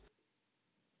task.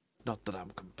 Not that I'm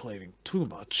complaining too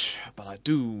much, but I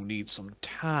do need some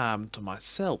time to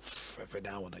myself every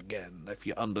now and again, if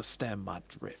you understand my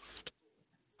drift.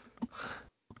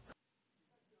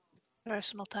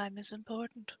 Personal time is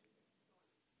important.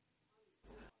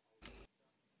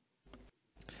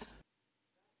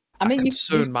 I mean,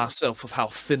 concern myself with how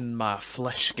thin my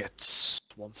flesh gets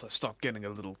once I start getting a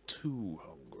little too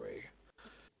hungry.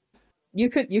 you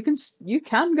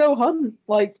can go hunt,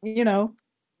 like, you know.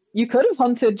 You could have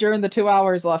hunted during the 2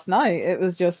 hours last night. It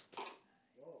was just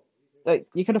like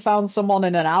you could have found someone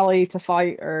in an alley to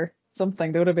fight or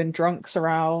something. There would have been drunks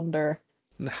around or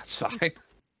That's fine.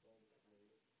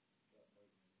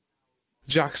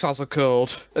 Jax has a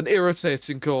cold. An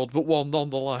irritating cold, but one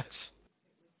nonetheless.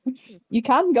 you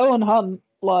can go and hunt,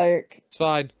 like It's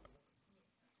fine.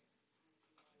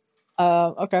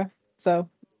 okay. So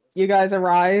you guys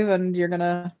arrive and you're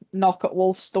gonna knock at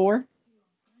Wolf's door.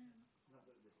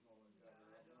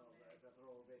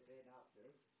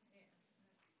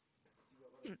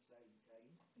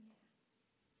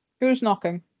 Who's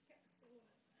knocking?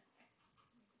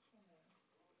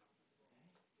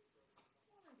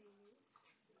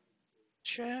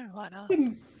 Sure, why not?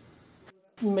 You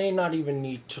may not even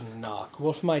need to knock.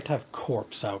 Wolf might have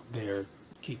corpse out there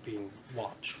keeping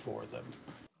watch for them.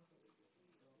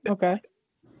 Okay.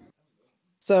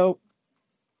 So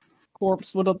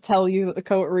Corpse would tell you that the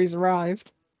coteries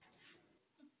arrived.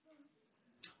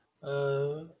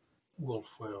 Wolf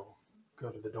will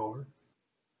go to the door.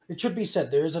 It should be said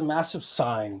there is a massive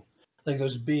sign, like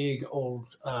those big old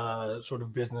sort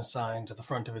of business signs at the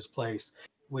front of his place,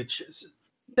 which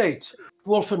states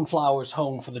 "Wolf and Flowers,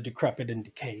 home for the decrepit and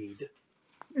decayed."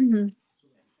 Mm-hmm.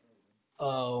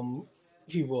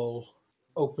 He will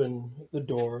open the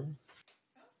door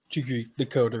to greet the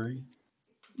coterie.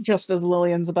 Just as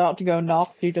Lillian's about to go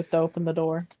knock, you just open the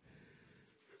door.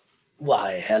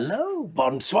 Why, hello,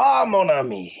 bonsoir, mon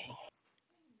ami.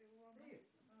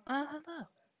 Hello.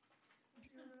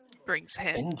 Brings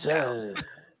hand Enter, down.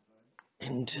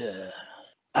 enter,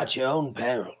 at your own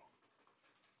peril.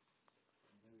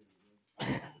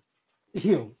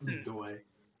 He'll lead the way.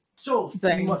 So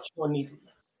Zane. much more neatly.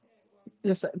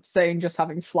 Just saying, just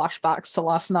having flashbacks to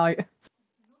last night.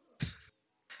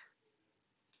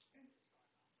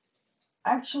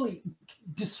 Actually,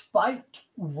 despite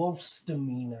Wolf's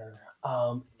demeanor,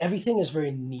 everything is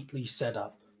very neatly set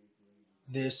up.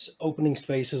 This opening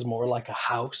space is more like a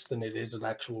house than it is an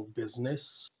actual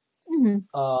business.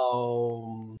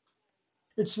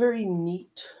 It's very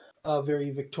neat,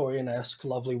 very Victorian-esque,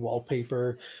 lovely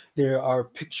wallpaper. There are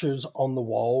pictures on the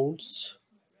walls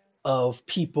of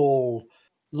people,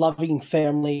 loving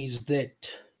families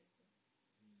that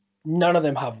none of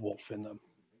them have Wolf in them.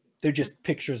 They're just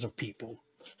pictures of people.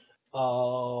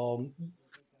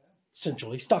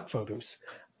 Essentially stock photos.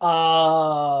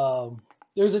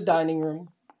 There's a dining room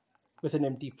with an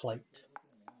empty plate.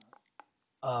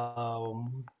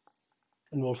 And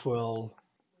Wolf will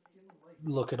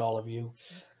look at all of you.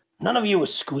 None of you are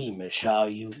squeamish, are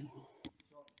you?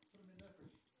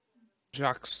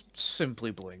 Jax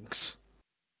simply blinks.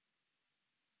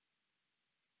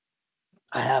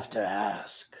 I have to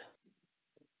ask.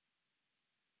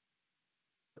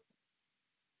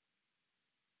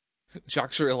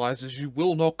 Jax realizes you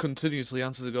will not continuously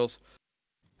answer. He goes,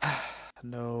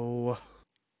 no.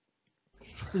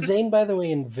 Zane, by the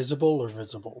way, invisible or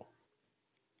visible?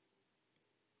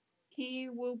 He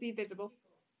will be visible.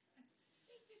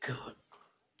 Good.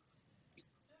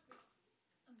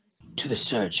 To the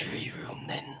surgery room,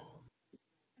 then.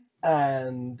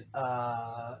 And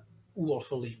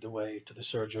Wolf will lead the way to the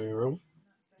surgery room,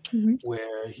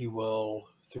 where he will,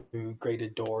 through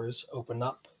grated doors, open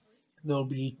up. There'll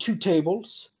be 2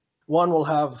 tables. One will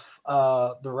have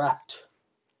the wrapped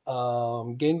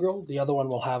gangrel. The other one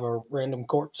will have a random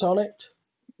corpse on it.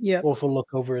 Yeah. Wolf will look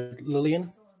over at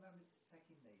Lillian.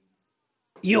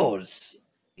 Yours,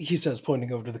 he says,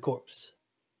 pointing over to the corpse.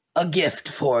 A gift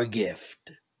for a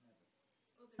gift.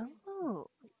 Oh.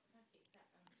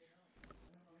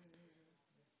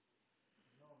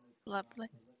 Lovely.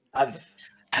 I've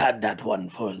had that one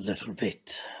for a little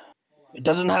bit. It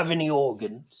doesn't have any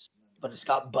organs, but it's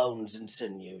got bones and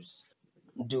sinews.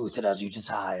 Do with it as you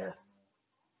desire.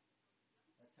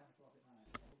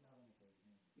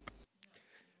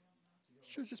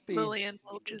 Should just be Lillian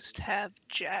will just have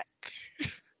Jack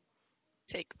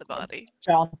take the body.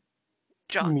 John. You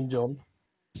John. mean John?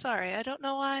 Sorry, I don't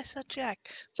know why I said Jack.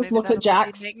 Just Maybe look at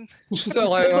that'll be Jax. enigma.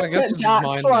 Still, I Just look guess at this is Jax,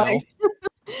 mine like, now.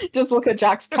 just look at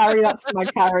Jax. Carry that to my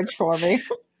carriage for me.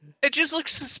 It just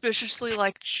looks suspiciously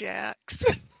like Jack's.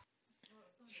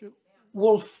 should,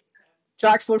 Wolf.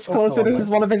 Jax looks Oh, closer God, to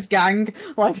one of his gang.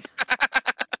 Like,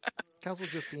 Kaz will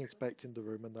just be inspecting the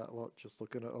room and that lot, just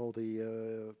looking at all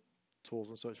the tools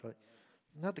and such like.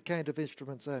 Not the kind of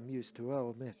instruments I'm used to,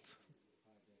 I'll admit.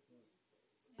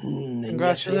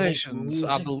 Congratulations.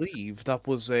 I believe that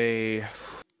was maybe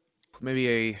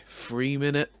a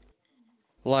 3-minute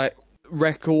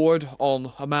record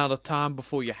on amount of time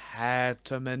before you had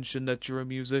to mention that you're a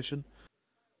musician.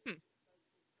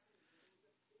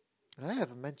 I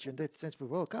haven't mentioned it since we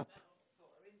woke up.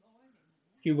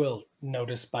 You will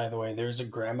notice, by the way, there's a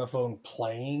gramophone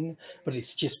playing, but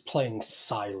it's just playing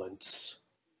silence.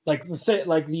 Like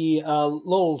the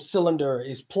little cylinder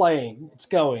is playing, it's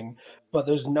going, but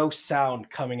there's no sound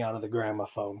coming out of the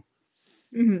gramophone.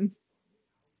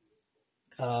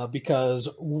 Because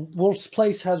Wolf's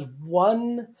Place has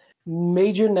one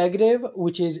major negative,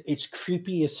 which is it's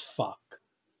creepy as fuck.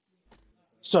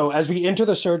 So as we enter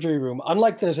the surgery room,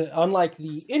 unlike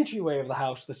the entryway of the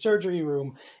house, the surgery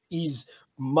room is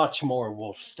much more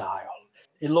Wolf style.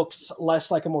 It looks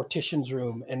less like a mortician's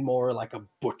room and more like a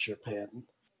butcher pen.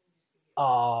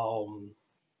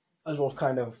 As Wolf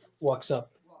kind of walks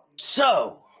up.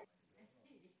 So,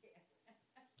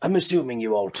 I'm assuming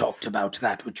you all talked about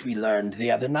that which we learned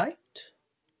the other night?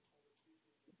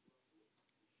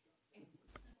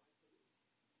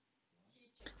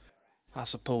 I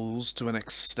suppose to an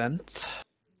extent.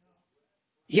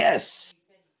 Yes.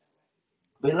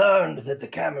 We learned that the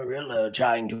Camarilla are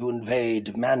trying to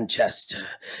invade Manchester,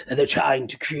 and they're trying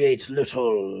to create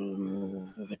little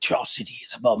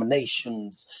atrocities,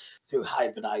 abominations, through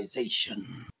hybridization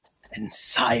and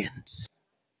science.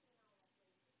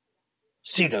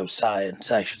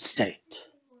 Pseudoscience, I should state.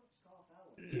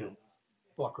 He'll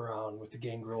walk around with the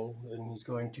gangrel, and he's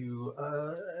going to...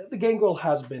 the gangrel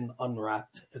has been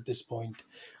unwrapped at this point,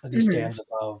 as he stands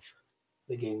above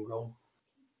the gangrel.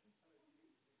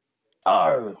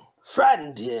 Our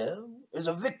friend here is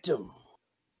a victim.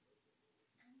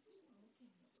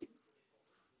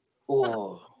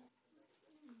 Or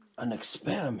an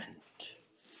experiment.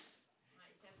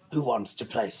 Who wants to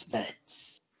place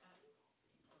bets?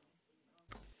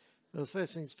 Well,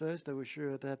 first things first, I was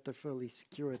sure that they're fully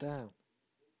secured out.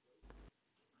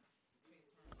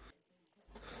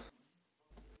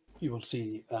 you will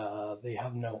see they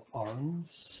have no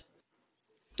arms.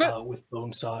 Ah. With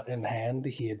Bonesaw in hand,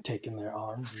 he had taken their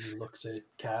arms. He looks at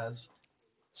Kaz.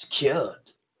 It's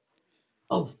cured.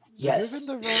 Oh yes.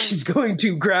 Removing the arms- He's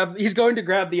going to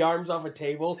grab the arms off a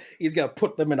table. He's gonna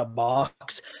put them in a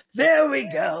box. There we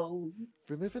go.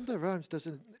 Removing the arms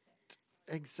doesn't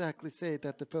exactly say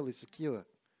that they're fully secure.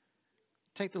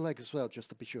 Take the leg as well, just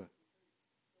to be sure.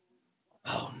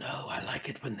 Oh no, I like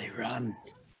it when they run.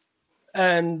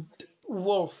 And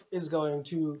Wolf is going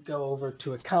to go over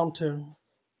to a counter.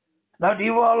 Now, do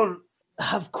you all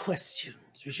have questions?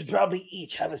 We should probably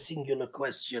each have a singular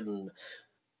question.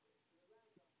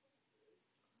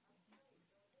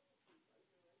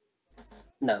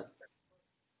 No.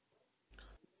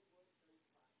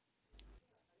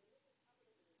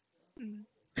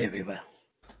 Very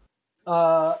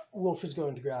well. Wolf is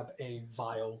going to grab a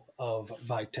vial of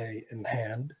Vitae in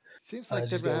hand. Seems like they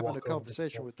just were gonna having a walk over to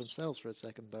conversation with corpse. themselves for a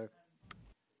second, though.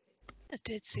 It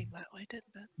did seem that way,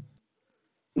 didn't it?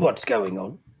 What's going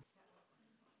on?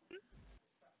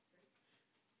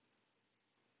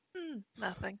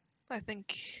 Nothing. I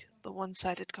think the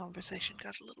one-sided conversation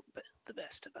got a little bit the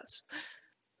best of us.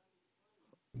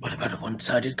 What about a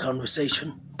one-sided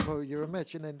conversation? Well, you were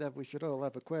mentioning that we should all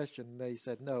have a question, and they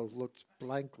said no, looked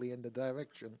blankly in the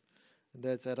direction, and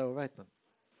they said, all right then.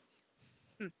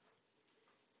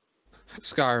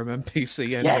 Skyrim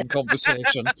NPC ending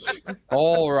conversation.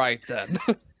 All right then.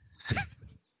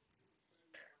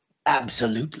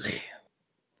 Absolutely.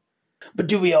 But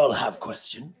do we all have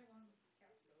questions?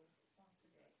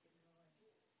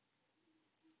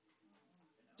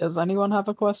 Does anyone have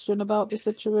a question about the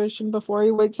situation before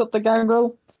he wakes up the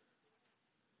gangrel?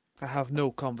 I have no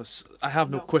questions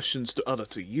to utter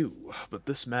to you, but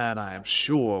this man, I am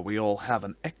sure we all have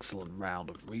an excellent round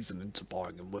of reasoning to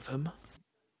bargain with him.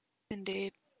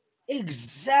 Indeed.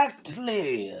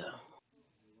 Exactly.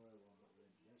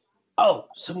 Oh,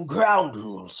 some ground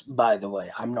rules, by the way.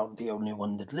 I'm not the only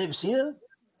one that lives here,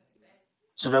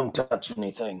 so don't touch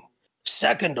anything.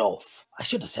 Second off, I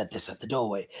should have said this at the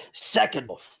doorway. Second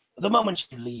off, the moment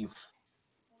you leave,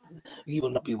 you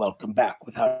will not be welcome back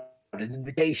without an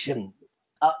invitation.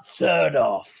 Third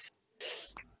off,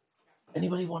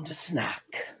 anybody want a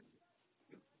snack?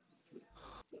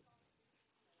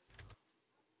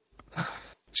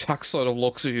 Jack sort of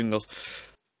looks at you and goes,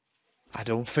 I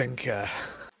don't think it'd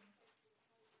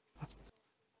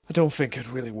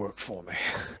really work for me.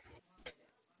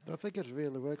 I think it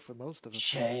really worked for most of us.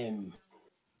 Shame.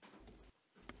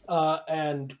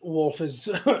 And Wolf is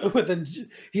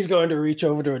he's going to reach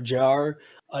over to a jar.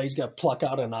 He's going to pluck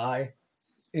out an eye,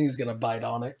 and he's going to bite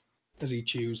on it as he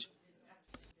chews.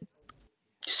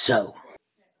 So,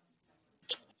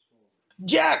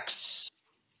 Jax,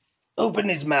 open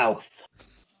his mouth.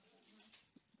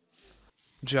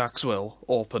 Jax will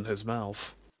open his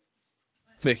mouth,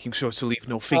 making sure to leave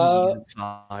no fingies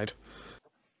inside.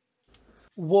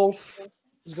 Wolf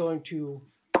is going to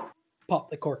pop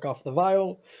the cork off the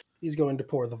vial. He's going to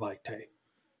pour the Vitae.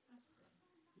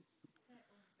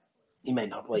 He may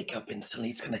not wake up instantly.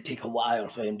 It's going to take a while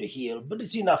for him to heal, but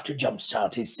it's enough to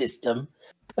jumpstart his system.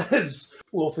 As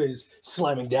Wolf is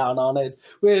slamming down on it,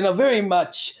 we're in a very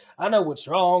much, I know what's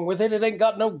wrong with it, it ain't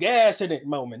got no gas in it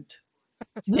moment.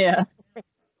 Yeah.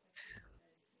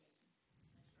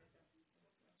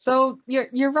 So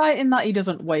you're right in that he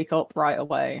doesn't wake up right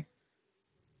away.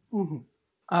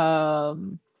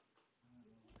 Mm-hmm.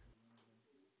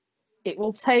 It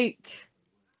will take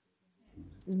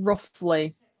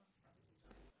roughly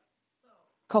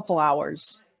a couple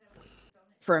hours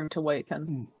for him to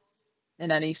waken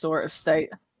in any sort of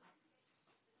state.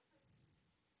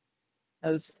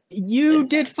 As you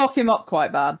did fuck him up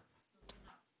quite bad.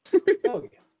 Oh,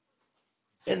 yeah.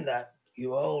 In that,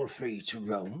 you are all free to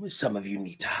roam. Some of you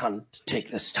need to hunt. Take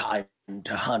this time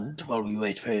to hunt while we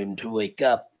wait for him to wake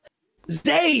up.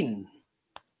 Zane!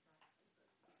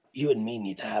 You and me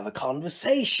need to have a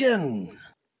conversation.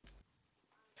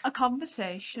 A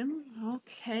conversation?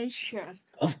 Okay, sure.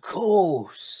 Of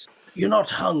course. You're not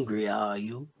hungry, are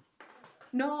you?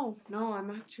 No,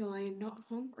 I'm actually not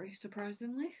hungry,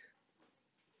 surprisingly.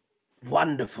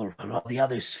 Wonderful. While the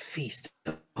others feast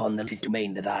upon the little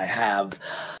domain that I have,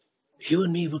 you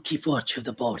and me will keep watch of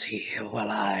the body while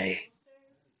I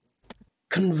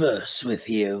converse with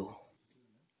you.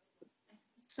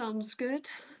 Sounds good.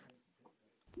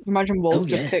 Imagine Wolf Oh,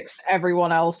 just yeah. kicks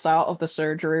everyone else out of the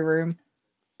surgery room.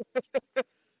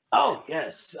 Oh,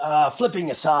 yes.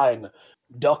 Flipping a sign.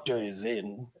 Doctor is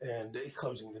in, and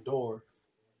closing the door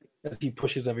as he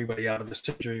pushes everybody out of the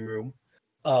surgery room.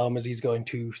 As he's going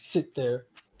to sit there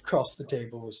across the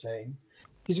table with Zane.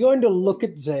 He's going to look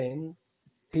at Zane,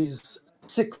 his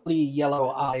sickly yellow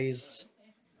eyes,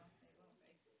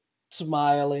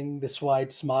 smiling, this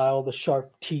wide smile, the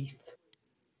sharp teeth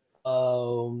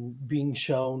being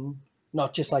shown,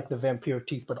 not just like the vampire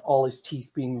teeth, but all his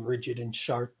teeth being rigid and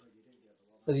sharp.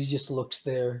 But he just looks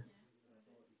there,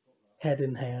 head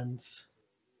in hands.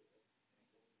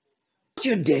 How's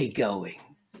your day going?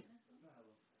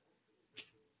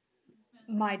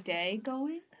 My day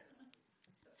going?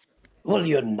 Well,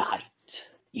 your night.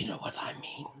 You know what I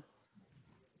mean.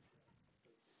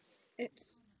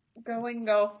 It's going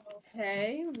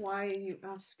okay. Why are you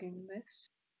asking this?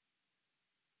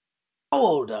 How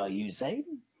old are you,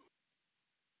 Zane?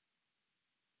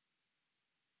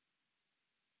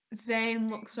 Zane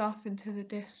looks off into the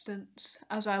distance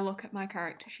as I look at my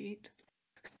character sheet.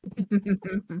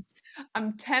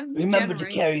 I'm 10th Remember to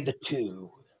generation. carry the 2.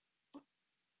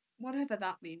 Whatever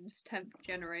that means, 10th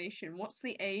generation. What's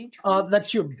the age?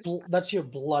 That's your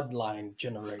bloodline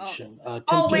generation. 10th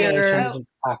Oh, wait, generation oh, isn't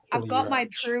actually I've got your my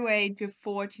age. true age of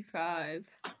 45.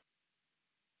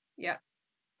 Yeah,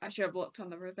 I should have looked on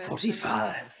the reverse.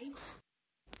 45.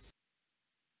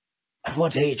 At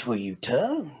what age were you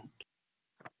turned?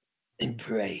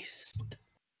 Embraced.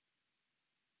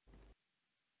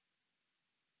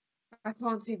 I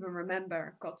can't even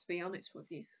remember, I've got to be honest with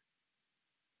you.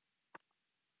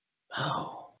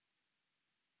 Oh.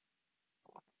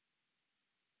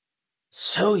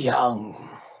 So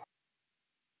young.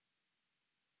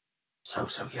 So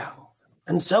young.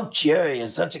 And so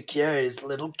curious. Such a curious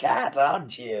little cat,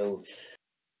 aren't you?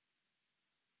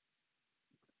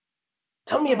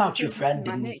 Tell me about your friend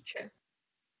my Nick. nature.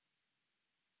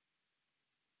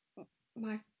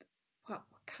 What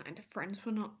kind of friends?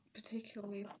 We're not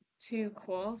particularly too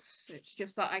close. It's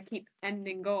just that I keep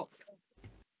ending up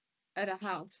at a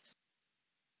house.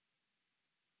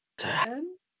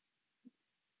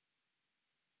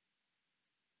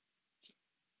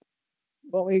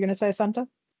 What were you going to say, Santa?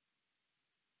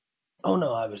 Oh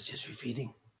no, I was just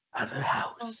repeating. At her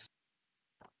house.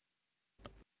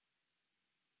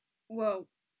 Well,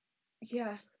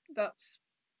 yeah,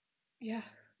 yeah.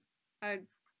 I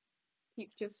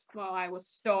keep I was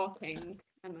stalking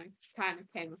and I kind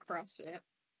of came across it.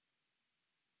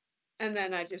 And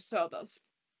then I just saw those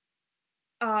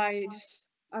eyes.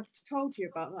 I've told you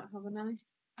about that, haven't I?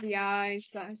 The eyes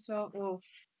that I saw. Oh,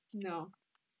 no,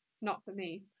 not for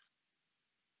me.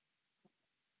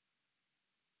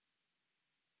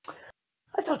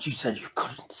 I thought you said you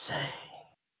couldn't say.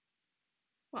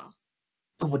 Well,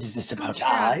 But what is this I'm about sure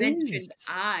I eyes? mentioned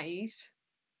eyes.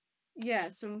 Yeah,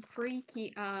 some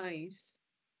freaky eyes.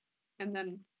 And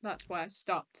then that's why I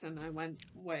stopped and I went,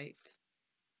 wait.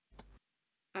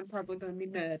 I'm probably going to be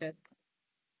murdered.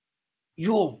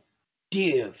 Your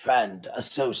dear friend,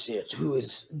 associate, who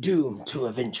is doomed to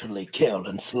eventually kill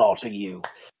and slaughter you,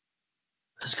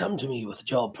 has come to me with a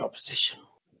job proposition.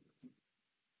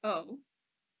 Oh.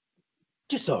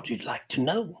 Just thought you'd like to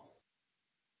know.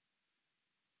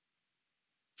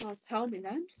 Well, tell me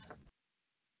then.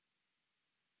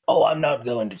 Oh, I'm not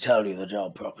going to tell you the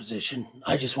job proposition.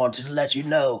 I just wanted to let you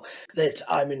know that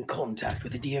I'm in contact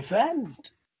with a dear friend.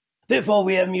 Therefore,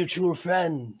 we are mutual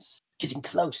friends, getting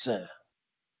closer.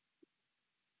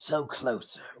 So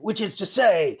closer. Which is to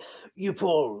say, you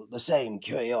pull the same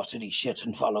curiosity shit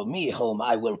and follow me home,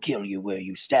 I will kill you where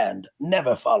you stand.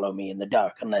 Never follow me in the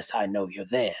dark unless I know you're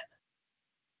there.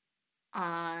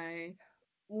 I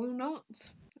will not.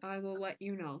 I will let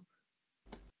you know.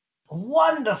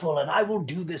 Wonderful, and I will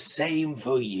do the same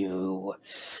for you.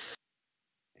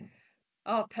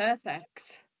 Oh,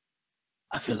 perfect.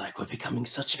 I feel like we're becoming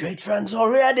such great friends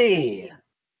already.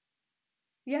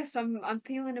 Yes, I'm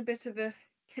feeling a bit of a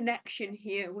connection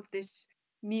here with this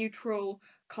mutual,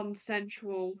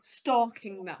 consensual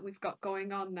stalking that we've got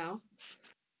going on now.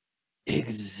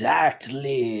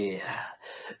 Exactly.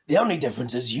 The only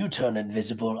difference is you turn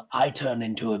invisible, I turn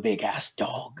into a big-ass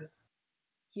dog.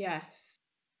 Yes.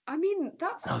 I mean,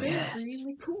 that's still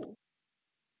really cool.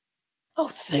 Oh,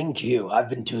 thank you. I've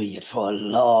been doing it for a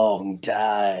long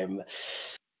time.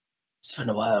 It's been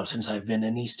a while since I've been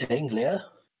in East Anglia.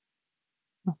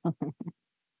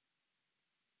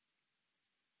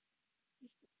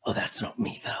 Oh, that's not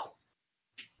me, though.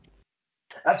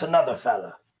 That's another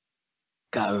fella.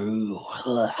 Garou.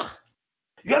 Ugh.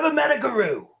 You ever met a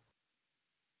Garou?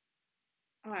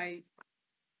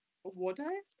 Would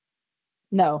I?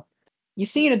 No. You've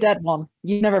seen a dead one.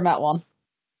 You've never met one.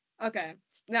 Okay.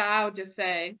 No, I'll just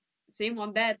say, seen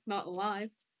one dead, not alive.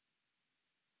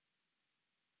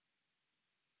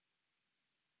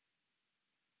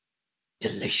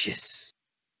 Delicious.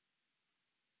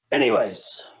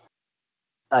 Anyways,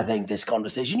 I think this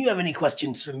conversation. You have any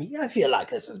questions for me? I feel like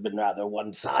this has been rather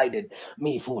one-sided,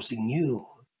 me forcing you.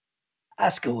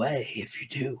 Ask away if you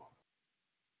do.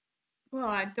 Well,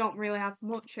 I don't really have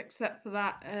much except for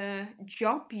that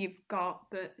job you've got,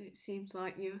 but it seems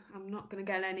like I'm not going to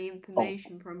get any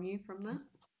information from you from that.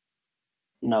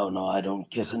 No, I don't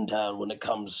kiss and tell when it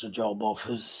comes to job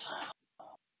offers.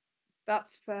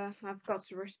 That's fair. I've got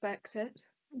to respect it.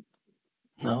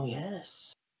 No,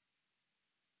 yes.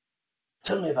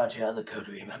 Tell me about your other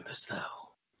coterie members, though.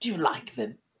 Do you like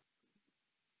them?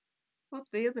 Well,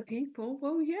 the other people,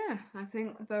 well, yeah. I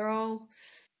think they're all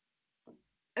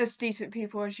as decent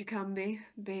people as you can be,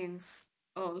 being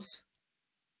us.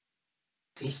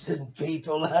 Decent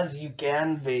people as you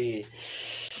can be.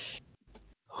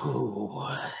 Ooh,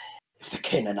 if the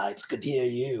Canaanites could hear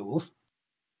you.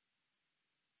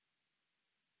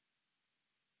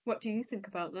 What do you think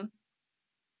about them?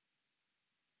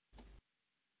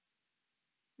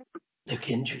 They're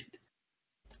kindred.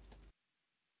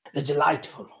 They're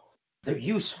delightful. They're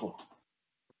useful.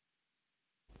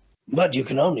 But you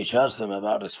can only trust them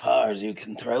about as far as you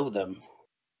can throw them.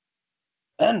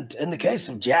 And in the case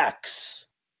of Jax,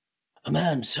 a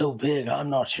man so big, I'm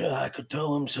not sure I could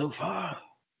throw him so far.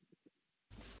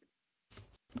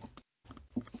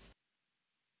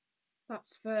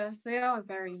 That's fair. They are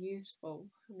very useful.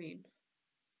 I mean,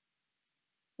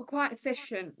 we're quite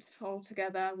efficient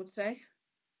altogether, I would say.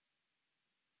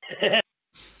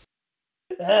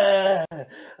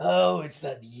 Oh, it's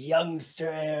that youngster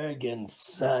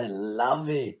arrogance. I love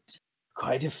it.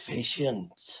 Quite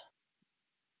efficient.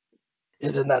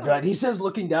 Isn't that right? He says,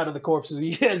 looking down at the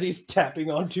corpses as he's tapping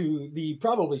onto the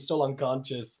probably still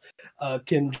unconscious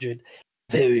kindred.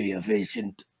 Very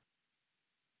efficient.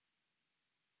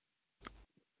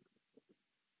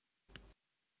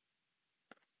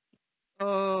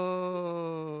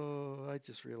 Oh, I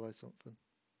just realized something.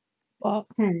 Well,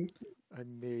 I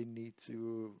may need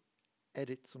to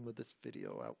edit some of this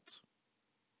video out.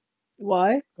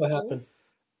 why? What happened?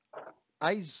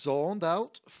 I zoned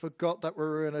out, forgot that we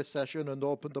were in a session, and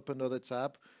opened up another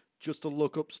tab just to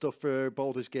look up stuff for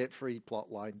Baldur's Gate 3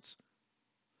 plot lines.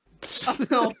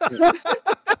 Oh,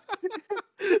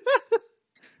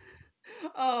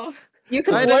 oh. You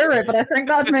can I blur it, but I think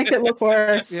that'd make it look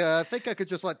worse. Yeah, I think I could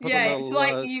just like put Yeah, a it's little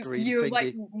like screen you thingy.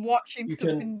 like watching You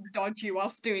something dodgy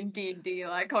whilst doing D&D.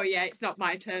 Like, oh yeah, it's not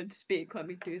my turn to speak. Let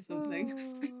me do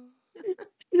something.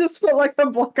 You just put like a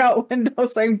blackout window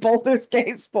saying Baldur's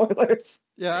Gate spoilers.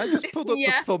 Yeah, I just pulled up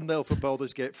Yeah. the thumbnail for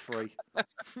Baldur's Gate 3.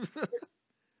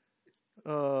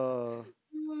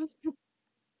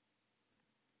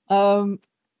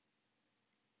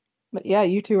 But yeah,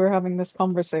 you two are having this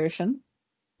conversation.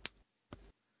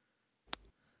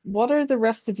 What are the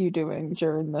rest of you doing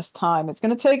during this time? It's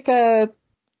going to take 2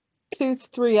 to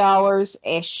 3 hours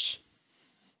ish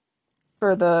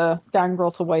for the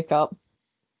gangrel to wake up.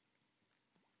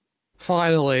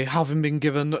 Finally, having been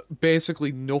given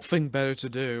basically nothing better to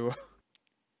do,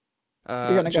 You're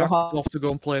gonna go Jack's home. off to go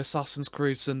and play Assassin's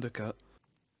Creed Syndicate.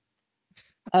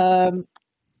 What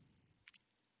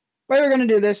we're gonna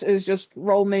do this is just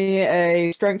roll me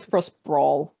a strength plus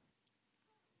brawl.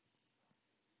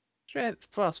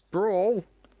 Strength plus brawl.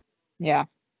 Yeah.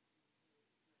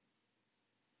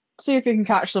 See if you can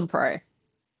catch some prey.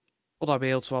 Would I be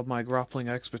able to add my grappling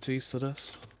expertise to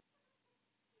this?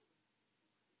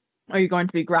 Are you going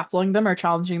to be grappling them or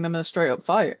challenging them in a straight up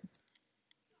fight?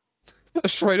 A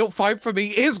straight up fight for me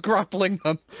is grappling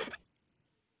them.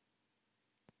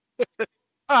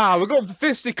 We're going for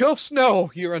fisticuffs? No,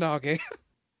 Uranagi.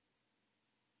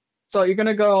 So you're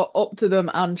gonna go up to them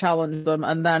and challenge them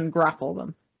and then grapple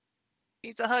them.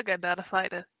 He's a hugger, not a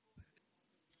fighter.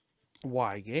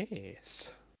 Why,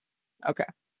 yes. Okay.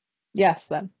 Yes,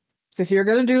 then. So if you're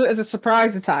gonna do it as a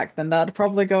surprise attack, then that'd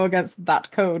probably go against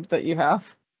that code that you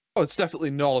have. Oh, it's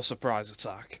definitely not a surprise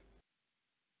attack.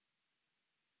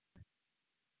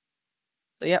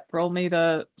 So yep, roll me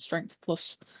the strength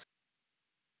plus.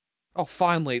 Oh,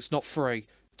 finally, it's not 3.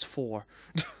 It's 4.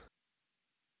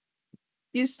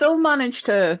 You still manage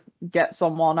to get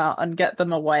someone out and get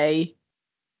them away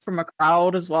from a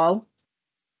crowd as well.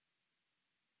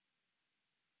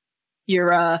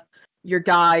 Your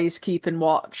guys keeping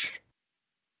watch.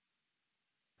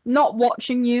 Not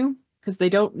watching you, because they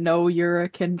don't know you're a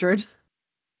kindred.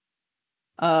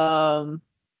 But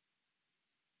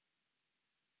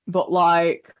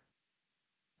like,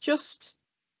 just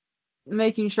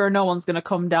making sure no one's gonna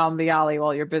come down the alley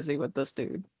while you're busy with this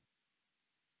dude.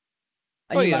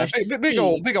 And Oh you yeah, managed to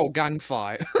big old gang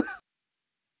fight.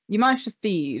 You managed to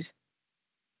feed.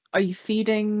 Are you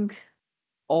feeding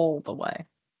all the way?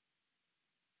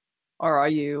 or are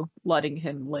you letting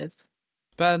him live?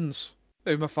 Depends.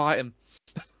 Who am I fighting?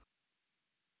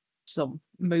 Some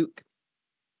mook.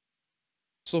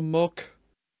 Some muck?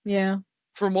 Yeah.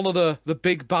 From one of the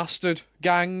big bastard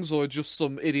gangs, or just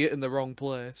some idiot in the wrong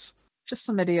place? Just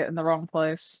some idiot in the wrong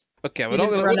place. Okay, You we're not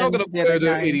didn't gonna run we're not into gonna the other murder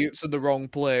gangs. idiots in the wrong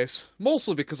place.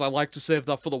 Mostly because I like to save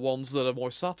that for the ones that are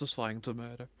more satisfying to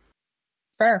murder.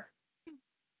 Fair.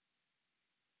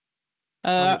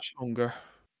 How much hunger?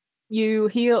 You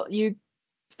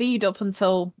feed up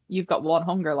until you've got 1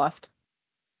 hunger left.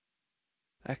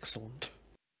 Excellent.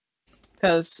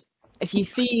 Because if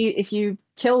you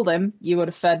killed him, you would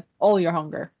have fed all your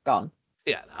hunger gone.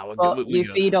 Yeah, no, But we you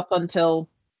good. feed up until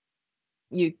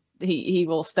he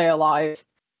will stay alive.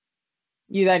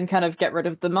 You then kind of get rid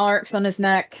of the marks on his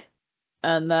neck,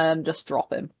 and then just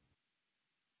drop him.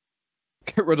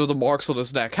 Get rid of the marks on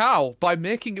his neck. How? By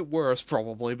making it worse,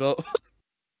 probably, but...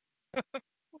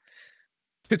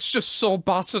 It's just so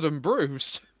battered and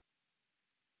bruised.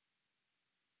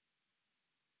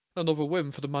 Another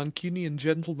win for the Mancunian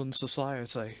Gentleman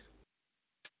Society.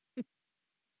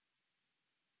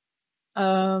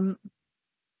 But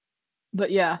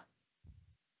yeah.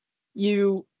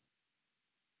 You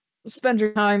spend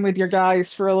your time with your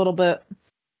guys for a little bit.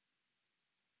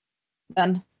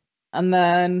 And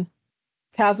then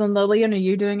Kaz and Lillian, are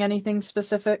you doing anything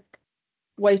specific?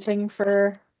 Waiting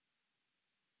for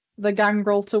the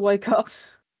gangrel to wake up?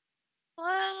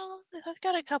 Well, if I've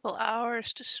got a couple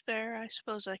hours to spare, I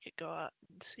suppose I could go out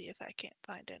and see if I can't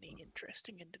find any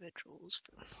interesting individuals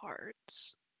for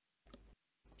parts.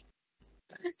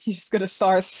 You're just gonna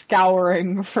start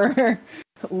scouring for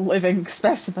living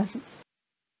specimens.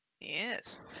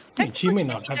 Yes. She may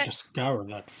not have Technically to scour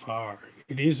that far.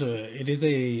 It is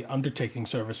a undertaking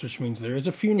service, which means there is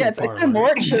a funeral Yeah, it's like parlor. the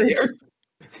mortuaries.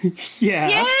 Yeah,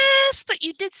 Yes, but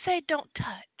you did say don't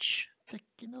touch.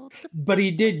 Taking out the but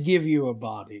he did bits. give you a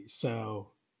body,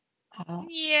 so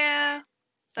Yeah,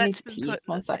 I need that's to been pee. put in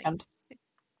One the thing. second.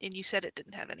 And you said it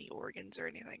didn't have any organs or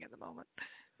anything at the moment.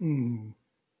 mm,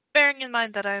 Bearing in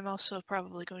mind that I'm also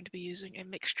probably going to be using a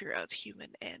mixture of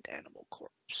human and animal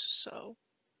corpse, so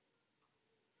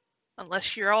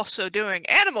unless you're also doing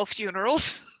animal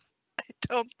funerals, I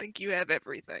don't think you have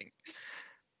everything.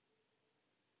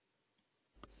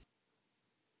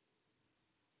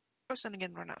 Of course, then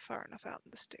again, we're not far enough out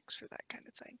in the sticks for that kind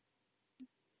of thing.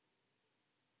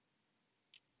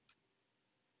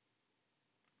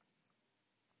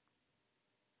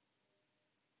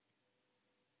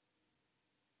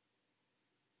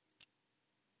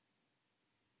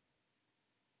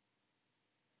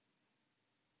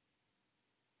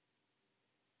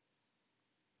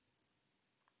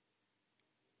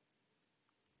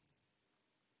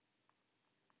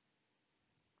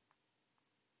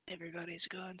 Everybody's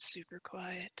gone super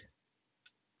quiet.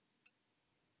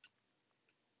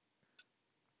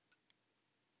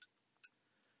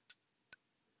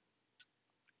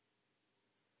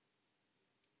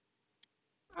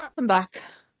 I'm back.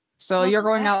 So you're Welcome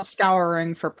going back. out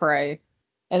scouring for prey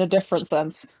in a different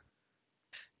sense.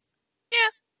 Yeah.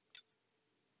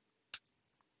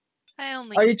 I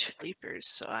only Are you eat tr- sleepers,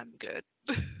 so I'm good.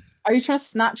 Are you trying to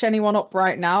snatch anyone up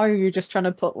right now, or are you just trying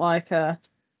to put like a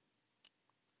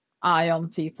eye on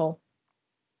people?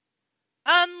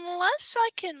 Unless I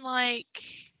can like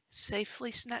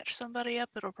safely snatch somebody up,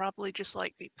 it'll probably just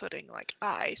like be putting like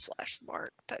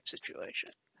eye/mark type situation.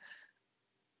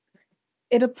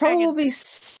 It'd Dragon. probably be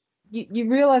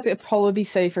you realize it'd probably be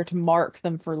safer to mark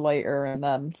them for later and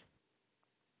then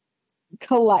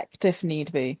collect if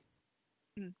need be.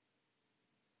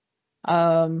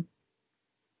 Mm.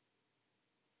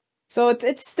 So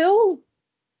it's still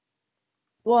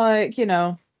like,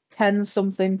 10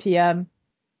 something PM,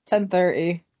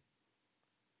 10:30.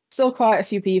 Still quite a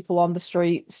few people on the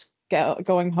streets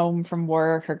going home from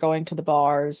work or going to the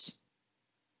bars.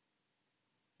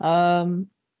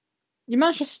 You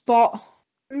managed to spot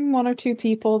 1 or 2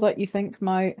 people that you think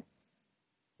might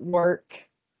work,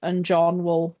 and John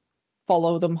will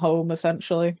follow them home,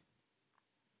 essentially.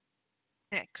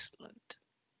 Excellent.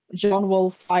 John will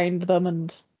find them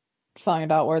and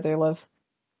find out where they live.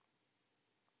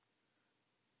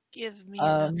 Give me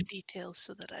enough details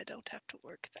so that I don't have to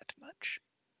work that much.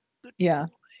 Good Yeah.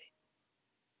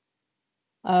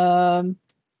 boy.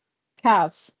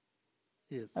 Kaz,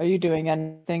 Yes. are you doing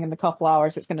anything in the couple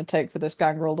hours it's going to take for this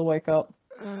gangrel to wake up?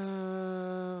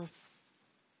 I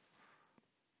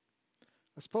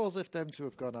suppose if them two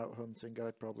have gone out hunting,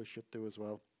 I probably should do as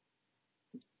well.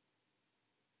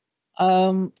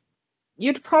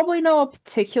 You'd probably know a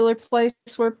particular place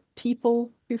where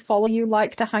people who follow you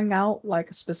like to hang out, like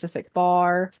a specific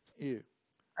bar Yeah.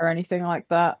 or anything like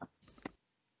that.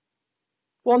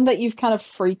 One that you've kind of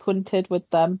frequented with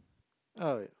them.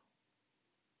 Oh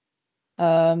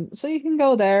yeah. So you can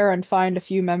go there and find a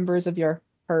few members of your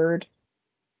herd.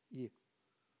 Yeah.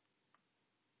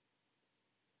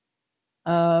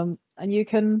 And you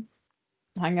can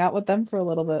hang out with them for a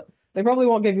little bit. They probably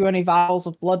won't give you any vials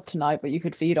of blood tonight, but you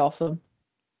could feed off them.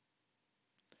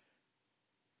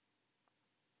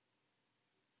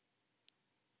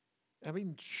 I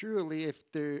mean, surely if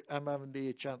I'm having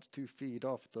the chance to feed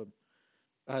off them,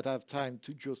 I'd have time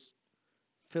to just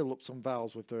fill up some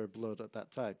vials with their blood at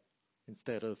that time,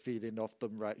 instead of feeding off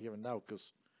them right here and now,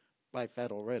 because I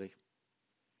fed already.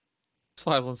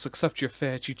 Silence, accept your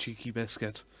fate, you cheeky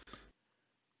biscuit.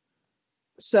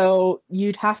 So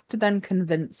you'd have to then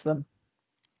convince them.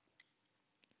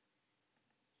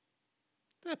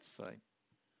 That's fine.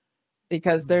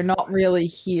 Because they're not really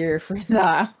here for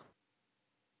that.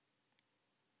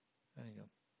 Hang on.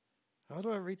 How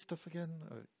do I read stuff again?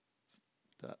 Oh,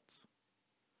 that.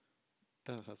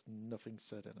 That has nothing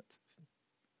said in it.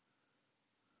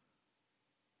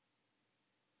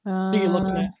 What are you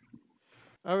looking at?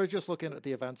 I was just looking at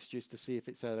the advantages to see if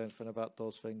it said anything about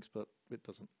those things, but it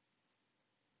doesn't.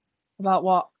 About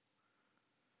what?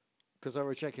 Because I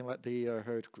was checking like the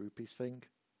herd groupies thing,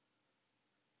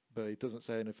 but it doesn't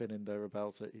say anything in there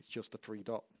about it. It's just a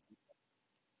 3-dot.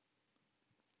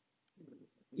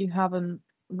 You haven't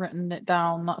written it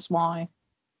down, that's why.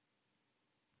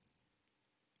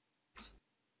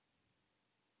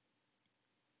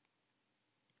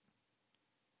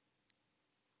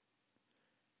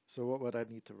 So what would I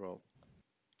need to roll?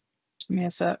 Just give me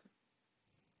a sec.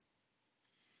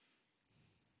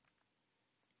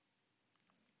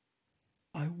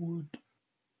 I would,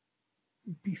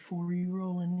 before you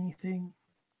roll anything,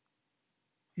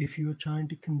 if you are trying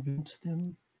to convince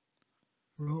them,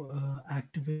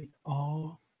 activate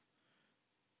awe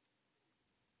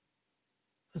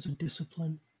as a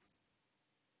discipline.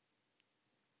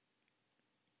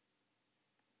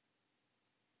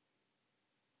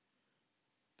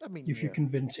 I mean, If you're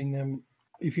convincing them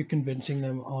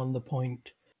on the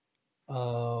point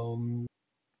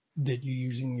that you're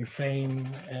using your fame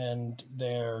and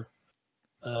their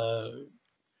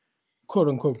quote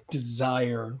unquote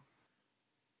desire.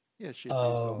 Yeah, shit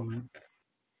off.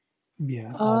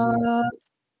 Yeah.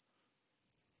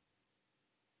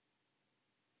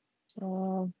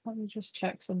 So let me just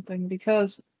check something,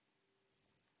 because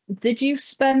did you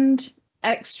spend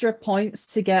extra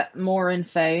points to get more in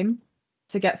fame?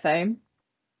 To get fame?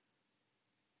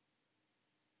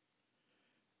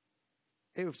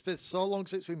 It's been so long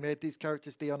since we made these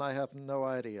characters, Dion, I have no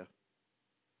idea.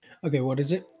 Okay, what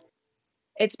is it?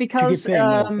 It's because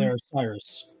they're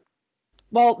Osiris.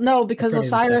 Well, no, because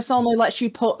Osiris only lets you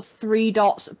put 3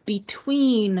 dots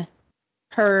between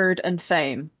herd and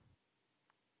fame.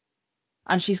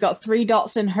 And she's got 3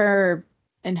 dots in herd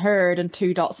and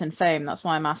 2 dots in fame. That's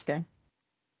why I'm asking.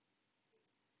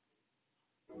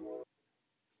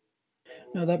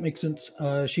 No, that makes sense.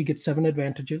 She gets 7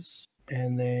 advantages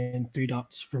and then 3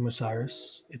 dots from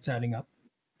Osiris. It's adding up.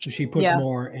 So she put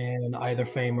more in either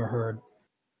fame or herd.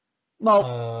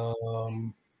 Well,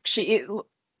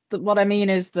 what I mean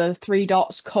is the 3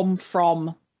 dots come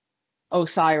from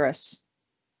Osiris.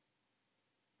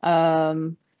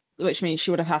 Which means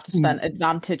she would have to spend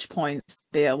advantage points to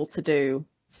be able to do.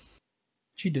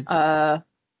 She did.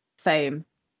 Fame.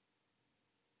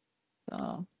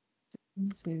 So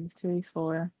 1, 2, 3,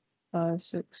 4, 5,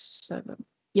 6, 7.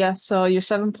 Yeah, so your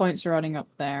 7 points are running up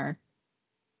there.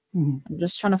 I'm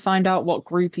just trying to find out what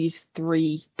Groupies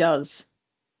 3 does.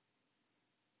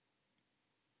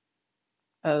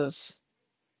 As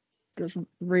doesn't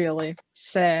really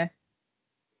say.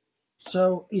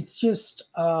 So it's just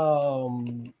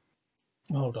hold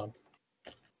on.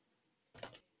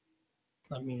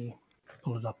 Let me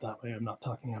pull it up that way. I'm not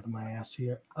talking out of my ass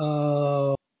here.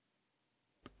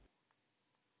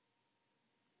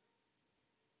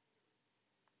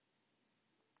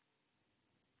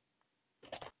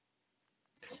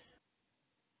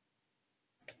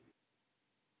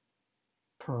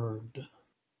 Purred.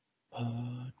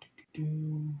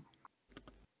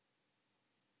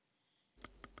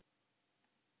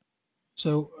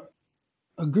 So,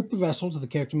 a group of vessels that the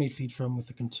character may feed from with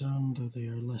the concern, though they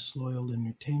are less loyal than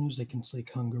retainers, they can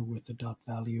slake hunger with the dot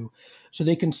value. So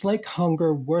they can slake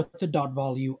hunger worth the dot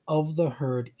value of the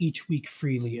herd each week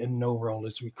freely, and no roll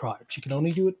is required. She can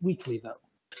only do it weekly, though,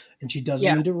 and she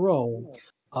doesn't need a roll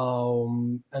so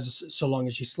long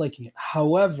as she's slaking it.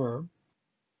 However,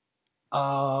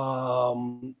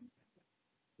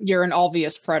 you're an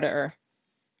obvious predator.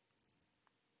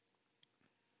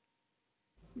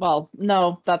 Well,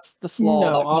 no, that's the flaw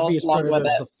No, that goes obvious along predator with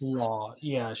is it. the flaw.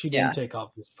 Yeah, she Yeah. didn't take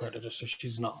obvious predator, so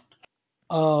she's not.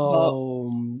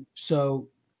 Well- So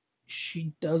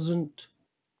she doesn't.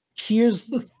 Here's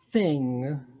the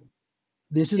thing.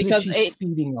 This is Because if she's it-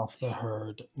 feeding off the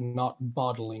herd, not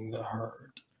bottling the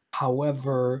herd.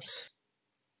 However,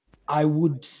 I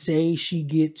would say she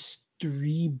gets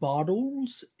 3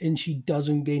 bottles, and she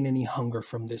doesn't gain any hunger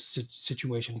from this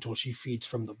situation until she feeds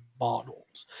from the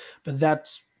bottles. But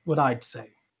that's what I'd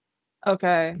say.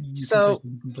 Okay, You can say so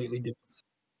something completely different.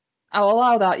 I'll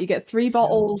allow that. You get 3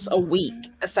 bottles a week,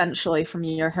 essentially, from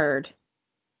your herd.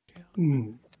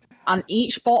 Mm. And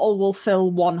each bottle will fill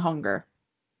 1 hunger.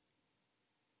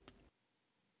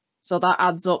 So that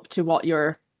adds up to what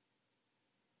your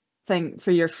thing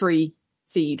for your free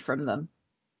feed from them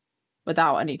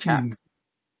without any check. Mm.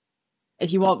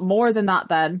 If you want more than that,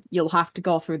 then you'll have to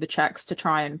go through the checks to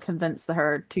try and convince the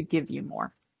herd to give you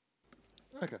more.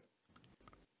 Okay.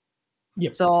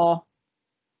 Yep. So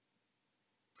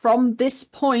from this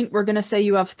point, we're going to say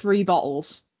you have 3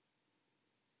 bottles.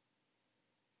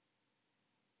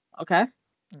 Okay?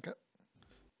 Okay.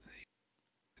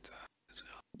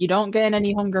 You don't gain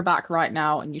any hunger back right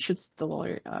now, and you should still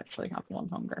actually have 1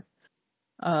 hunger.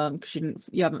 Because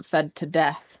you haven't fed to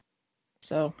death.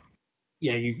 So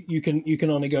Yeah, you can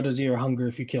only go to 0 hunger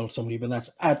if you kill somebody, but that's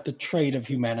at the trait of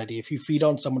humanity. If you feed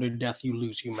on someone to death, you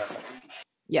lose humanity.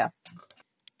 yeah.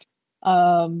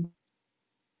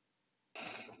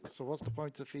 So what's the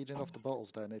point of feeding off the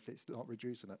bottles then if it's not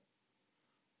reducing it?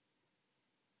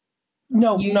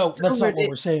 No, You no, still that's not what redu-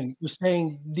 we're saying. We're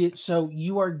saying that so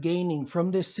you are gaining from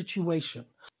this situation,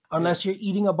 unless you're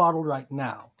eating a bottle right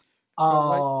now.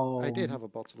 Well, I did have a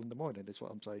bottle in the morning, is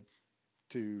what I'm saying.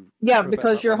 Yeah, prevent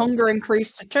because that your one hunger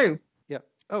increased to 2. Yeah.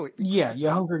 Oh, it Yeah, increased to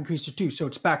your 2. hunger increased to 2, so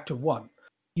it's back to 1.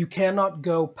 You cannot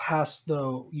go past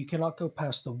the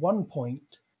 1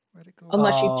 point Where'd it go?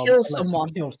 Unless you kill unless someone.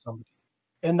 you kill somebody,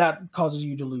 and that causes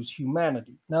you to lose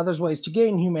humanity. Now, there's ways to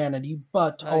gain humanity,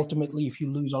 but I'm ultimately, if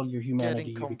you lose all your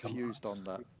humanity, Getting you become confused on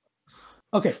that.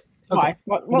 okay. Why?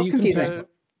 What What's are you confusing? confused about?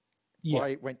 Yeah. Why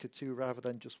it went to 2 rather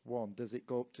than just 1? Does it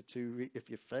go up to 2 if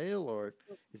you fail, or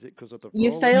is it because of the You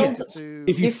roll failed- went to 2?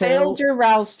 If You failed fail- your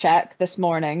rouse check this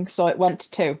morning, so it went to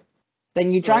 2.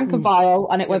 Then you So- drank a vial,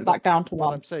 and it Yeah, went back down to What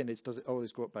 1. I'm saying is, does it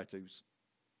always go up by 2s?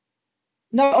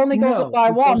 No, it only goes No, up by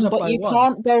it goes 1, up but by you 1.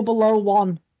 can't go below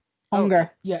 1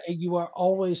 hunger. Yeah, you are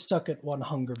always stuck at 1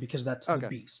 hunger because that's the Okay.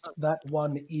 beast. That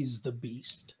 1 is the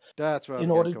beast. That's where I'm In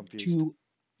getting order confused.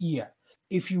 to,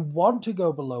 if you want to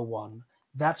go below 1,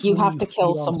 that's You when have you to feed kill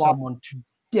on someone. someone to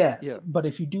death. Yeah. But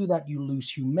if you do that, you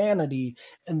lose humanity,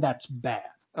 and that's bad.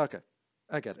 Okay,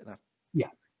 I get it now. Yeah.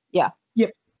 Yeah.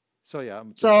 Yep. So yeah, I'm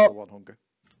just So- on the 1 hunger.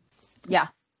 Yeah.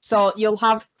 So you'll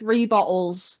have 3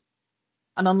 bottles,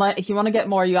 and unless if you want to get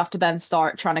more, you have to then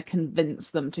start trying to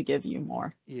convince them to give you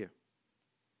more. Yeah.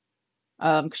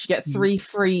 Because you get 3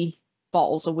 free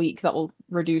bottles a week that will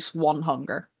reduce 1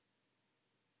 hunger.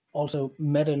 Also,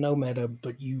 meta no meta,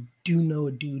 but you do know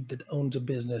a dude that owns a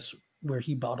business where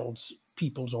he bottles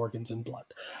people's organs and blood.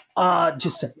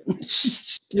 Just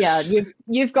saying. Yeah,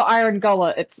 you've got Iron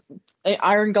Gullet. It's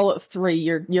Iron Gullet 3.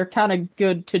 You're kind of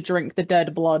good to drink the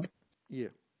dead blood. Yeah.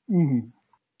 Mhm.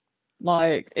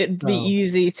 Like it'd be So-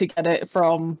 easy to get it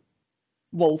from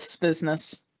Wolf's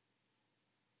business.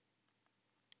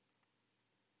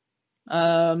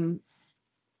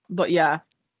 But yeah.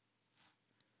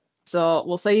 So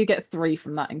we'll say you get 3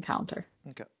 from that encounter.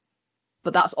 Okay.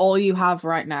 But that's all you have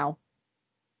right now.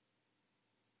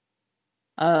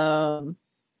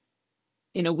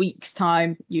 In a week's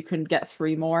time, you can get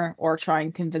 3 more, or try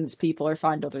and convince people or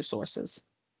find other sources.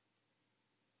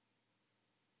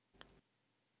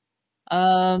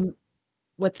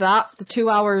 With that, the 2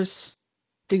 hours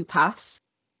do pass.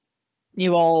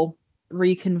 You all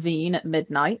reconvene at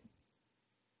midnight.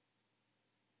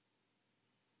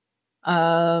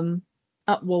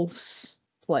 At Wolf's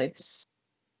place.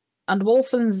 And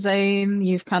Wolf and Zane,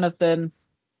 you've kind of been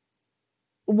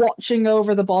watching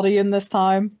over the body in this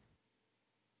time.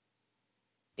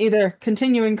 Either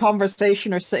continuing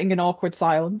conversation or sitting in awkward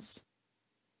silence.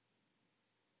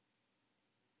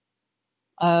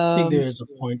 I think there is a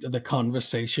point that the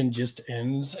conversation just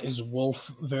ends. Is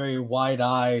Wolf very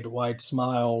wide-eyed, wide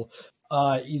smile?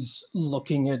 He's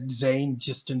looking at Zane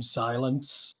just in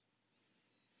silence.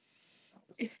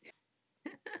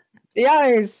 The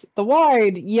eyes, the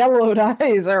wide, yellowed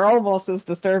eyes are almost as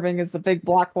disturbing as the big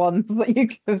black ones that you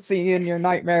can see in your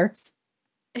nightmares.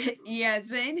 Yeah,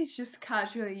 Zane is just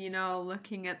casually,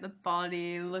 looking at the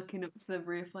body, looking up to the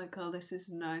roof like, oh, this is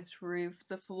a nice roof.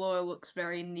 The floor looks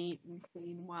very neat and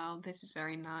clean. Wow, this is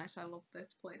very nice. I love this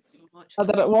place so much. And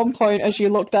then at one point, as you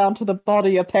look down to the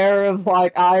body, a pair of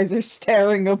eyes are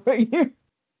staring up at you.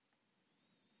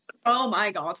 Oh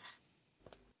my god.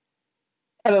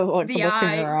 Kind of The looking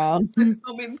eyes around. are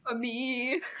coming for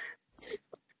me.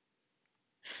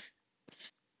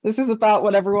 This is about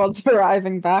when everyone's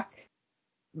arriving back.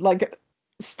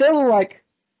 Still,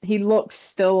 he looks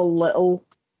still a little,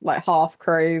 half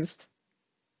crazed.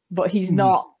 But he's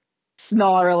not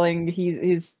snarling.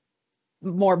 His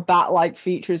more bat-like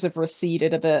features have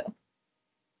receded a bit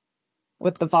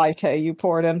with the vitae you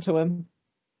poured into him.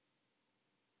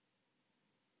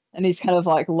 And he's kind of,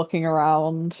 looking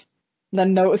around.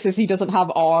 Then notices he doesn't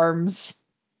have arms.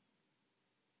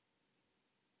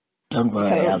 Don't worry,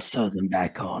 Okay. I'll sew them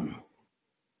back on.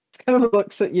 Kind of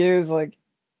looks at you, is like,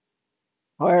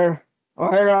 where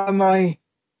am I?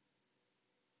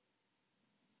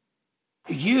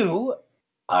 You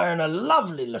are in a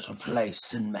lovely little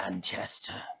place in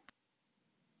Manchester.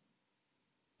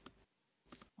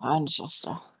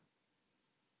 Manchester.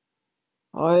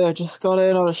 Oh yeah, just got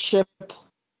in on a ship.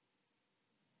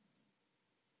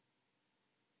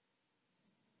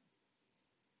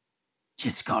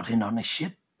 Just got in on a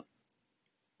ship.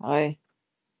 Aye.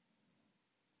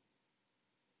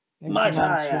 Might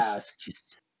I ask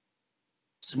just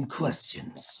some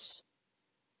questions?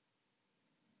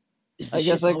 Is the I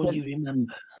guess ship I all could- you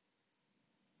remember?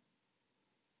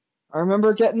 I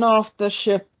remember getting off the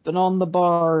ship and on the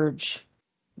barge,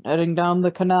 heading down the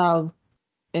canal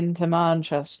into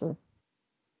Manchester. I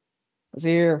was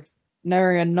here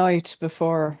nary a night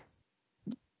before.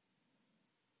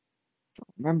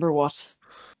 Remember what?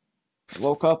 I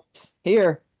woke up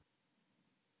here.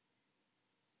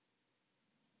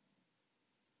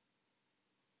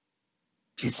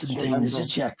 Just some Just things to remember.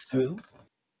 check through.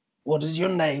 What is your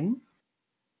name?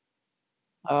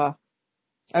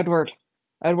 Edward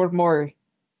Morey.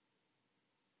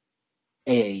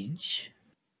 Age?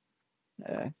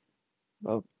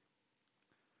 About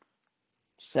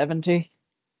 70.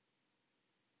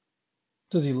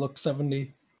 Does he look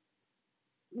 70?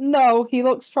 No, he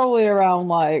looks probably around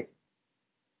late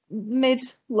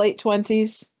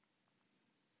 20s.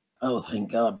 Oh,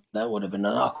 thank God. That would have been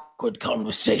an awkward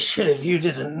conversation if you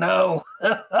didn't know.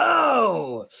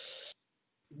 Oh,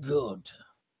 good.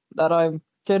 That I'm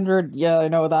kindred, yeah, I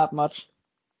know that much.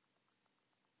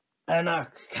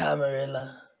 Anarch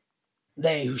Camarilla.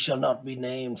 They who shall not be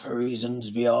named for reasons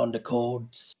beyond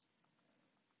accords.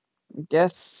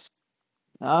 Guess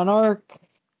Anarch.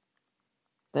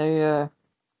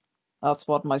 That's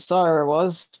what my sire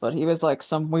was, but he was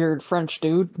some weird French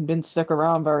dude who didn't stick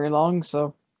around very long,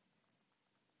 so.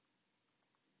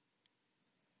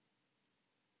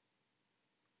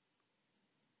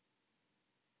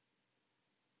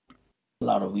 A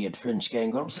lot of weird French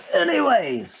gangrels.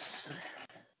 Anyways,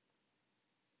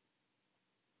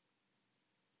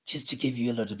 just to give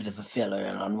you a little bit of a filler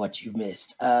on what you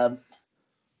missed.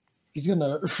 He's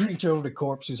gonna reach over to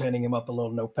Corpse, who's handing him up a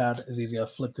little notepad as he's gonna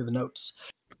flip through the notes.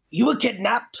 You were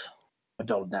kidnapped,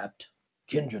 adult-napped,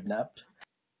 kindred-napped,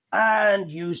 and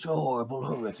used for horrible,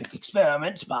 horrific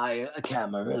experiments by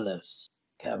Camarillas.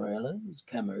 Camarillans?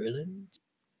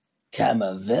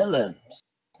 Camavillains.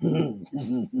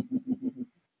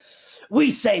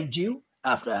 We saved you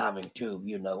after having to,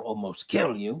 almost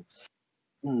kill you.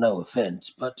 No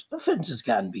offense, but offenses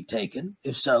can be taken.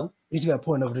 If so, he's got to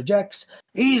point over to Jax.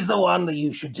 He's the one that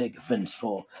you should take offense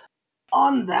for.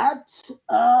 On that,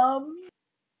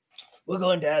 we're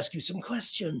going to ask you some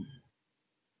questions.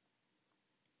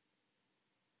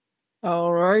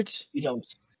 All right. You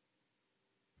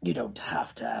don't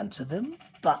have to answer them,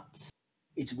 but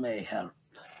it may help.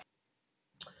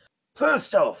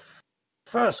 First off,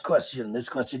 first question, this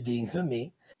question being for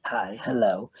me. Hi,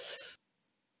 hello.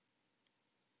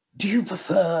 Do you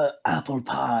prefer apple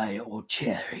pie or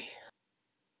cherry?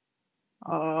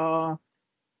 I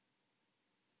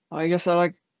guess I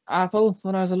like apple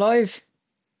when I was alive.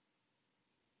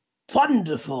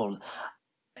 Wonderful.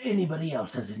 Anybody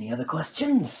else has any other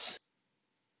questions?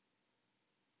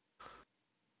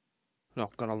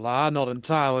 Not gonna lie, not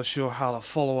entirely sure how to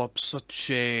follow up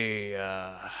such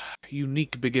a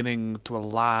unique beginning to a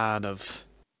line of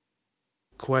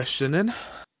questioning.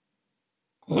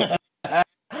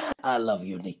 I love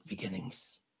unique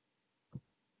beginnings.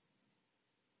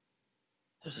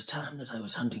 There's a time that I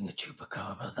was hunting a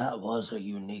chupacabra. That was a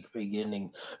unique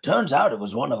beginning. Turns out it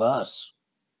was one of us.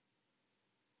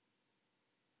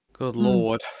 Good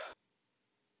lord.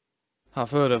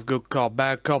 I've heard of good cop,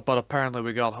 bad cop, but apparently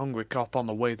we got hungry cop on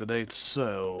the way today,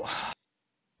 so...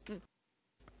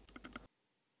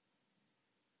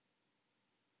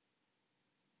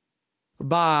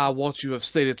 By what you have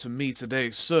stated to me today,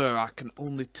 sir, I can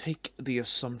only take the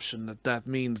assumption that that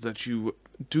means that you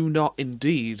do not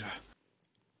indeed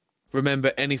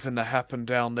remember anything that happened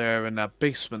down there in that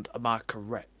basement. Am I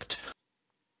correct?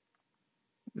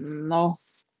 No.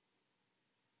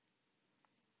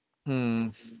 Hmm.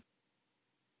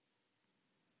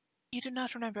 You do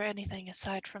not remember anything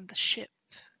aside from the ship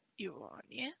you were on,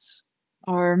 yes?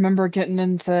 I remember getting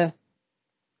into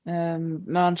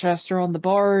Manchester on the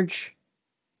barge.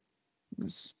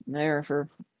 Was there for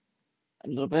a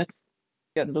little bit.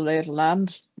 Getting to lay to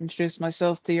land. Introduced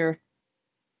myself to your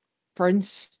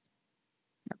prince,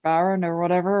 or baron, or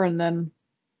whatever, and then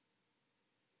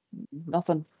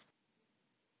nothing.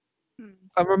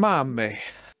 Remind me,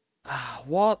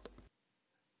 what...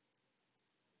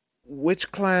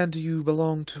 Which clan do you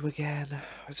belong to again?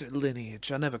 Is it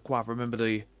lineage? I never quite remember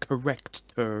the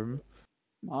correct term.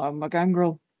 I'm a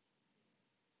gangrel.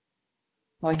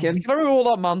 Like him. Can I remember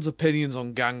what that man's opinions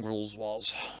on gangrels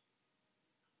was?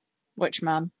 Which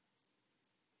man?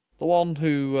 The one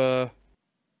who,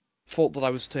 thought that I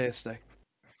was tasty.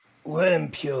 Worm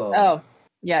pure. Oh,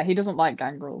 yeah, he doesn't like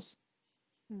gangrels.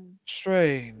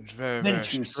 Strange, very, Then very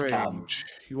choose scum. strange.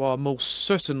 You are most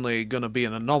certainly gonna be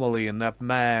an anomaly in that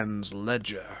man's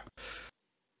ledger.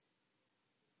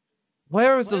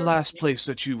 Where is the last place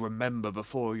that you remember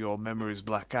before your memories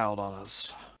black out on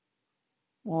us?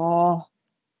 Oh,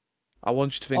 I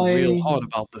want you to think real hard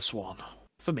about this one.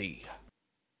 For me.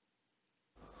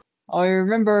 I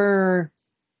remember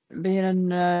being in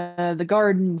the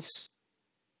gardens.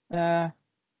 I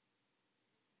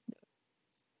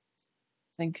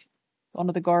think one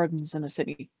of the gardens in a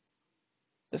city.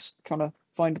 Just trying to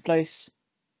find a place.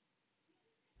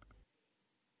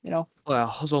 You know.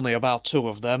 Well, there's only about 2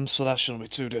 of them, so that shouldn't be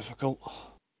too difficult.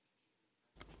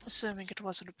 Assuming it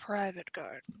wasn't a private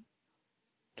garden.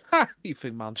 Ha! You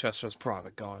think Manchester has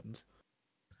private gardens?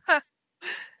 Ha!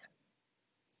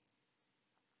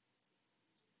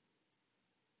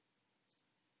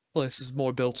 Place is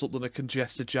more built up than a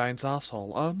congested giant's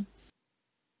asshole.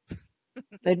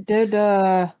 They did,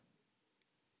 I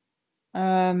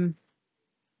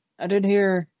did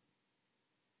hear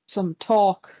some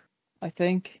talk, I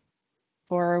think,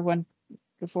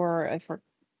 before I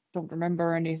don't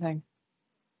remember anything.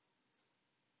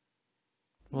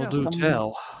 Well, No. do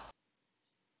tell.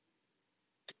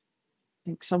 I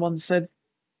think someone said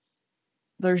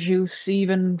there's use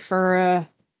even for,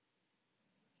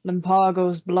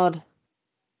 Limpago's blood.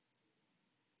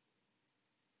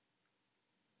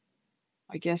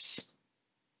 I guess.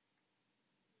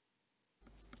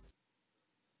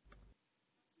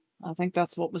 I think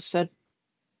that's what was said.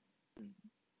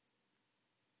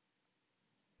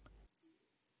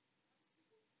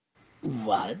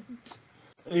 What?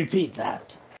 Repeat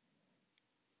that.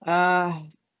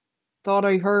 Thought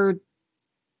I heard.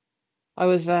 I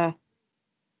was,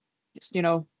 just,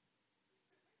 I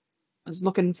was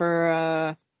looking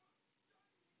for,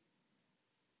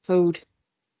 food.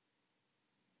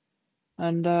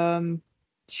 And,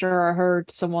 sure, I heard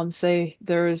someone say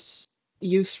there's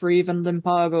use for even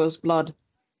Limpago's blood.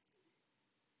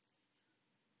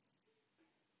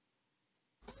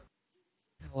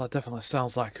 Well, that definitely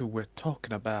sounds like who we're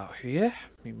talking about here.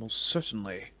 I mean, most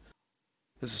certainly.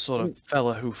 There's a sort of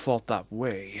fella who fought that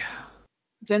way.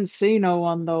 Didn't see no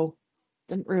one, though.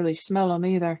 Didn't really smell him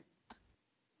either.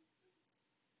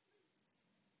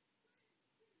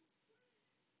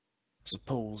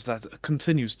 Suppose that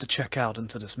continues to check out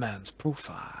into this man's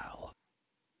profile.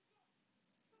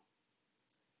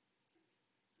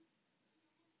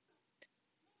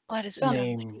 Why does it sound like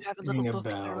Name you have a little ring a book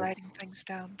and you're bell. writing things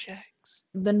down, Jax?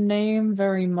 The name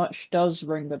very much does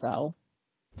ring a bell.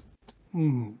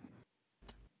 Hmm.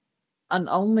 And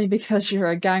only because you're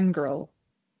a gangrel.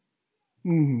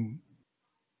 Hmm.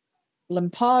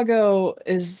 Limpago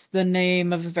is the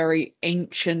name of a very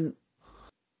ancient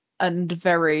and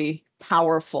very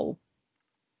powerful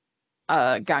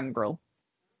gangrel.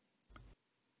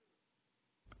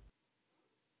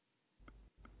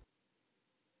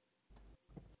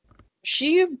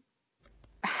 She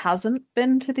hasn't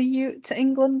been to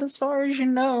England as far as you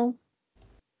know,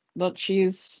 but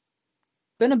she's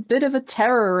been a bit of a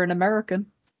terror in America.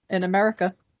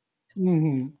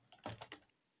 Hmm.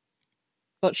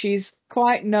 But she's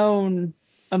quite known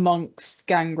amongst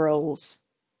gangrels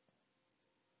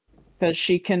because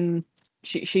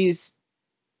she's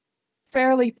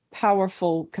fairly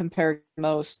powerful compared to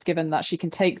most, given that she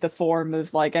can take the form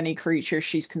of like any creature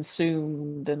she's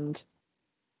consumed and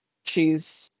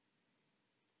she's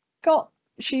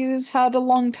had a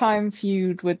long time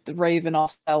feud with the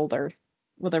Ravenos Elder,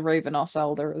 with a Ravenos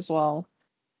Elder as well.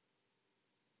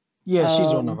 Yeah, she's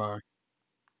one of our.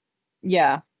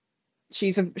 Yeah,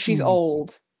 she's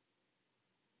old.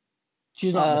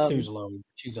 She's not Methuselah.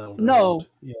 She's older. No. Old.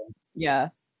 Yeah.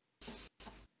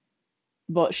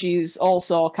 But she's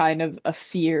also kind of a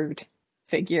feared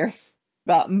figure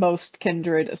that most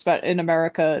kindred, especially in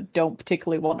America, don't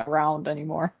particularly want around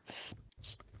anymore.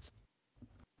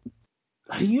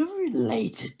 Are you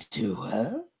related to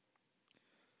her?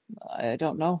 I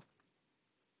don't know.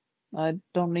 I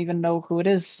don't even know who it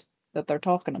is that they're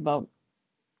talking about.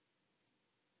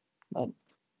 But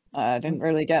I didn't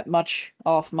really get much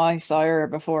off my sire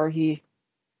before he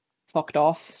fucked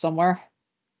off somewhere.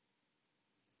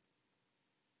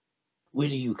 Where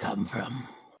do you come from?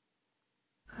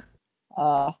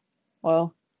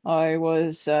 Well, I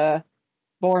was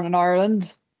born in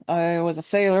Ireland. I was a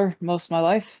sailor most of my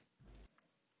life.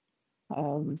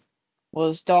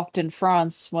 Was docked in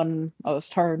France when I was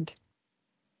turned.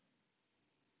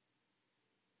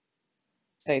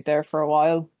 Stayed there for a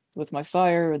while with my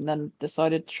sire, and then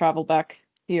decided to travel back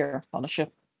here on a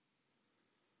ship.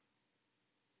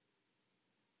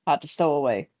 Had to stow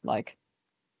away, but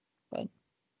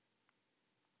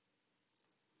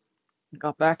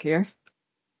got back here.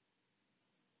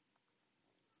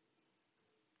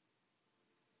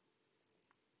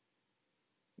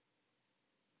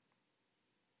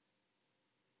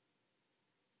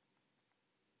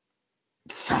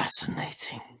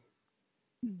 Fascinating.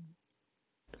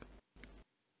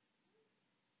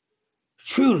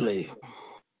 Truly.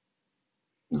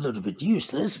 A little bit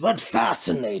useless, but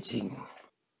fascinating.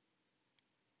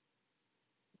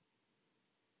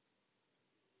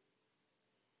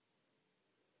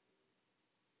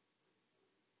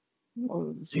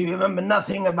 Do you remember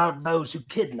nothing about those who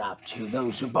kidnapped you,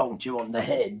 those who bonked you on the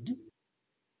head?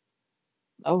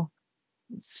 Oh,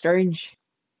 it's strange.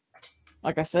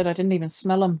 Like I said, I didn't even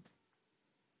smell them.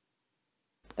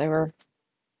 They were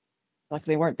like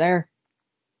they weren't there.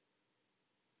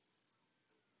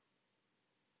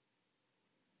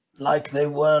 Like they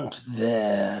weren't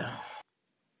there.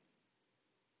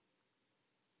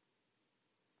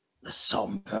 The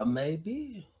Sombra,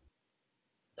 maybe?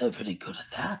 They're pretty good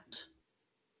at that.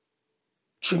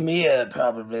 Tremere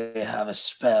probably have a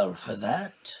spell for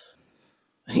that.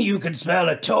 You can smell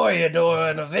a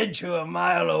Toreador and a Venture a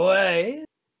mile away.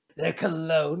 Their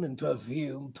cologne and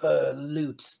perfume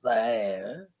pollutes the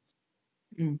air.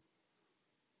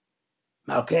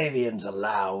 Malkavians are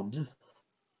loud.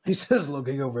 He says,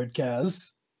 looking over at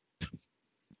Kaz.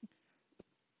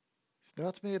 It's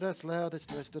not me that's loud, it's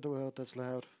the rest of the world that's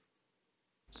loud.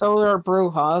 So are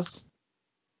Brujas.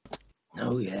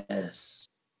 Oh, yes.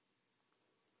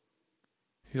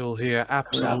 You'll hear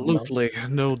absolutely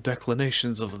no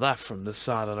declinations of that from this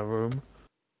side of the room.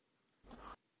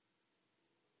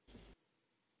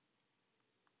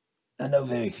 I know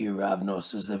very few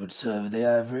Ravnosses that would serve the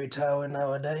ivory tower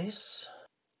nowadays.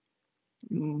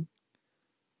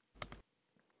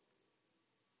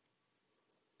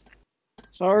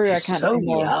 Sorry, I can't so be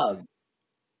more. Young.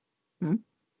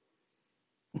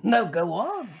 No, go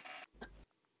on. I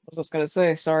was just gonna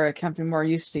say, sorry, I can't be more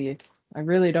used to you. I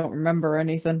really don't remember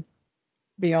anything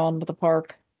beyond the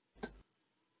park.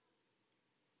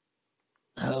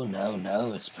 Oh,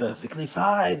 no, it's perfectly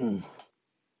fine.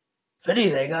 If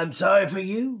anything, I'm sorry for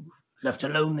you. Left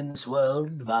alone in this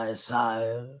world by a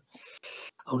sire,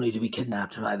 only to be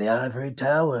kidnapped by the ivory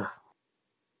tower.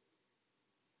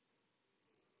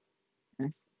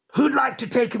 Who'd like to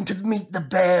take him to meet the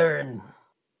Baron?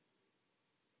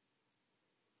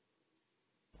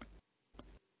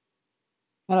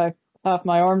 Can I have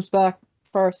my arms back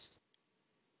first?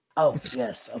 Oh,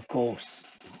 yes, of course.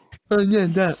 Yeah,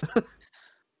 that.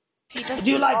 Would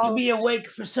you like to be awake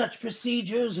for such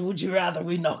procedures, or would you rather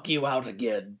we knock you out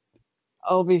again?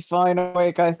 I'll be fine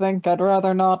awake, I think. I'd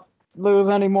rather not lose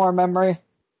any more memory.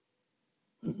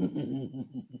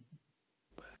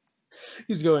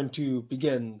 He's going to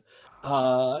begin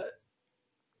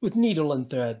with needle and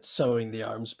thread sewing the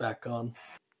arms back on.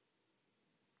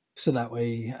 So that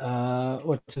way,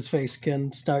 what's-his-face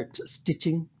can start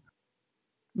stitching.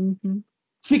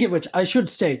 Speaking of which, I should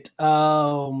state,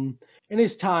 in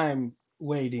his time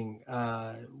waiting,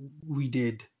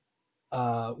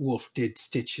 Wolf did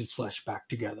stitch his flesh back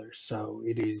together, so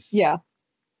it is... Yeah.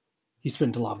 He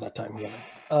spent a lot of that time together.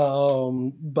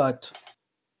 But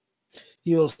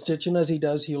he'll stitch, and as he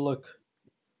does, he'll look...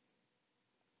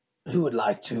 Who would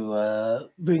like to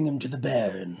bring him to the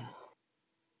Baron?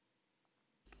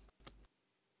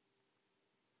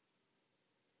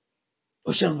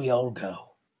 Or shall we all go?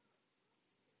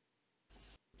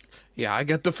 Yeah, I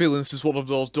get the feeling this is one of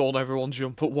those don't everyone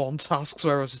jump at one tasks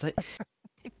where I was just like,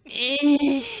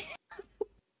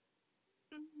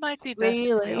 Might be best if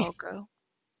we Really? all go.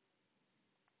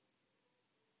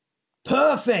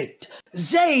 Perfect!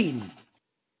 Zane!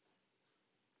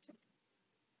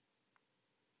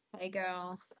 Hey,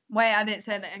 girl. Wait, I didn't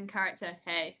say that in character.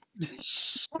 Hey.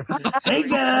 Hey,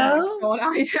 girl! God,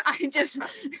 I just.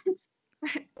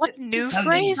 What new Just-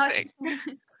 phrasing?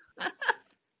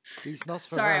 He's not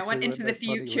Sorry, I went into the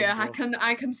future.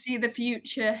 I can see the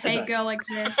future. Hey, right. girl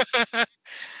exists.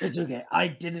 It's okay. I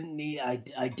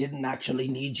didn't actually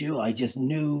need you. I just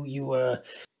knew you were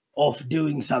off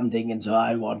doing something, and so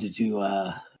I wanted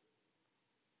to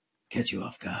catch you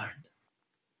off guard.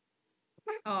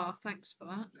 Oh, thanks for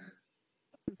that.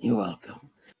 You're welcome.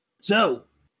 So,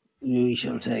 we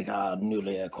shall take our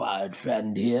newly acquired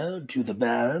friend here to the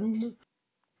Baron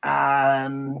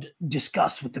and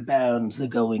discuss with the Barons the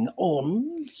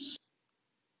going-ons.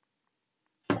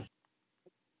 And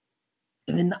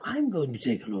then I'm going to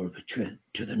take a little bit trip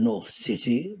to the North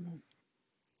City,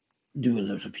 do a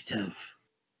little bit of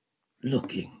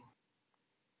looking.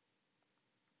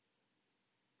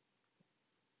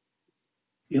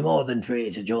 You're more than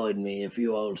free to join me if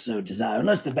you all so desire,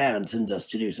 unless the Baron sends us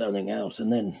to do something else,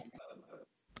 and then,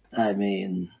 I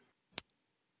mean,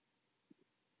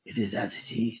 it is as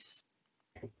it is.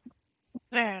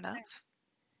 Fair enough.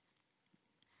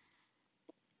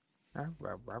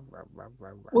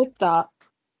 With that,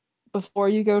 before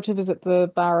you go to visit the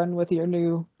Baron with your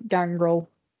new gangrel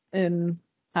in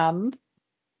hand,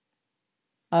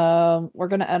 we're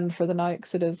gonna end for the night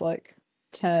because it is like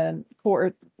 10,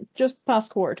 just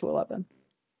past quarter to 11.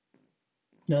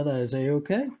 No, that is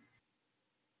okay.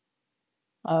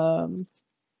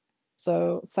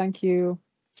 So thank you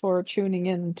for tuning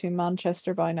in to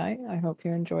Manchester by Night. I hope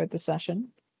you enjoyed the session.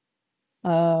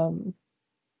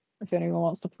 If anyone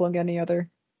wants to plug any other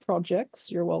projects,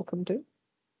 you're welcome to.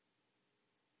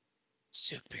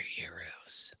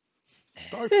 Superheroes.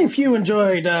 If you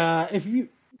enjoyed,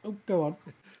 go on.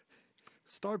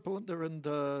 Star Blunder and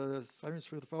Sirens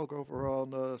Through the Fog over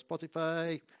on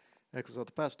Spotify. Echoes of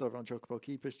the Past over on Chocobo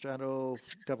Keeper's channel.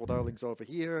 Devil Darlings over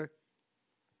here.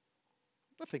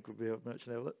 I think we'll be able to much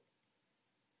nail it.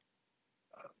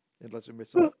 Unless we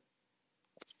miss out.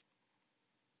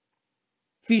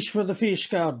 Fish for the fish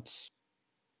gods.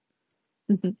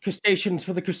 Crustaceans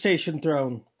for the crustacean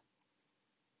throne.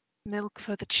 Milk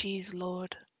for the cheese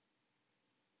lord.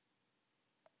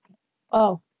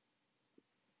 Oh.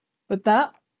 With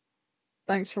that,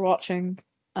 thanks for watching,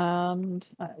 and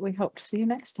we hope to see you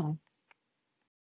next time.